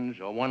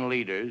man's or one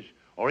leader's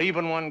or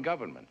even one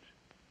government's.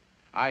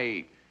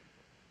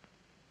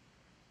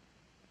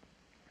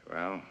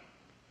 Well,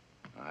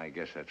 I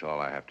guess that's all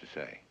I have to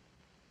say.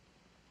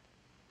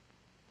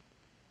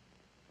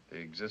 The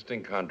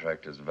existing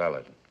contract is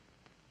valid,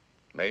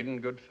 made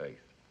in good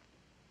faith.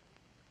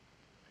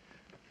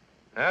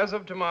 As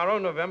of tomorrow,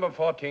 November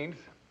 14th,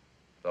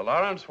 the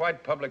Lawrence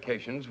White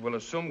Publications will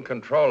assume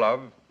control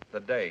of the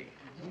Day.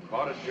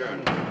 Court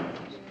adjourned.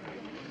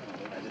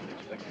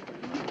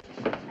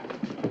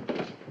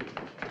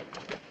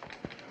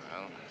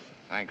 Well,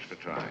 thanks for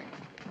trying.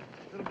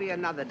 It'll be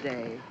another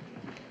day.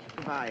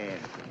 Goodbye, Ed.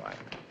 Goodbye.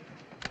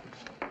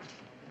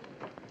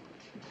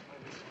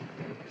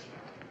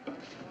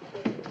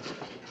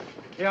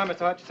 Here, Mr.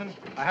 Hutchison.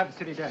 I have the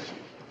city desk.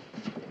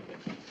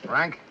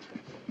 Frank,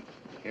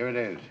 here it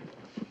is.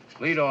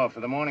 Lead off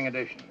for the morning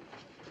edition.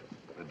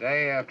 The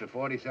Day, after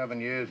 47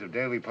 years of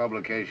daily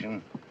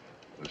publication,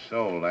 was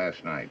sold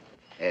last night.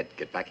 Ed,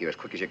 get back here as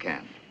quick as you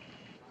can.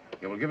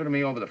 You will give it to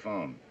me over the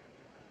phone.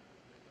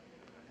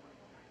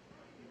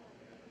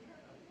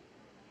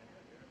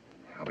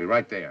 I'll be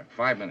right there.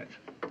 5 minutes.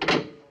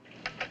 Would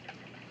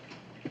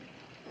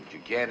you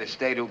care to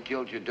state who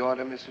killed your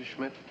daughter, Mrs.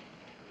 Schmidt?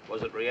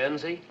 Was it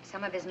Rienzi?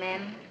 Some of his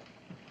men.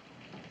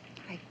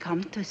 I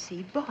come to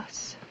see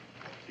boss.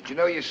 Did you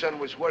know your son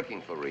was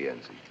working for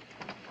Rienzi?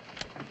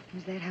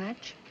 Was that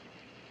Hutch?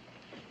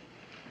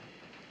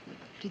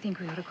 Do you think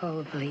we ought to call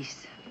the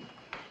police?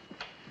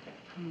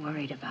 I'm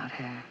worried about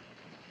her.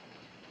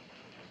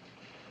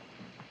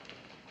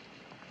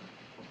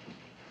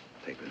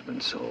 Paper's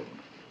been sold.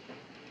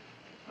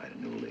 Write a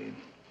new lead.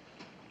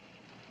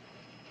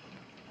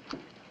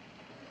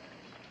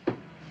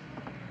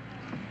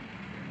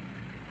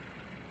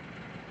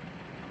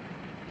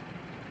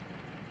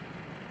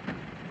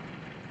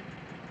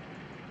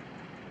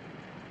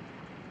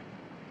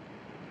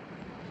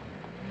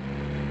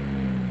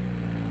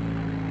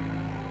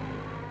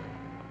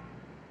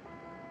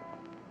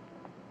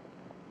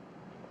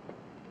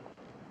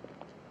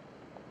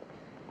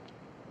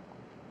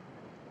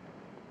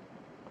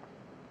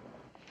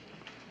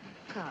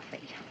 Coffee.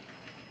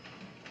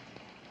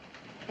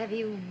 Have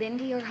you been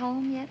to your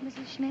home yet,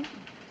 Mrs. Schmidt?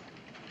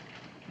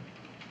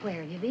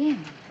 Where have you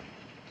been?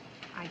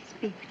 I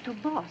speak to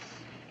boss.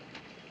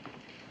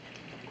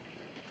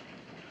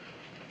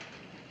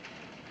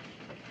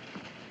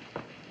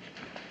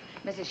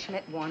 Mrs.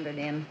 Schmidt wandered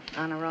in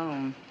on her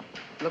own.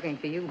 Looking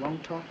for you,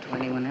 won't talk to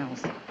anyone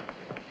else.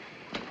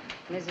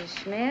 Mrs.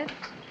 Schmidt?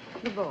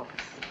 The boss.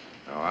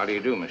 Oh, how do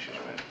you do, Mrs.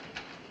 Smith?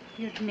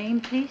 Your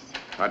name, please?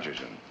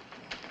 Hutchison.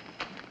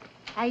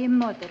 I am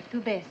mother to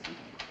Bessie.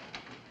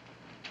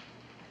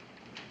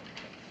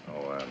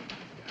 Oh,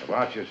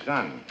 about your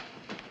son.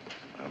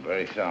 I'm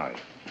very sorry.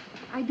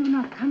 I do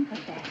not come for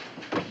that.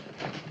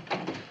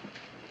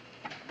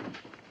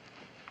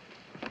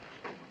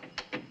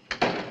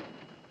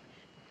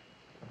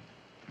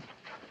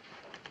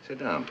 Sit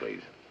down,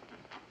 please.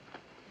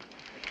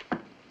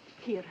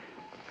 Here.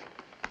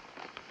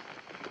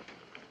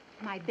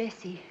 My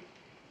Bessie,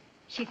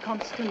 she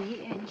comes to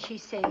me and she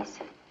says,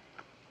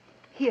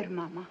 "Here,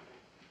 Mama,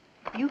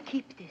 you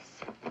keep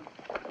this.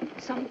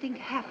 Something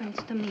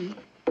happens to me,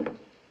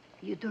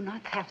 you do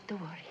not have to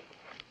worry."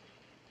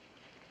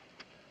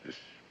 This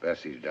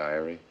Bessie's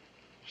diary?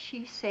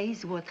 She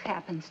says what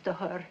happens to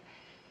her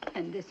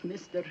and this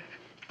Mr.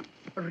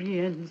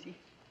 Rienzi.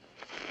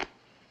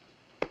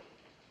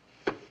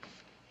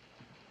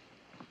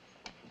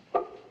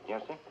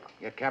 Yes, sir?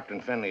 Get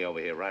Captain Finley over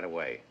here right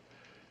away.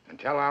 And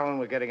tell Allen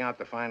we're getting out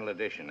the final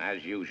edition,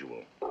 as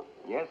usual.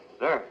 Yes,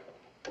 sir.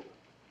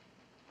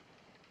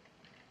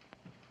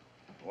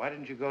 Why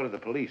didn't you go to the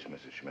police,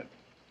 Mrs. Schmidt?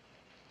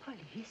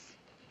 Police?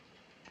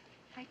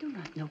 I do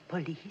not know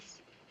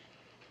police.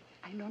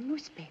 I know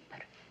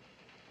newspaper.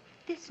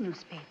 This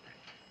newspaper.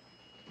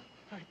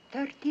 For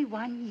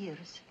 31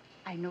 years,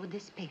 I know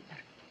this paper.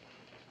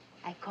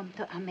 I come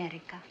to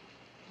America.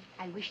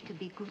 I wish to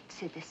be good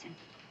citizen.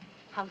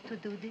 How to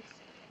do this?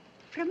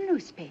 From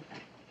newspaper.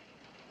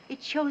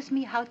 It shows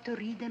me how to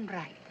read and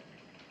write.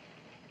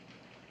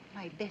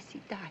 My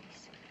Bessie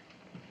dies.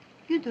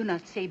 You do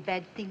not say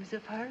bad things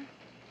of her.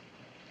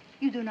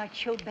 You do not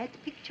show bad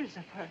pictures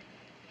of her.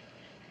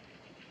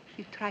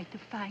 You try to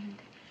find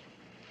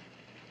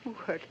who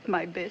hurt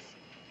my Bessie.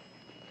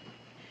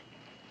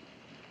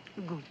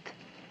 Good.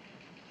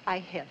 I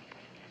help.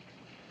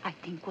 I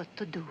think what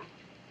to do.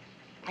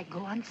 I go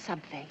on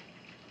subway.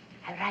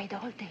 I ride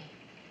all day.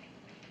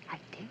 I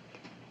think.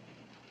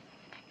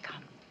 I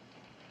come.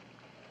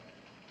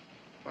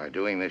 By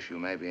doing this, you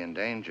may be in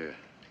danger,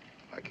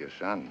 like your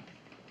son.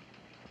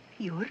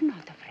 You're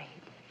not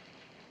afraid.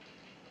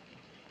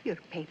 Your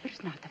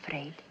paper's not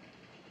afraid.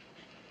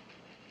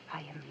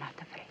 I am not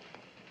afraid.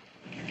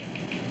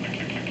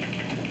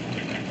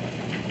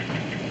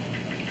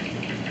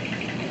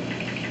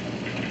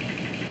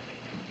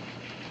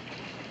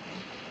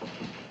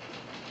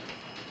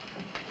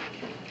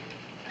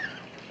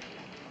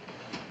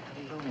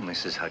 Hello,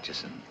 Mrs.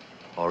 Hutchison.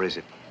 Or is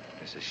it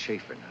Mrs.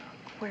 Schaefer now?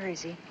 Where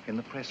is he? In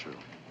the press room.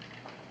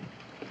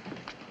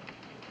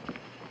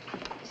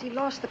 Has he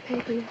lost the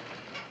paper?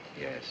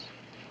 Yes.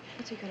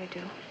 What's he gonna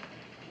do?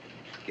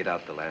 Get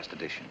out the last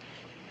edition.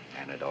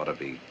 And it ought to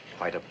be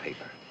quite a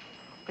paper.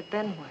 But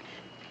then what?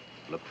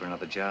 Look for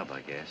another job,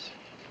 I guess.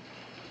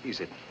 Is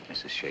it,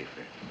 Mrs.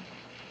 Schaefer?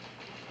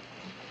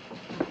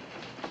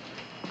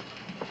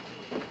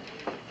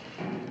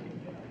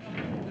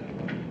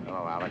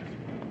 Hello, Alex.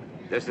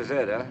 This is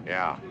it, huh?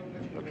 Yeah.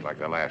 Looks like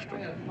the last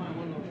one.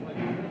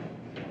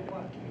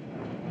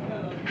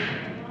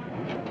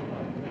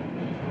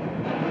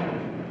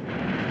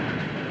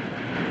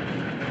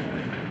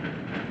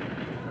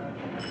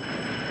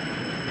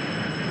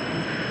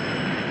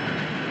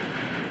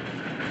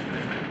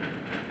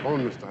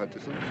 On, Mr.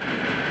 Hutchison.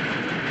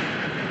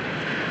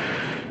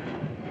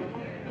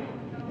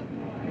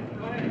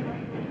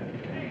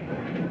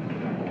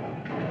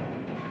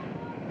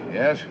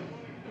 Yes?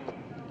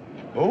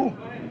 Who?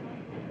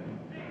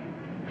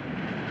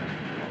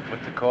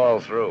 Put the call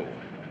through.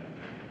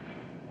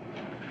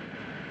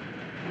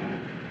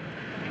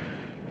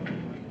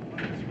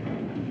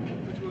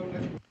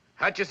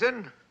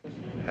 Hutchison?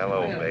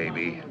 Hello,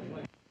 baby.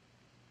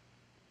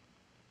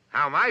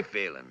 How am I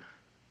feeling?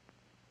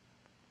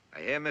 I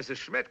hear Mrs.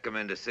 Schmidt come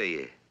in to see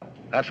you.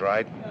 That's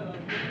right.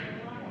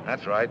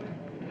 That's right.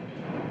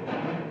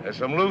 There's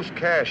some loose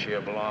cash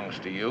here belongs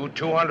to you,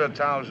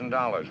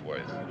 $200,000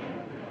 worth.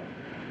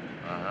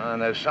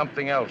 And there's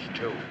something else,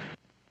 too.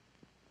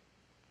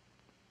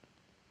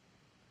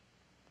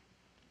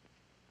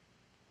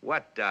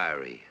 What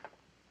diary?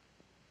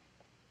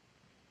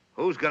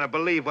 Who's gonna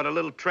believe what a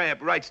little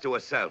tramp writes to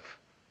herself?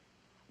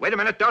 Wait a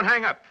minute, don't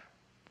hang up.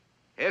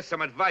 Here's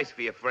some advice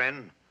for you,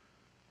 friend.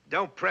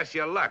 Don't press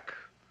your luck.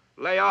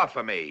 Lay off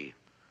of me.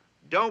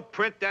 Don't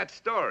print that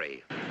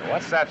story.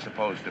 What's that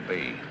supposed to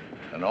be?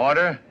 An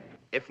order?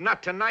 If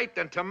not tonight,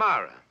 then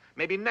tomorrow.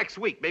 Maybe next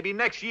week, maybe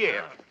next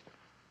year.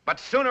 But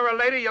sooner or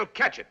later, you'll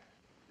catch it.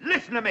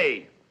 Listen to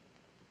me.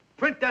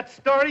 Print that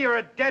story, you're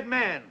a dead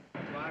man.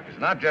 It's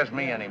not just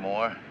me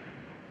anymore.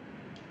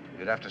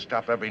 You'd have to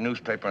stop every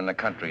newspaper in the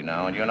country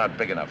now, and you're not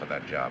big enough for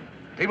that job.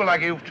 People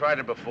like you've tried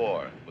it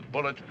before, with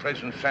bullets,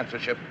 prison,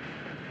 censorship.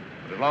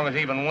 But as long as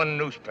even one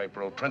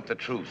newspaper will print the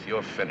truth,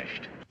 you're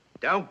finished.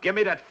 Don't give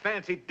me that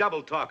fancy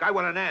double talk. I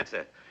want an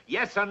answer.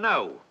 Yes or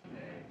no?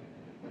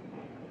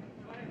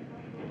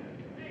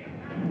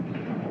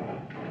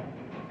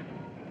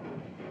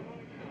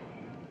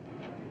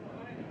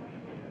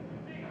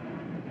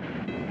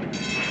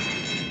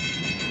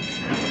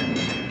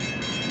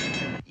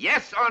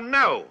 Yes or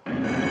no?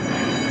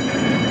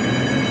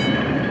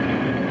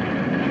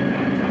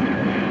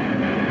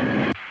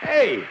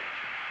 Hey!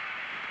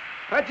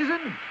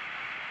 Hutchison?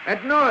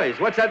 That noise,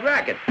 what's that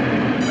racket?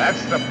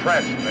 That's the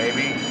press,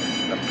 baby.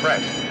 The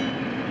press.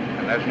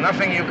 And there's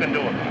nothing you can do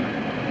about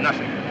it.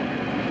 Nothing.